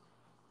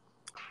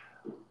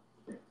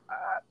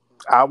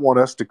I want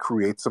us to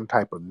create some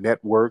type of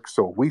network.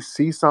 So if we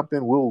see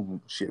something,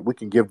 we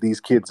can give these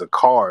kids a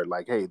card.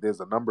 Like, hey, there's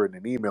a number and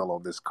an email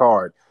on this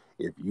card.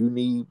 If you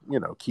need,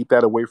 keep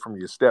that away from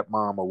your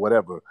stepmom or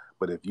whatever.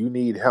 But if you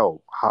need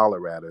help,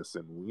 holler at us.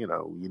 And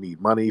you need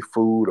money,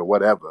 food, or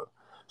whatever.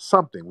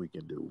 Something we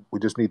can do. We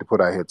just need to put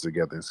our heads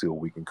together and see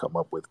what we can come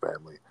up with,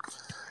 family.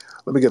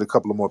 Let me get a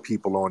couple of more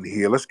people on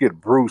here. Let's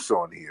get Bruce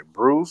on here.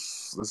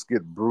 Let's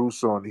get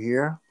Bruce on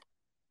here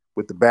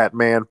with the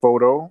Batman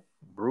photo.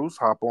 Bruce,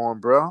 hop on,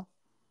 bro.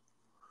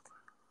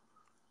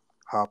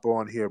 Hop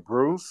on here,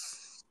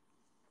 Bruce.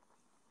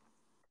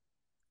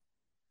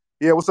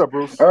 Yeah, what's up,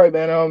 Bruce? All right,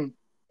 man.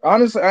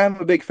 Honestly, I am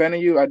a big fan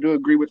of you. I do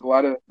agree with a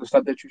lot of the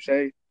stuff that you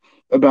say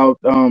about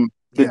the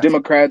Yes.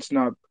 Democrats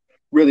not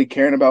really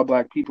caring about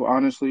black people.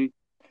 Honestly,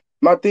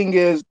 my thing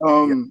is,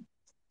 Yeah.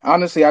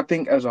 honestly, I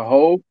think as a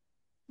whole,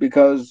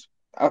 because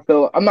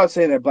I'm not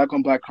saying that black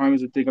on black crime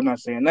is a thing. I'm not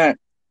saying that,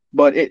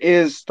 but it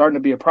is starting to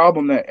be a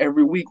problem that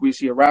every week we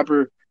see a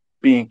rapper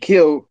being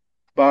killed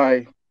by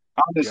Yeah.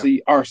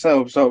 honestly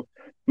ourselves. So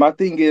my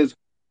thing is,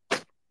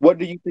 what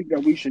do you think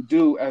that we should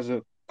do as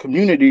a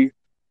community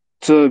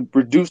to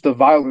reduce the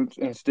violence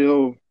and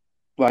still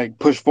like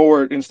push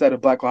forward instead of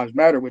Black Lives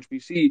Matter, which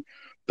we see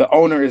the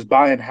owner is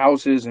buying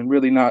houses and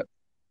really not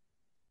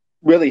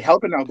really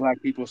helping out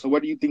black people. So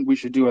what do you think we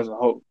should do as a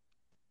whole?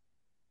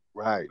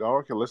 Right.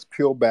 Okay, let's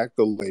peel back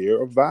the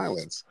layer of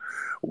violence.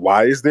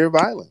 Why is there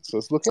violence?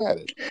 Let's look at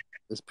it.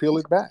 Let's peel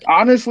it back.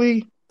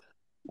 Honestly,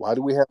 Why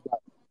do we have that?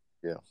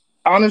 Yeah.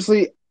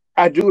 honestly,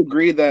 I do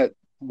agree that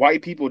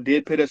white people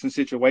did put us in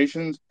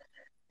situations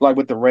like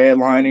with the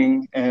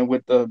redlining and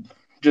with the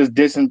just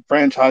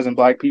disenfranchising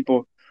black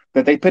people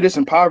that they put us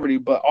in poverty,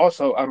 but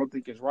also I don't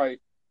think it's right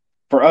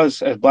for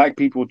us as black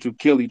people to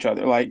kill each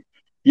other. Like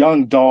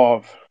Young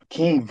Dolph,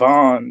 King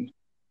Von,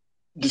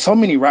 just so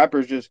many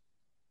rappers, just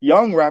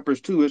young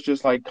rappers too. It's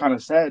just like kind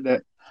of sad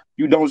that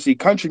you don't see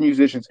country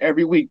musicians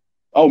every week.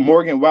 Oh,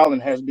 Morgan Wallen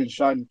has been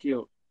shot and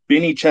killed.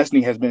 Benny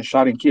Chesney has been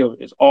shot and killed.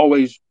 It's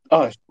always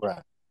us.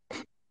 Right.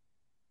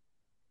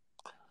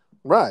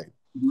 Right.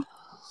 Mhm.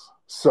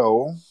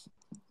 So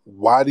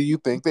why do you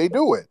think they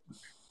do it?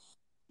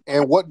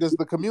 And what does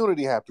the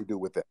community have to do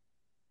with it?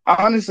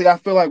 Honestly, I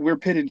feel like we're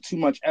putting too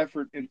much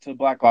effort into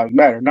Black Lives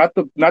Matter. Not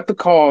the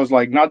cause,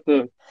 not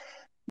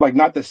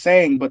the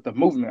saying, but the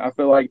movement. I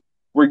feel like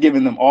we're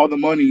giving them all the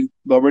money,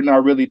 but we're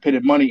not really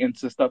putting money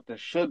into stuff that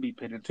should be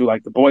put into,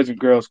 like the Boys and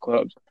Girls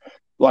Clubs,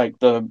 like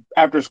the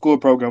after school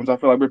programs. I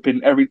feel like we're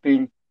putting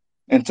everything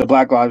into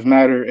Black Lives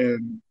Matter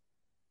and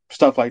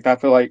stuff like that.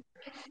 I feel like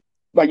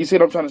you see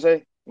what I'm trying to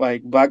say?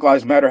 Like Black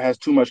Lives Matter has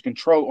too much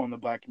control on the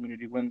black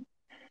community when,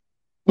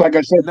 like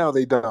I said, No,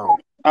 they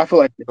don't. I feel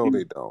like they No, do.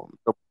 they don't.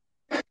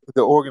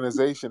 The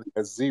organization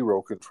has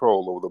zero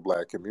control over the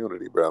black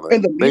community, brother.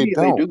 In the They media,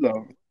 they don't. do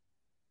though.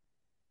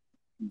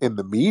 In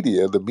the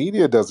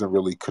media doesn't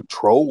really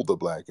control the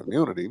black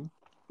community.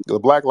 The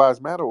Black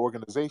Lives Matter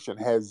organization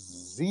has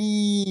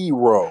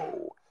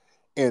zero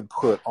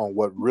input on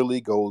what really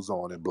goes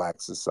on in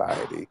black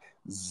society.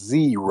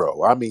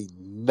 Zero. I mean,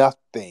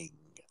 nothing.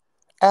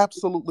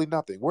 Absolutely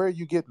nothing. Where are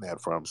you getting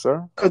that from,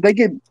 sir? Because they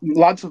get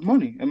lots of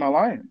money. Am I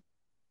lying?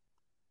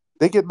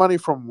 They get money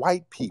from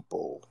white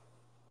people.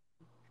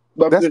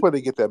 But That's where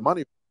they get that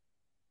money.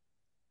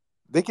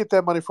 They get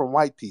that money from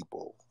white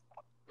people.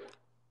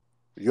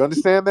 You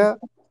understand that?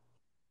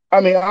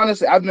 I mean,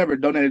 honestly, I've never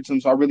donated to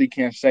them, so I really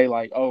can't say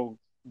like, oh,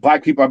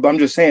 black people. But I'm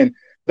just saying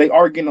they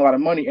are getting a lot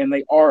of money, and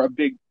they are a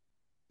big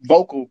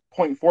vocal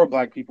point for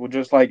black people,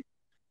 just like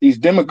these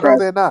No, Democrats.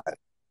 they're not.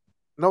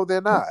 No,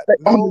 they're not.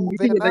 I mean, No, the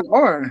they're media, not. they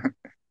are.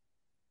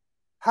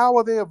 How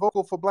are they a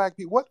vocal for black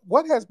people?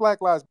 What has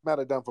Black Lives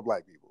Matter done for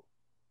black people?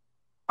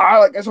 I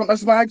like that's why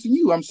I'm asking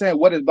you. I'm saying,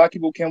 what as black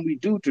people can we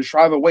do to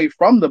strive away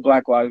from the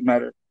Black Lives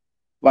Matter?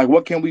 Like,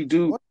 what can we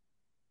do? What?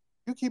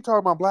 You keep talking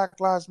about Black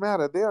Lives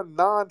Matter. They're a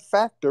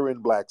non-factor in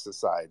black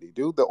society,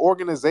 dude. The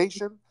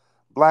organization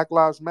Black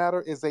Lives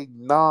Matter is a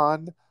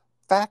non-factor.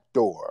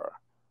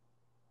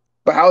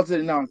 But how is it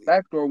a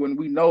non-factor when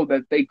we know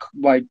that they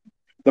like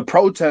the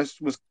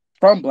protest was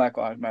from Black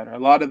Lives Matter? A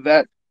lot of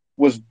that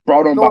was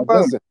brought on No, by it them.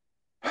 wasn't.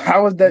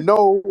 How is that?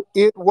 No,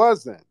 it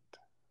wasn't.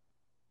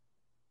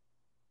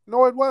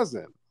 No, it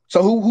wasn't.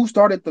 So who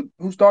started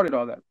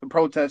all that? The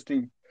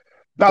protesting,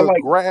 not The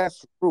like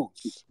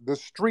grassroots, the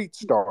street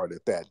started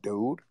that,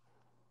 dude.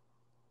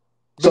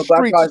 The so Black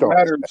street Lives started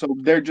Matter. that, So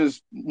they're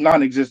just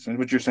non-existent.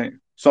 What you're saying?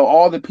 So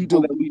all the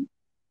people dude. that we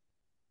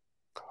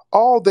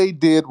All they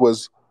did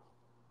was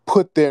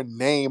put their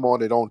name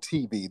on it on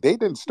TV. They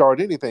didn't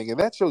start anything, and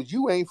that shows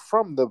you ain't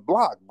from the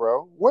block,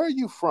 bro. Where are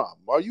you from?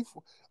 Are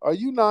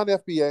you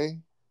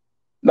non-FBA?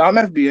 no, I'm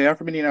FBA. I'm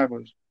from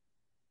Indianapolis.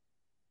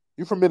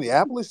 You from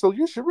Minneapolis, so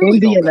you should really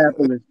know better.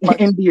 Indianapolis. Like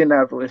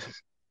Indianapolis.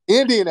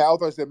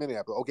 Indianapolis, I said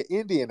Minneapolis. Okay,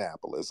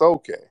 Indianapolis.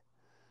 Okay,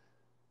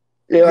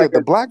 Yeah, yeah. like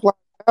The Black Lives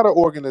Matter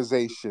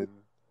organization,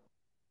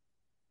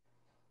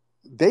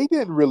 they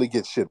didn't really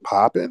get shit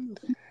popping.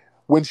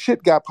 When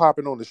shit got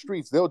popping on the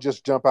streets, they'll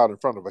just jump out in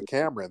front of a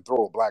camera and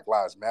throw a Black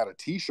Lives Matter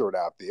T-shirt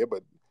out there,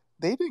 but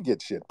they didn't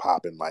get shit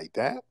popping like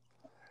that,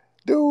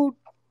 dude.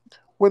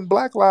 When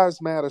Black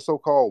Lives Matter,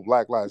 so-called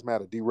Black Lives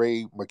Matter,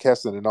 DeRay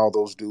McKesson and all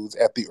those dudes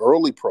at the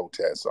early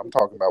protests, I'm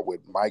talking about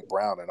with Mike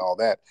Brown and all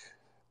that,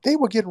 they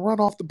were getting run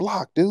off the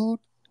block, dude.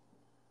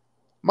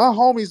 My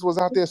homies was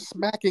out there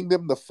smacking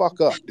them the fuck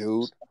up,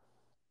 dude.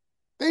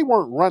 They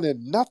weren't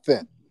running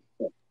nothing.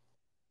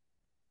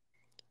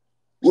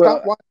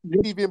 Stop well,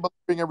 watching TV and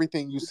believing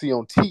everything you see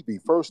on TV,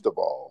 first of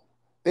all.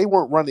 They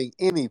weren't running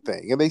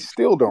anything, and they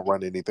still don't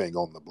run anything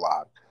on the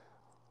block.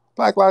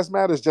 Black Lives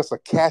Matter is just a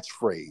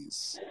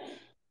catchphrase.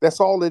 That's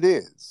all it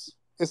is.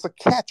 It's a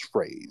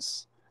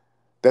catchphrase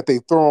that they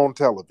throw on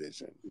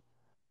television.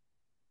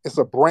 It's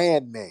a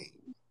brand name,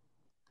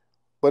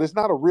 but it's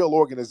not a real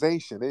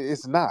organization.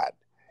 It's not.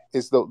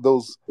 It's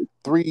those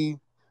three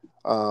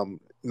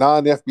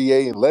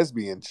non-FBA and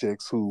lesbian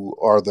chicks who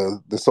are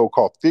the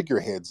so-called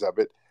figureheads of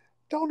it.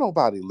 Don't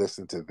nobody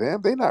listen to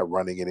them. They're not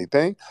running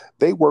anything.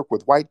 They work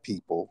with white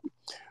people.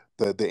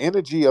 The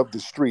energy of the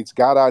streets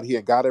got out here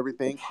and got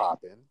everything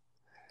popping.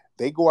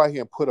 They go out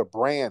here and put a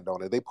brand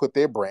on it. They put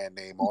their brand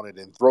name on it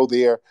and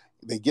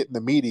they get in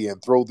the media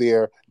and throw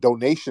their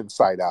donation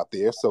site out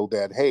there so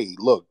that, hey,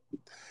 look,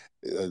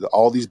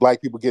 all these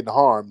black people getting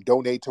harmed,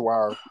 donate to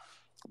our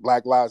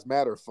Black Lives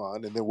Matter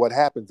fund. And then what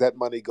happens? That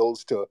money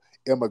goes to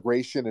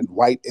immigration and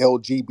white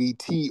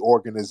LGBT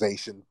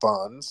organization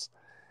funds.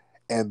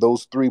 And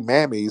those three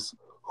mammies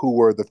who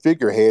were the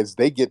figureheads,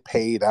 they get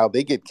paid out,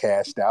 they get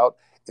cashed out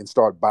and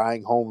start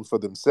buying homes for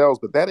themselves.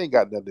 But that ain't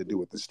got nothing to do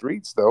with the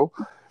streets, though.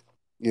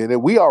 You know,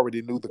 we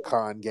already knew the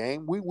con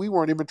game. We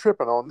weren't even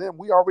tripping on them.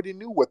 We already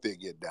knew what their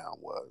get down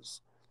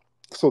was.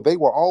 So they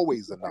were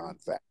always a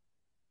non-fact.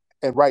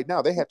 And right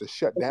now they have to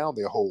shut down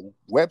their whole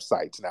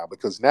websites now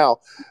because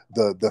now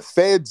the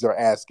feds are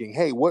asking,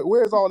 hey,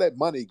 where's all that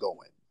money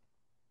going?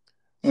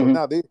 So mhm.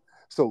 now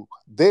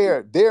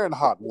they're in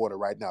hot water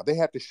right now. They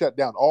have to shut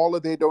down all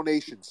of their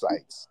donation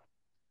sites.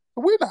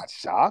 We're not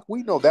shocked.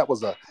 We know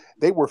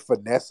they were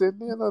finessing.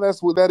 You know,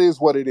 that is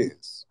what it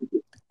is.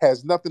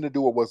 Has nothing to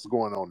do with what's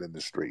going on in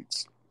the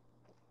streets.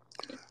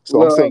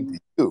 So I'm Well, saying to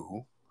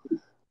you,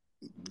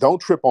 don't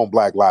trip on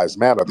Black Lives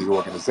Matter, the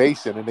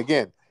organization. And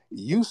again,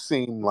 you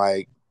seem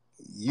like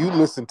you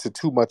listen to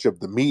too much of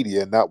the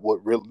media, not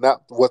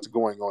what's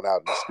going on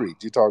out in the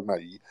streets. You're talking about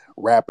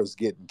rappers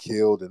getting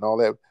killed and all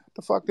that.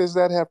 The fuck does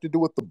that have to do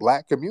with the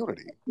black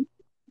community?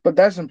 but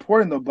that's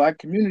important though. Black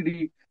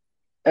community,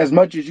 as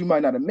much as you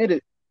might not admit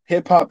it,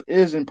 hip hop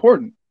is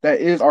important.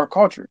 That is our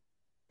culture,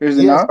 is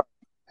it Yes, not?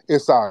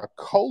 it's our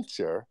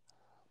culture,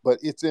 but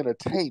it's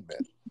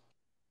entertainment.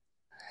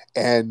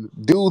 And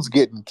dudes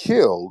getting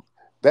killed,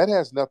 that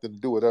has nothing to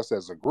do with us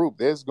as a group.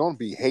 There's going to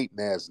be hating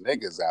ass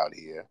niggas out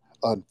here,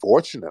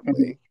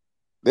 Mhm. unfortunately.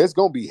 There's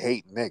gonna be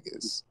hate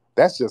niggas.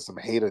 That's just some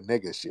hater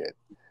nigga shit.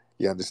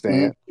 You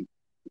understand?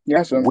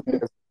 Yes, We,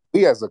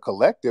 we as a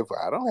collective,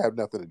 I don't have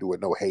nothing to do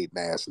with no hating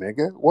ass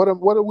nigga. What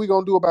are we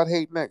gonna do about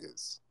hate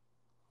niggas?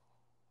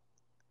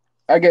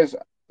 I guess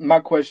my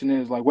question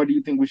is like, what do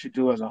you think we should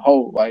do as a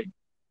whole, like,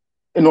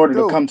 in order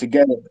to Dude, come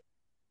together?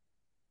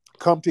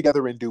 come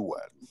together and do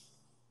what?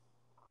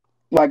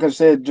 Like I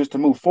said, just to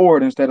move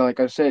forward instead of, like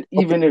I said,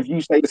 Okay, even if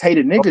you say this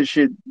hated nigga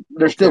shit,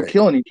 they're still okay,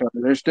 killing each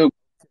other. They're still.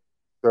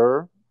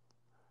 sir.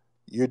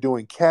 You're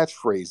doing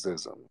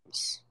catchphrases.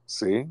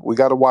 See, we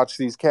got to watch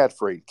these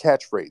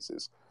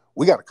catchphrases.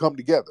 We got to come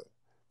together.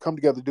 Come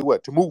together to do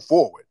what? To move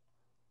forward.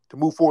 To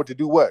move forward to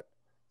do what?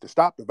 To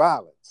stop the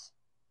violence.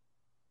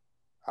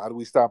 How do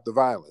we stop the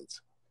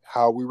violence?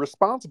 How are we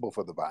responsible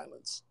for the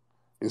violence?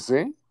 You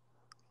see,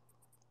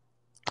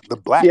 the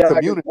black Yeah, I guess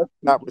community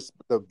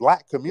the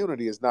black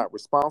community is not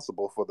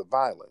responsible for the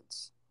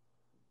violence.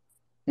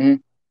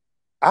 Mhm.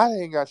 I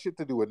ain't got shit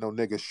to do with no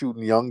nigga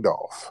shooting Young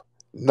Dolph.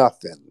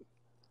 Nothing.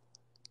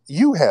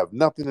 You have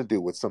nothing to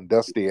do with some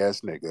dusty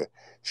ass nigga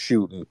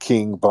shooting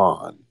King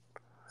Von.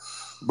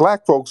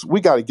 Black folks,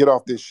 we got to get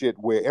off this shit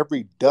where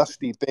every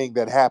dusty thing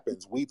that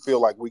happens, we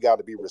feel like we got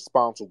to be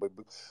responsible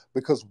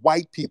because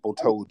white people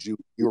told you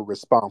you're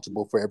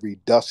responsible for every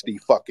dusty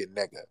fucking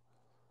nigga.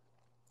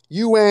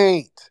 You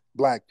ain't,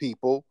 black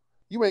people.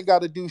 You ain't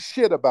got to do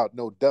shit about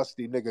no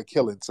dusty nigga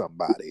killing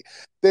somebody.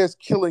 There's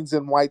killings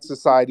in white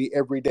society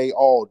every day,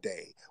 all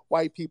day.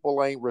 White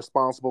people ain't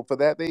responsible for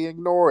that. They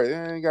ignore it.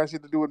 It ain't got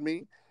shit to do with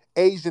me.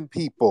 Asian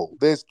people,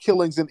 there's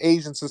killings in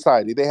Asian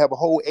society. They have a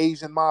whole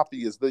Asian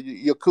mafias, the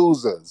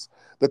Yakuzas,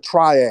 the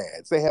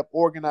triads. They have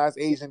organized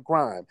Asian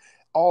crime.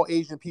 All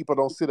Asian people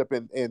don't sit up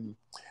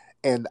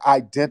and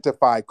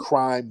identify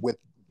crime with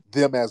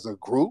them as a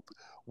group.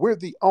 We're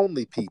the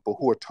only people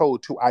who are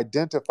told to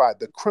identify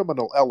the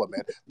criminal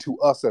element to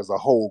us as a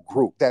whole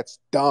group. That's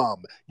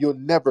dumb. You'll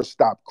never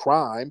stop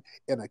crime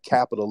in a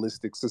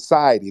capitalistic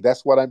society.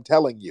 That's what I'm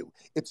telling you.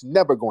 It's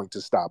never going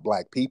to stop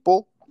black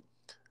people.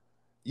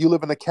 You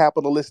live in a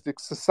capitalistic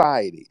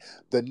society.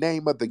 The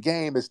name of the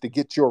game is to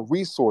get your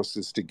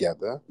resources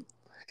together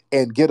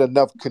and get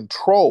enough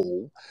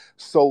control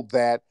so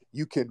that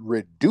you can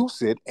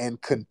reduce it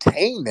and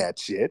contain that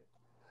shit,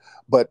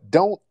 but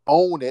don't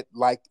own it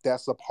like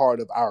that's a part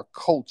of our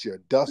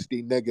culture,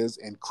 dusty niggas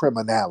and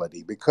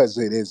criminality, because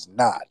it is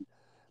not.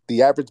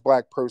 The average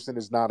black person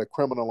is not a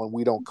criminal and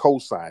we don't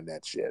co-sign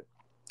that shit.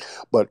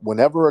 But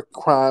whenever a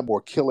crime or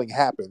killing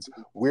happens,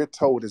 we're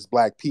told as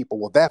black people,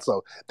 well,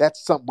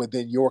 that's something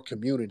within your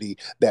community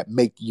that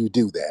make you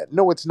do that.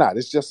 No, it's not.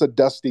 It's just a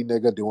dusty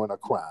nigga doing a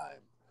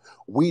crime.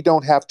 We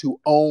don't have to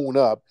own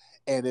up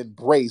and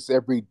embrace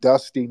every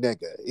dusty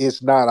nigga.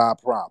 It's not our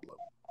problem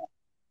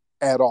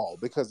at all.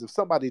 Because if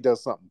somebody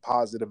does something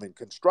positive and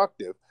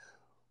constructive,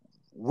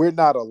 we're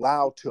not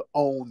allowed to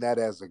own that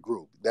as a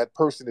group. That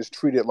person is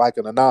treated like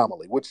an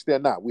anomaly, which they're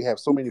not. We have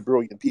so many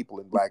brilliant people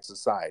in black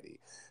society.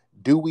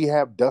 Do we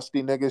have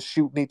dusty niggas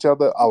shooting each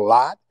other a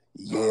lot?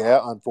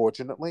 Yeah,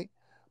 unfortunately.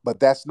 But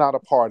that's not a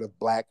part of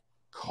black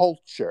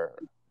culture.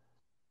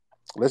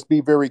 Let's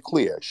be very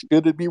clear.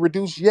 Should it be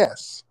reduced?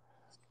 Yes.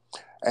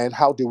 And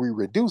how do we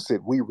reduce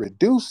it? We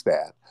reduce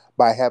that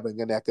by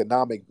having an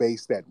economic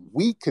base that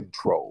we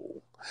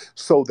control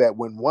so that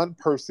when one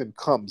person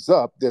comes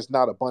up, there's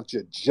not a bunch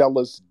of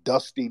jealous,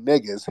 dusty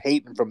niggas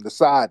hating from the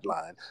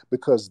sideline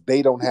because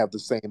they don't have the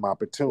same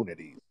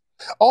opportunities.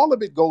 All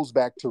of it goes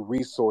back to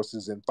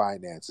resources and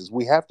finances.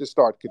 We have to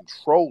start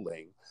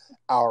controlling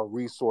our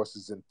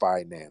resources and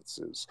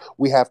finances.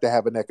 We have to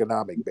have an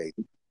economic base.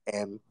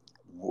 And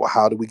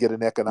how do we get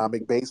an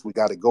economic base? We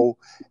got to go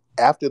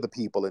after the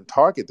people and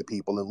target the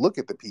people and look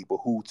at the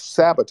people who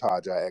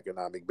sabotage our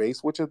economic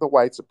base, which are the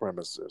white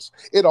supremacists.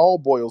 It all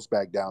boils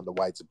back down to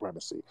white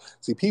supremacy.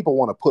 See, people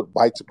want to put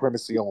white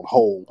supremacy on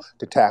hold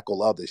to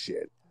tackle other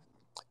shit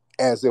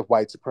as if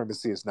white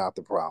supremacy is not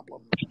the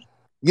problem.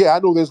 Yeah, I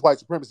know there's white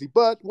supremacy,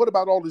 but what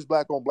about all this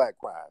black on black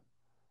crime?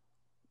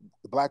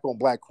 The black on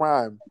black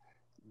crime,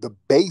 the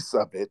base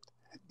of it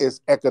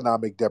is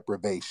economic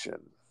deprivation.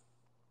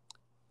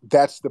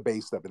 That's the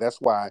base of it. That's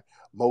why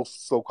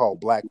most so-called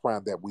black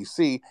crime that we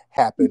see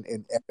happen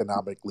in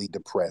economically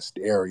depressed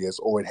areas,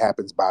 or it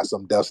happens by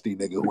some dusty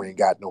nigga who ain't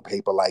got no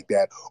paper like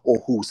that,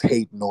 or who's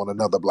hating on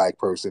another black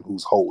person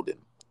who's holding.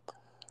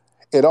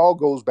 It all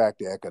goes back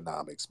to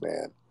economics,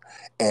 man.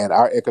 And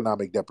our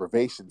economic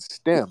deprivation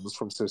stems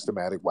from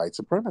systematic white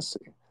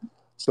supremacy.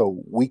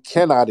 So we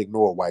cannot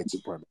ignore white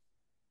supremacy.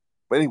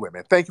 But anyway,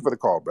 man, thank you for the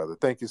call, brother.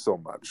 Thank you so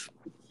much.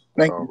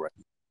 Thank All you. right.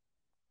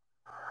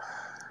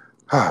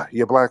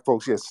 Yeah, black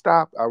folks, yeah,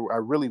 stop. I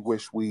really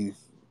wish we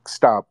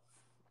stop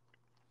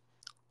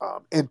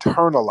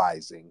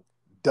internalizing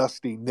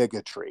dusty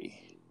niggatry.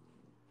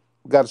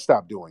 We got to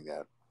stop doing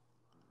that.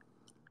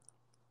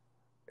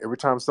 Every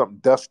time something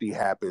dusty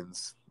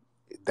happens,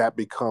 that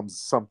becomes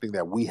something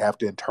that we have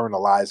to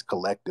internalize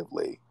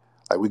collectively.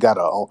 Like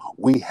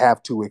we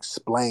have to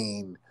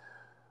explain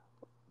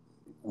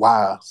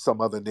why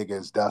some other nigga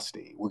is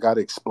dusty. We got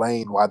to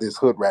explain why this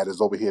hood rat is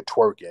over here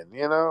twerking.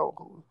 You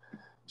know,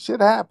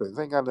 Shit happens.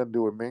 Ain't got nothing to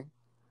do with me.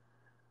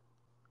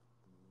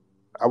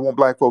 I want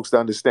black folks to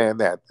understand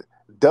that.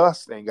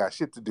 Dust ain't got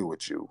shit to do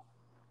with you.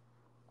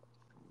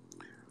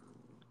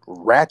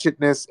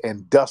 Ratchetness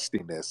and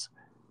dustiness,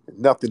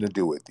 nothing to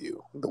do with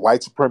you. The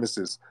white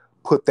supremacists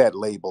put that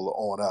label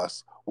on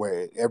us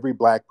where every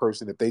black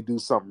person, if they do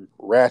something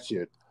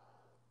ratchet,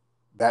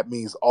 that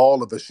means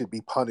all of us should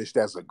be punished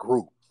as a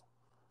group.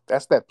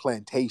 That's that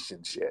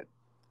plantation shit.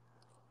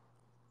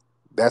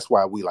 That's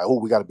why we like, oh,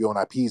 we got to be on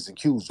our P's and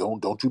Q's.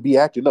 Don't you be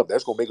acting up.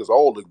 That's going to make us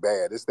all look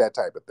bad. It's that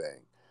type of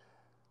thing.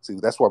 See,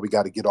 that's why we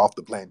got to get off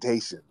the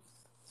plantation.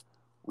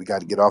 We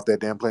got to get off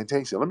that damn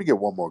plantation. Let me get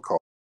one more call.